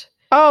looked.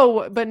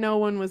 Oh, but no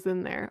one was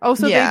in there. Oh,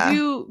 so they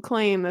do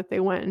claim that they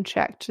went and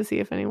checked to see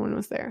if anyone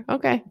was there.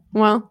 Okay,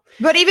 well.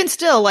 But even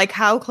still, like,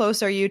 how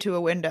close are you to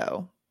a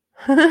window?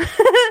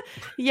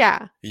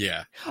 Yeah.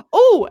 Yeah.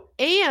 Oh,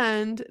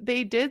 and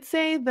they did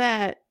say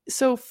that,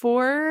 so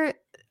for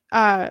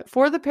the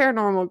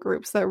paranormal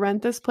groups that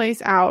rent this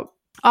place out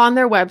on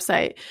their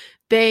website,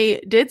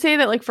 they did say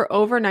that, like, for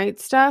overnight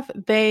stuff,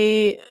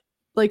 they,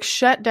 like,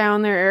 shut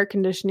down their air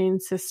conditioning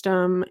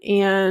system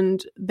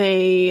and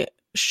they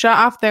shut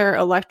off their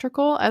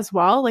electrical as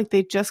well. Like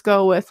they just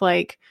go with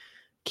like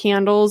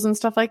candles and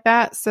stuff like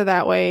that. So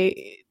that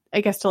way, I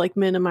guess to like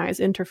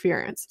minimize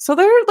interference. So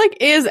there like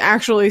is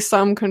actually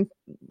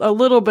a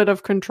little bit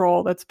of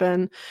control that's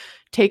been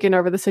taken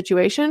over the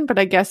situation. But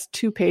I guess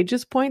to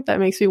Paige's point, that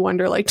makes me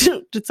wonder, like,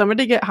 did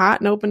somebody get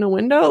hot and open a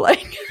window?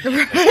 Like,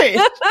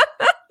 right.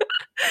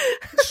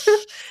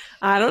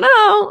 I don't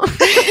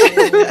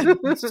know.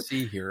 Let's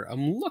see here.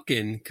 I'm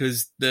looking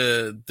because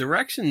the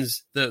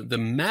directions, the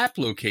map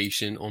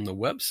location on the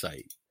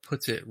website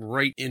puts it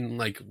right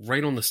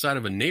on the side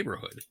of a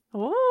neighborhood.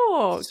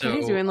 Oh, so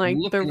he's doing like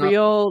the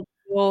real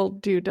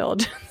due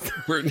diligence.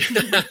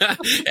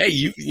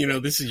 Hey,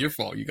 this is your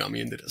fault. You got me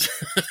into this.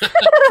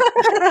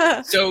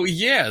 So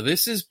yeah,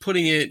 this is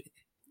putting it.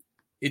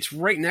 It's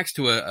right next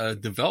to a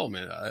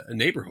development, a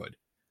neighborhood.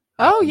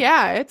 Oh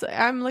yeah,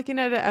 I'm looking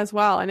at it as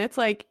well, and it's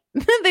like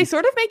they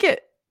sort of make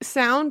it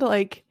sound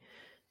like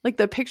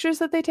the pictures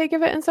that they take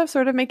of it and stuff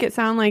sort of make it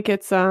sound like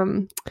it's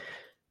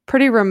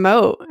pretty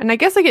remote. And I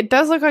guess like it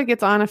does look like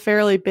it's on a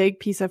fairly big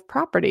piece of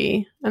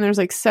property, and there's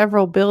like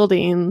several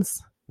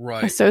buildings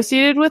Right.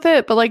 associated with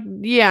it, but like,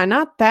 yeah,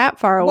 not that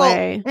far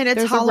away. And it's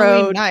There's a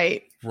Halloween road.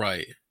 night.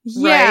 Right.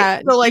 Yeah.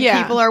 Right? So like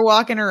yeah. people are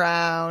walking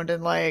around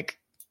and like,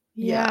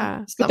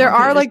 Yeah. someone But there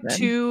could've are just like been-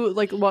 two,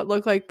 like what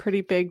look like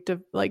pretty big,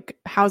 like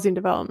housing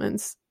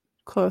developments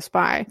close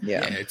by.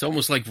 Yeah. Yeah. It's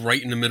almost like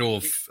right in the middle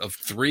of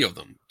three of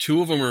them.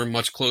 Two of them are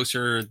much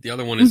closer. The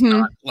other one is Mhm.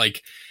 not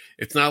like,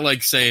 it's not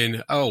like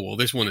saying, oh, well,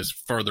 this one is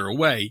further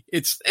away.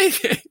 It's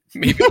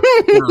maybe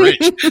we're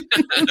rich.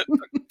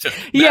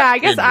 Yeah, I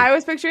guess I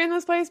was picturing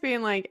this place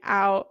being like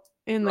out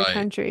in the Right.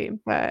 country,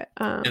 but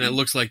And it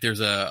looks like there's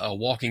a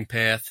walking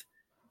path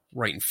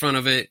right in front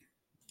of it.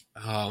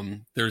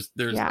 There's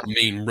Yeah. a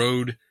main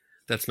road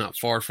that's not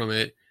far from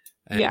it.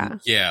 And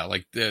Yeah.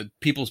 like the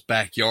people's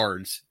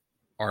backyards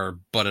are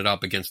butted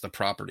up against the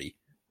property.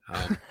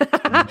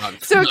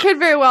 so it could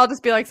very well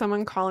just be like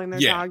someone calling their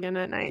Yeah. dog in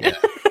at night. Yeah.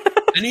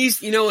 And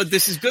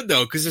this is good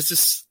though, because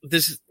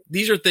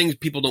these are things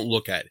people don't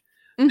look at.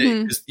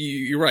 Mhm. 'Cause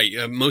you're right.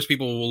 Most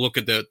people will look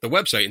at the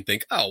website and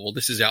think, oh, well,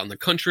 this is out in the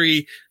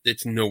country.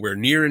 It's nowhere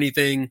near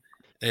anything.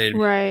 And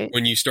Right.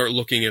 when you start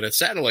looking at a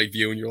satellite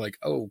view and you're like,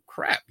 oh,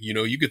 crap,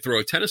 you could throw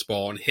a tennis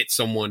ball and hit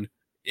someone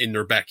in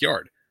their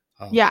backyard.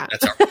 Yeah.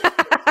 That's our,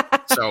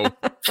 so,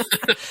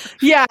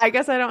 Yeah, I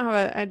guess I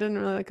didn't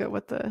really look at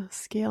what the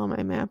scale on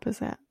my map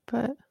is at,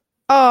 but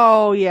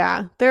oh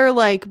yeah, they're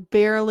like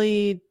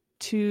barely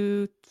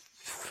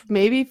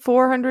maybe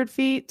 400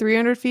 feet,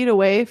 300 feet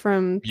away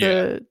from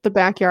the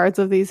backyards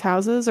of these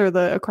houses or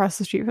the across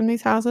the street from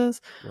these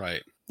houses.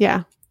 right.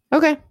 Yeah.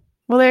 Okay.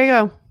 Well, there you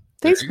go.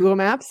 Thanks, There you Google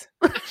Maps.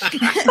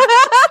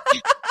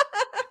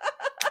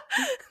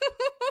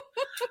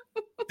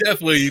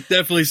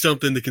 Definitely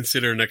something to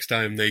consider next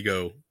time they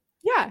go.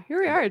 Yeah, here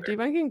we are,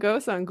 debunking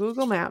ghosts on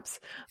Google Maps.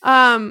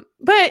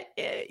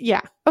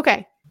 Yeah,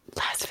 okay.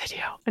 Last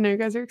video. I know you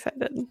guys are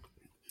excited.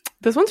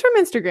 This one's from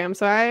Instagram,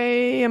 so I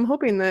am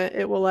hoping that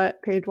it will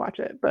let Paige watch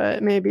it,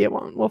 but maybe it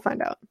won't. We'll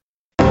find out.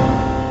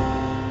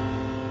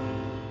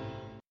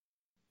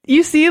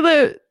 You see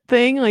the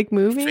thing like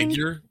moving?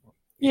 Figure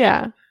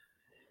Yeah.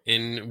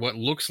 in what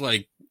looks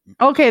like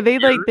Okay, they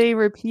stairs?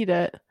 repeat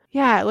it.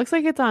 Yeah, it looks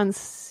like it's on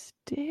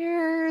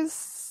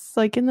stairs,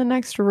 like in the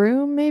next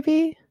room,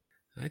 maybe.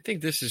 I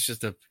think this is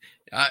just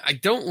I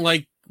don't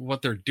like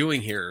what they're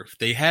doing here.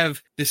 They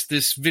have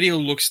this video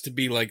looks to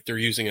be like they're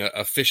using a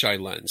fisheye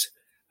lens,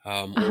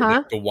 or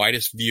the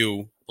widest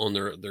view on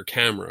their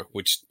camera,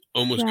 which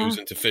almost goes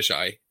into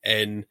fisheye.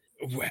 And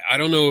I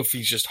don't know if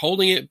he's just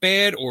holding it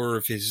bad or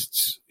if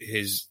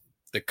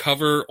the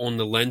cover on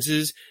the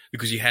lenses,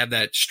 because you have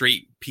that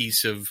straight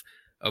piece of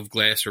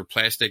glass or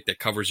plastic that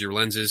covers your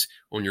lenses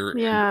on your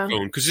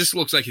phone. Because this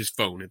looks like his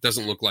phone. It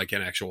doesn't look like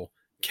an actual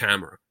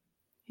camera.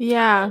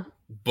 Yeah.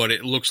 But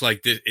it looks like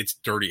it's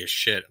dirty as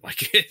shit.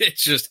 Like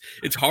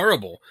it's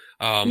horrible.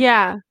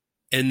 Yeah.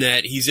 And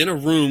that he's in a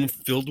room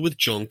filled with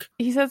junk.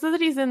 He says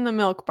that he's in the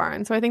milk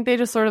barn, so I think they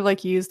just sort of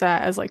like use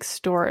that as like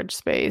storage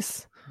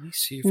space. Let me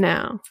see if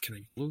can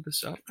I blow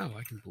this up? Oh,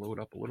 I can blow it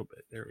up a little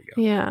bit. There we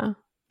go. Yeah.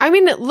 I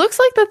mean, it looks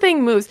like the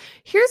thing moves.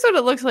 Here's what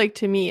it looks like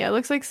to me. It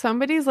looks like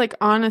somebody's like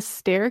on a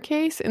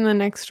staircase in the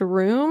next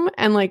room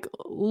and like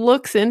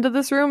looks into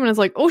this room and is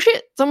like, oh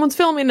shit, someone's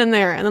filming in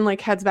there, and then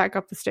like heads back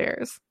up the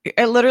stairs.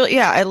 It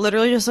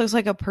literally just looks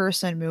like a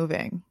person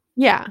moving.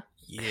 Yeah.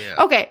 Yeah.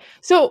 Okay.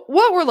 So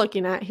what we're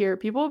looking at here,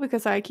 people,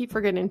 because I keep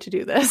forgetting to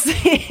do this,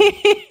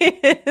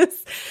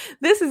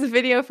 this is a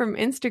video from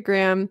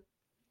Instagram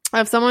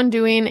of someone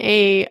doing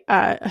a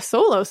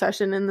solo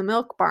session in the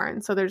milk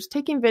barn. So they're just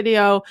taking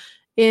video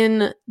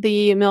in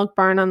the milk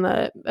barn on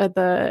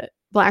the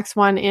Black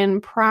Swan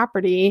Inn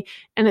property,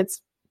 and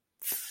it's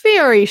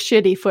very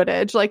shitty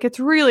footage. Like it's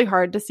really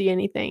hard to see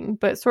anything,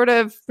 but sort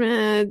of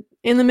in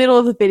the middle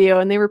of the video,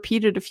 and they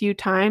repeat it a few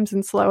times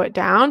and slow it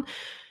down.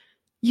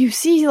 You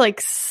see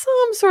like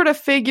some sort of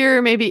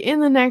figure maybe in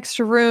the next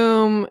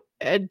room,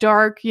 a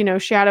dark,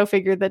 shadow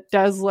figure that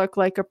does look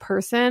like a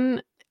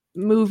person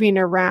moving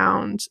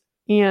around.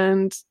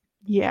 And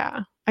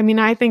yeah, I mean,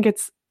 I think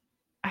it's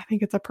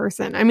a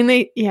person. I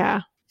mean,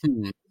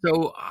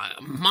 So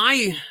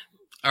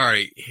all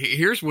right,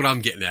 here's what I'm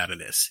getting out of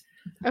this.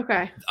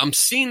 Okay. I'm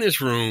seeing this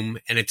room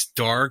and it's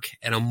dark,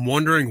 and I'm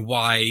wondering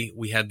why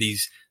we have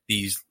these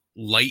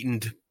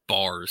lightened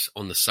bars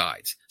on the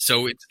sides.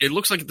 So it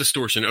looks like a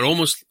distortion. It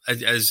almost,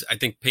 as I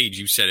think Paige,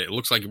 you said it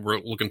looks like we're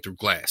looking through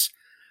glass,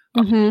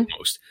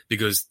 almost,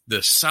 because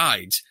the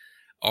sides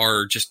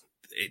are just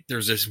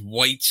there's this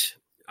white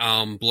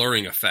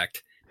blurring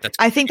effect.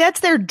 I think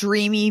that's their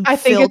dreamy filter. I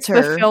think it's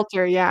the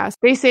filter, yes.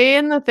 They say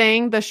in the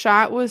thing, the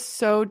shot was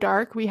so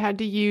dark, we had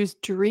to use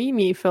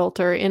Dreamy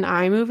filter in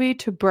iMovie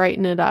to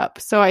brighten it up.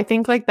 So I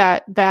think like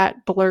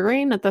that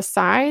blurring at the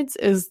sides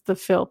is the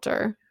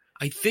filter.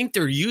 I think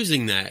they're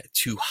using that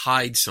to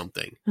hide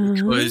something,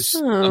 because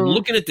I'm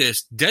looking at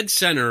this dead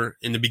center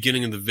in the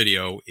beginning of the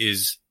video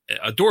is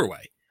a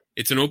doorway.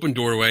 It's an open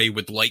doorway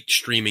with light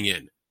streaming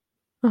in.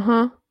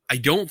 I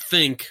don't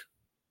think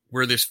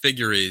where this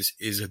figure is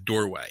a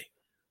doorway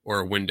or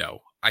a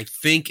window. I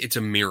think it's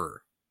a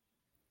mirror.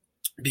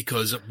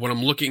 because when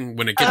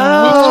it gets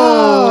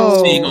close,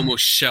 I'm seeing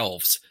almost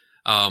shelves,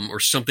 or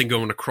something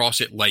going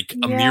across it, like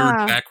a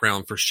mirrored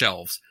background for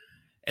shelves.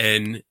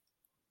 And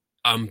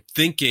I'm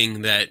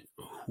thinking that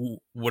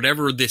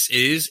whatever this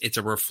is, it's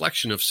a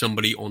reflection of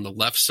somebody on the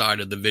left side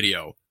of the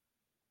video,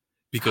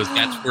 because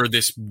that's where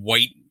this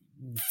white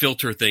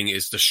filter thing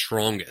is the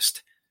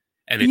strongest.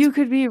 And you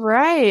could be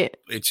right.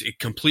 It's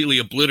completely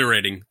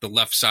obliterating the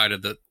left side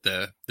of the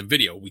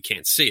video. We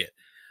can't see it.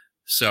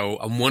 So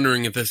I'm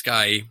wondering if this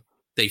guy,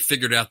 they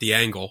figured out the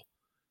angle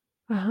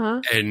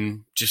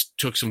and just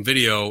took some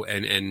video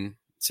and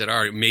said,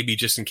 all right, maybe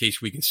just in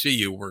case we can see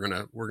you, we're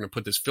going to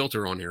put this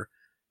filter on here.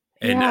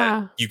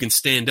 And you can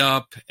stand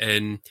up,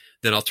 and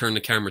then I'll turn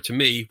the camera to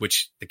me,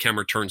 which the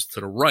camera turns to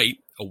the right,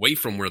 away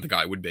from where the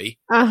guy would be,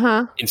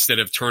 instead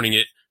of turning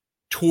it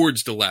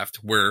towards the left,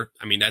 where,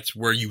 I mean, that's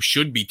where you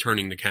should be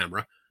turning the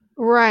camera.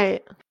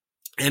 Right.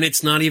 And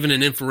it's not even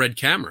an infrared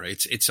camera.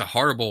 It's a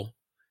horrible,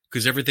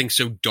 because everything's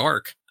so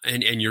dark,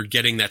 and you're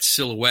getting that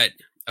silhouette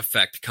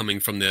effect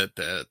coming from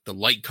the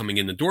light coming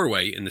in the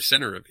doorway in the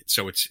center of it.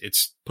 So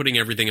it's putting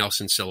everything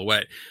else in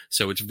silhouette.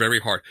 So it's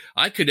very hard.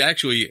 I could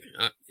actually,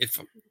 if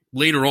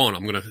later on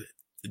I'm going to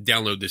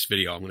download this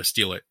video, I'm going to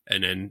steal it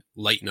and then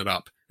lighten it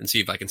up and see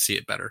if I can see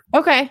it better.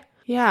 Okay.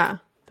 Yeah.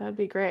 That'd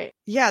be great.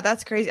 Yeah,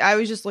 that's crazy. I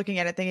was just looking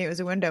at it thinking it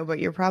was a window, but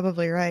you're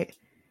probably right.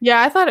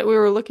 Yeah, I thought we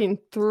were looking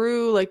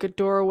through like a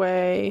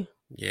doorway.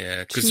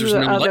 Yeah, because there's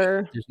no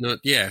light. There's no.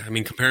 Yeah, I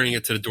mean, comparing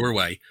it to the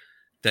doorway,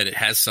 that it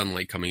has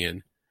sunlight coming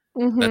in,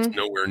 that's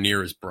nowhere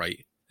near as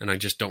bright, and I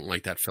just don't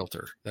like that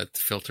filter. That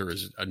filter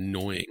is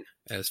annoying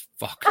as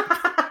fuck.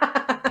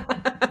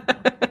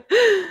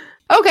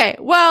 Okay,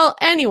 well,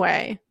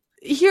 anyway,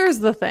 here's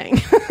the thing.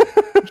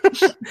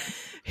 Here's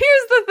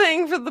the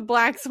thing for the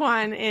Black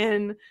Swan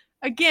Inn.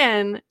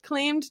 Again,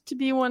 claimed to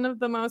be one of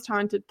the most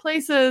haunted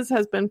places,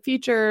 has been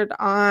featured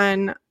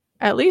on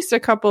at least a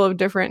couple of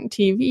different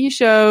TV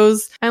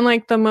shows. And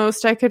like the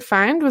most I could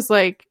find was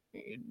like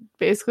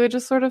basically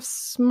just sort of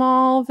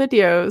small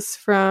videos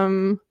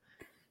from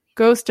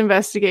ghost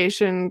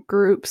investigation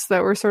groups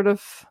that were sort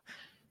of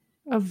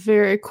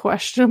very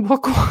questionable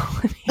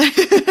quality.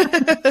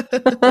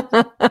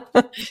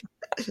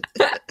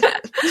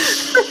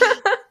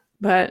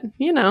 But,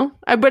 you know,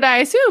 I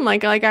assume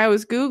like I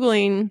was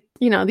Googling,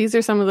 you know, these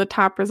are some of the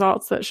top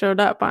results that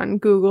showed up on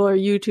Google or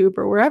YouTube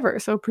or wherever.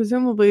 So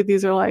presumably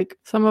these are like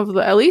some of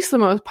the, at least the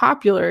most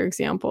popular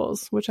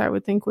examples, which I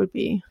would think would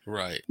be,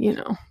 right, you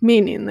know,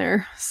 meaning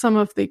they're some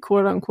of the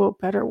quote unquote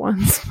better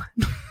ones.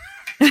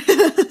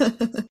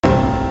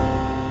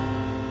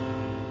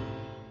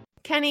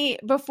 Kenny,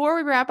 before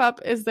we wrap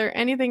up, is there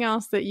anything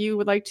else that you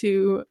would like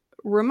to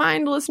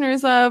remind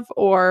listeners of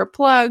or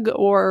plug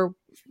or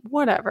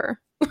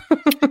whatever?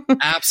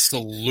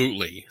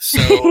 Absolutely.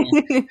 So,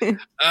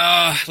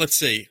 let's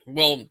see.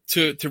 Well,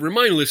 to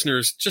remind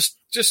listeners,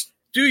 just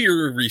do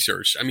your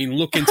research. I mean,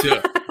 look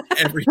into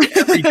every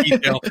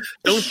detail.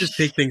 Don't just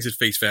take things at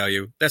face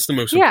value. That's the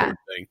most important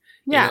thing.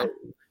 Yeah.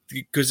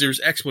 Because there's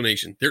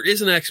explanation. There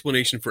is an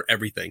explanation for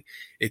everything.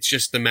 It's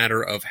just the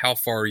matter of how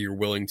far you're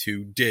willing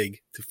to dig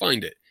to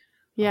find it.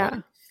 Yeah.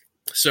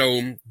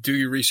 So do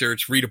your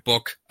research, read a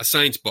book, a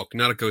science book,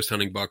 not a ghost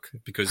hunting book,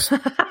 because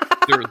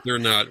they're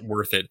not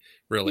worth it,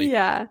 really.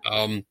 Yeah.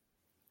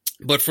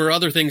 But for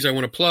other things I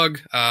want to plug,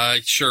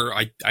 sure,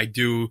 I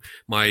do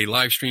my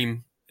live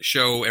stream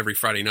show every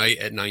Friday night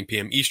at 9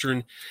 p.m.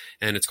 Eastern,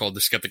 and it's called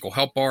The Skeptical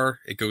Help Bar.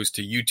 It goes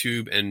to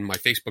YouTube and my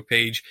Facebook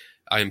page.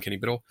 I am Kenny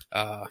Biddle.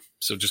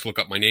 So just look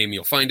up my name,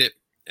 you'll find it.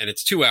 And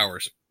it's 2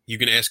 hours. You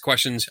can ask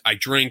questions. I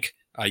drink.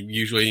 I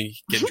usually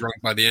get drunk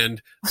by the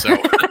end. So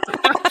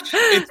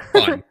it's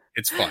fun.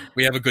 It's fun.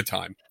 We have a good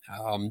time.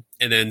 And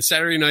then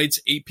Saturday nights,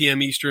 8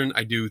 p.m. Eastern,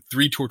 I do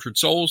 3 Tortured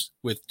Souls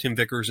with Tim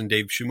Vickers and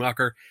Dave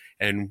Schumacher.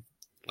 And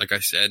like I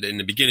said in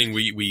the beginning,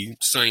 we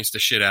science the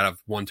shit out of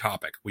one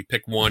topic. We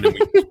pick one and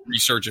we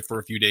research it for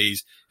a few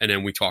days, and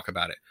then we talk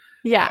about it.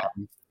 Yeah.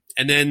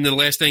 And then the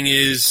last thing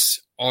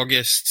is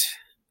August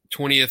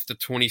 20th to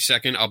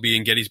 22nd, I'll be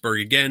in Gettysburg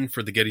again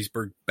for the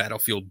Gettysburg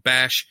Battlefield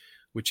Bash,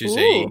 which is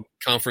a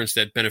conference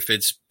that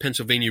benefits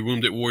Pennsylvania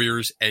wounded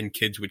warriors and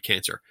kids with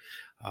cancer.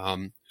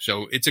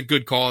 So it's a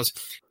good cause.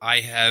 I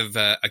have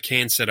a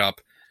can set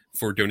up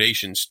for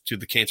donations to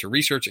the Cancer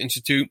Research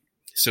Institute.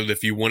 So that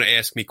if you want to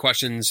ask me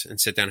questions and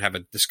sit down and have a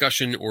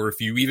discussion, or if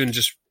you even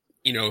just,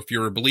 you know, if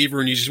you're a believer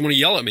and you just want to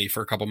yell at me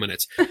for a couple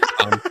minutes,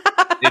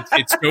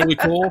 it's totally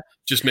cool.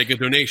 Just make a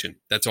donation.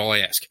 That's all I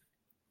ask.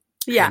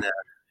 Yeah.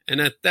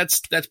 And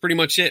that's pretty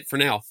much it for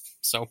now.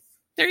 So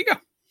there you go.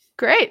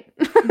 Great.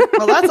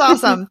 Well, that's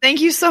awesome.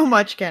 Thank you so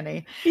much,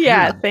 Kenny.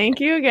 Yeah, thank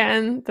you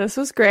again. This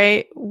was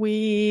great.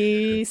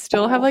 We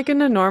still have like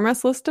an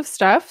enormous list of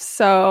stuff,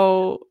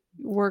 so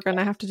we're going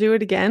to have to do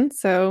it again.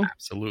 So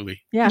absolutely.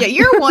 Yeah,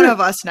 you're one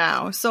of us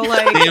now. So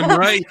like, damn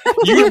right.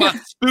 You're my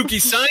spooky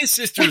science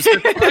sisters.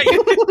 That's right.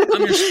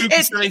 I'm your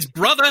spooky science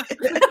brother.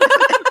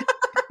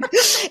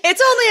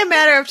 It's only a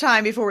matter of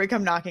time before we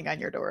come knocking on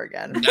your door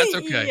again. That's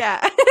okay.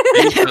 Yeah.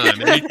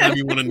 Anytime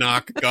you want to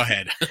knock, go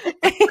ahead.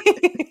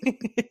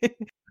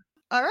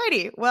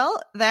 Alrighty.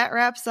 Well, that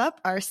wraps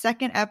up our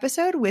second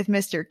episode with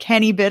Mr.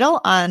 Kenny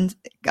Biddle on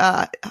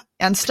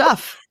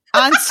stuff.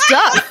 On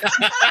stuff.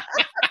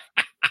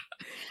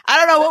 I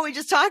don't know what we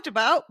just talked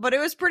about, but it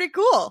was pretty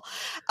cool.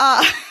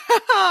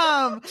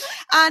 On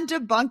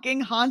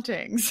debunking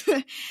hauntings.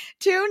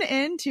 Tune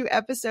in to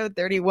episode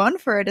 31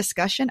 for a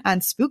discussion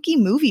on spooky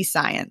movie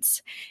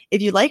science.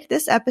 If you liked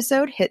this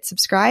episode, hit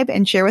subscribe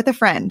and share with a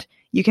friend.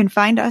 You can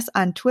find us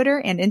on Twitter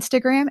and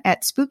Instagram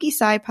at Spooky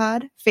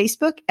SciPod,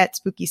 Facebook at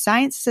Spooky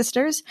Science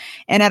Sisters,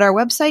 and at our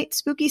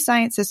website,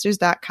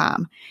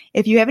 SpookyScienceSisters.com.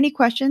 If you have any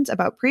questions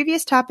about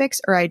previous topics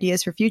or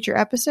ideas for future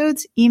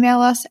episodes, email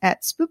us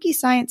at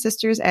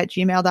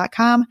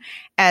SpookyScienceSisters@gmail.com.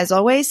 As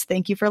always,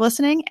 thank you for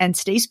listening and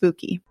stay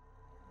spooky.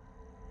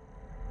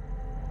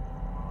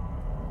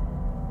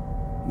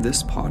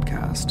 This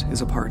podcast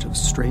is a part of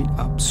Straight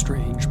Up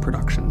Strange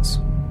Productions.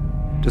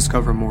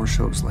 Discover more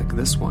shows like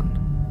this one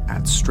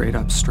at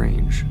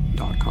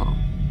straightupstrange.com.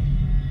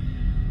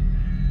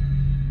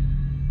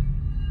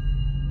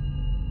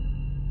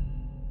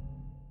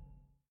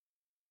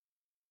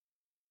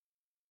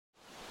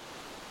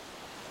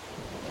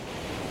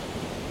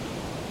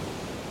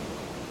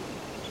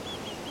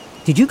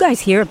 Did you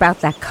guys hear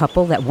about that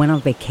couple that went on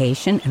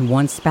vacation and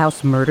one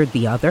spouse murdered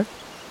the other?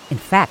 In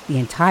fact, the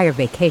entire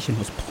vacation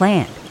was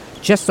planned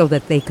just so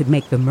that they could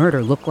make the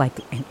murder look like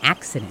an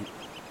accident.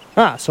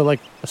 Ah, so like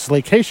a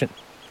slaycation.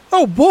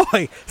 Oh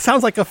boy,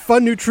 sounds like a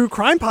fun new true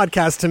crime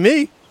podcast to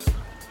me.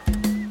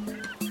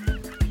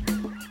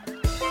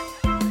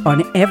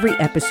 On every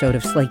episode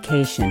of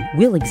Slaycation,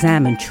 we'll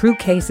examine true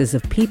cases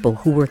of people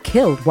who were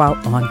killed while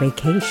on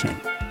vacation.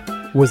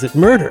 Was it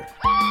murder?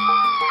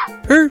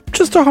 Or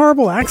just a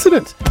horrible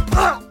accident?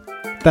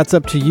 That's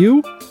up to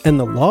you and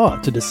the law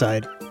to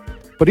decide.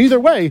 But either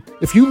way,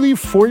 if you leave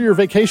for your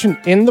vacation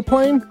in the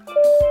plane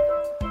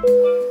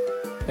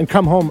and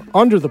come home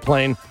under the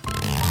plane,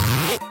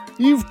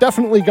 you've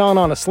definitely gone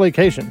on a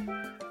slaycation.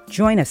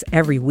 Join us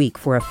every week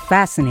for a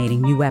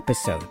fascinating new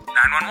episode.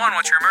 911,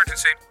 what's your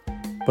emergency?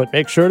 But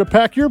make sure to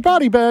pack your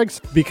body bags.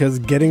 Because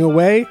getting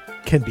away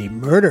can be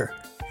murder.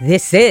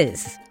 This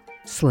is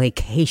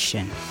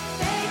Slaycation.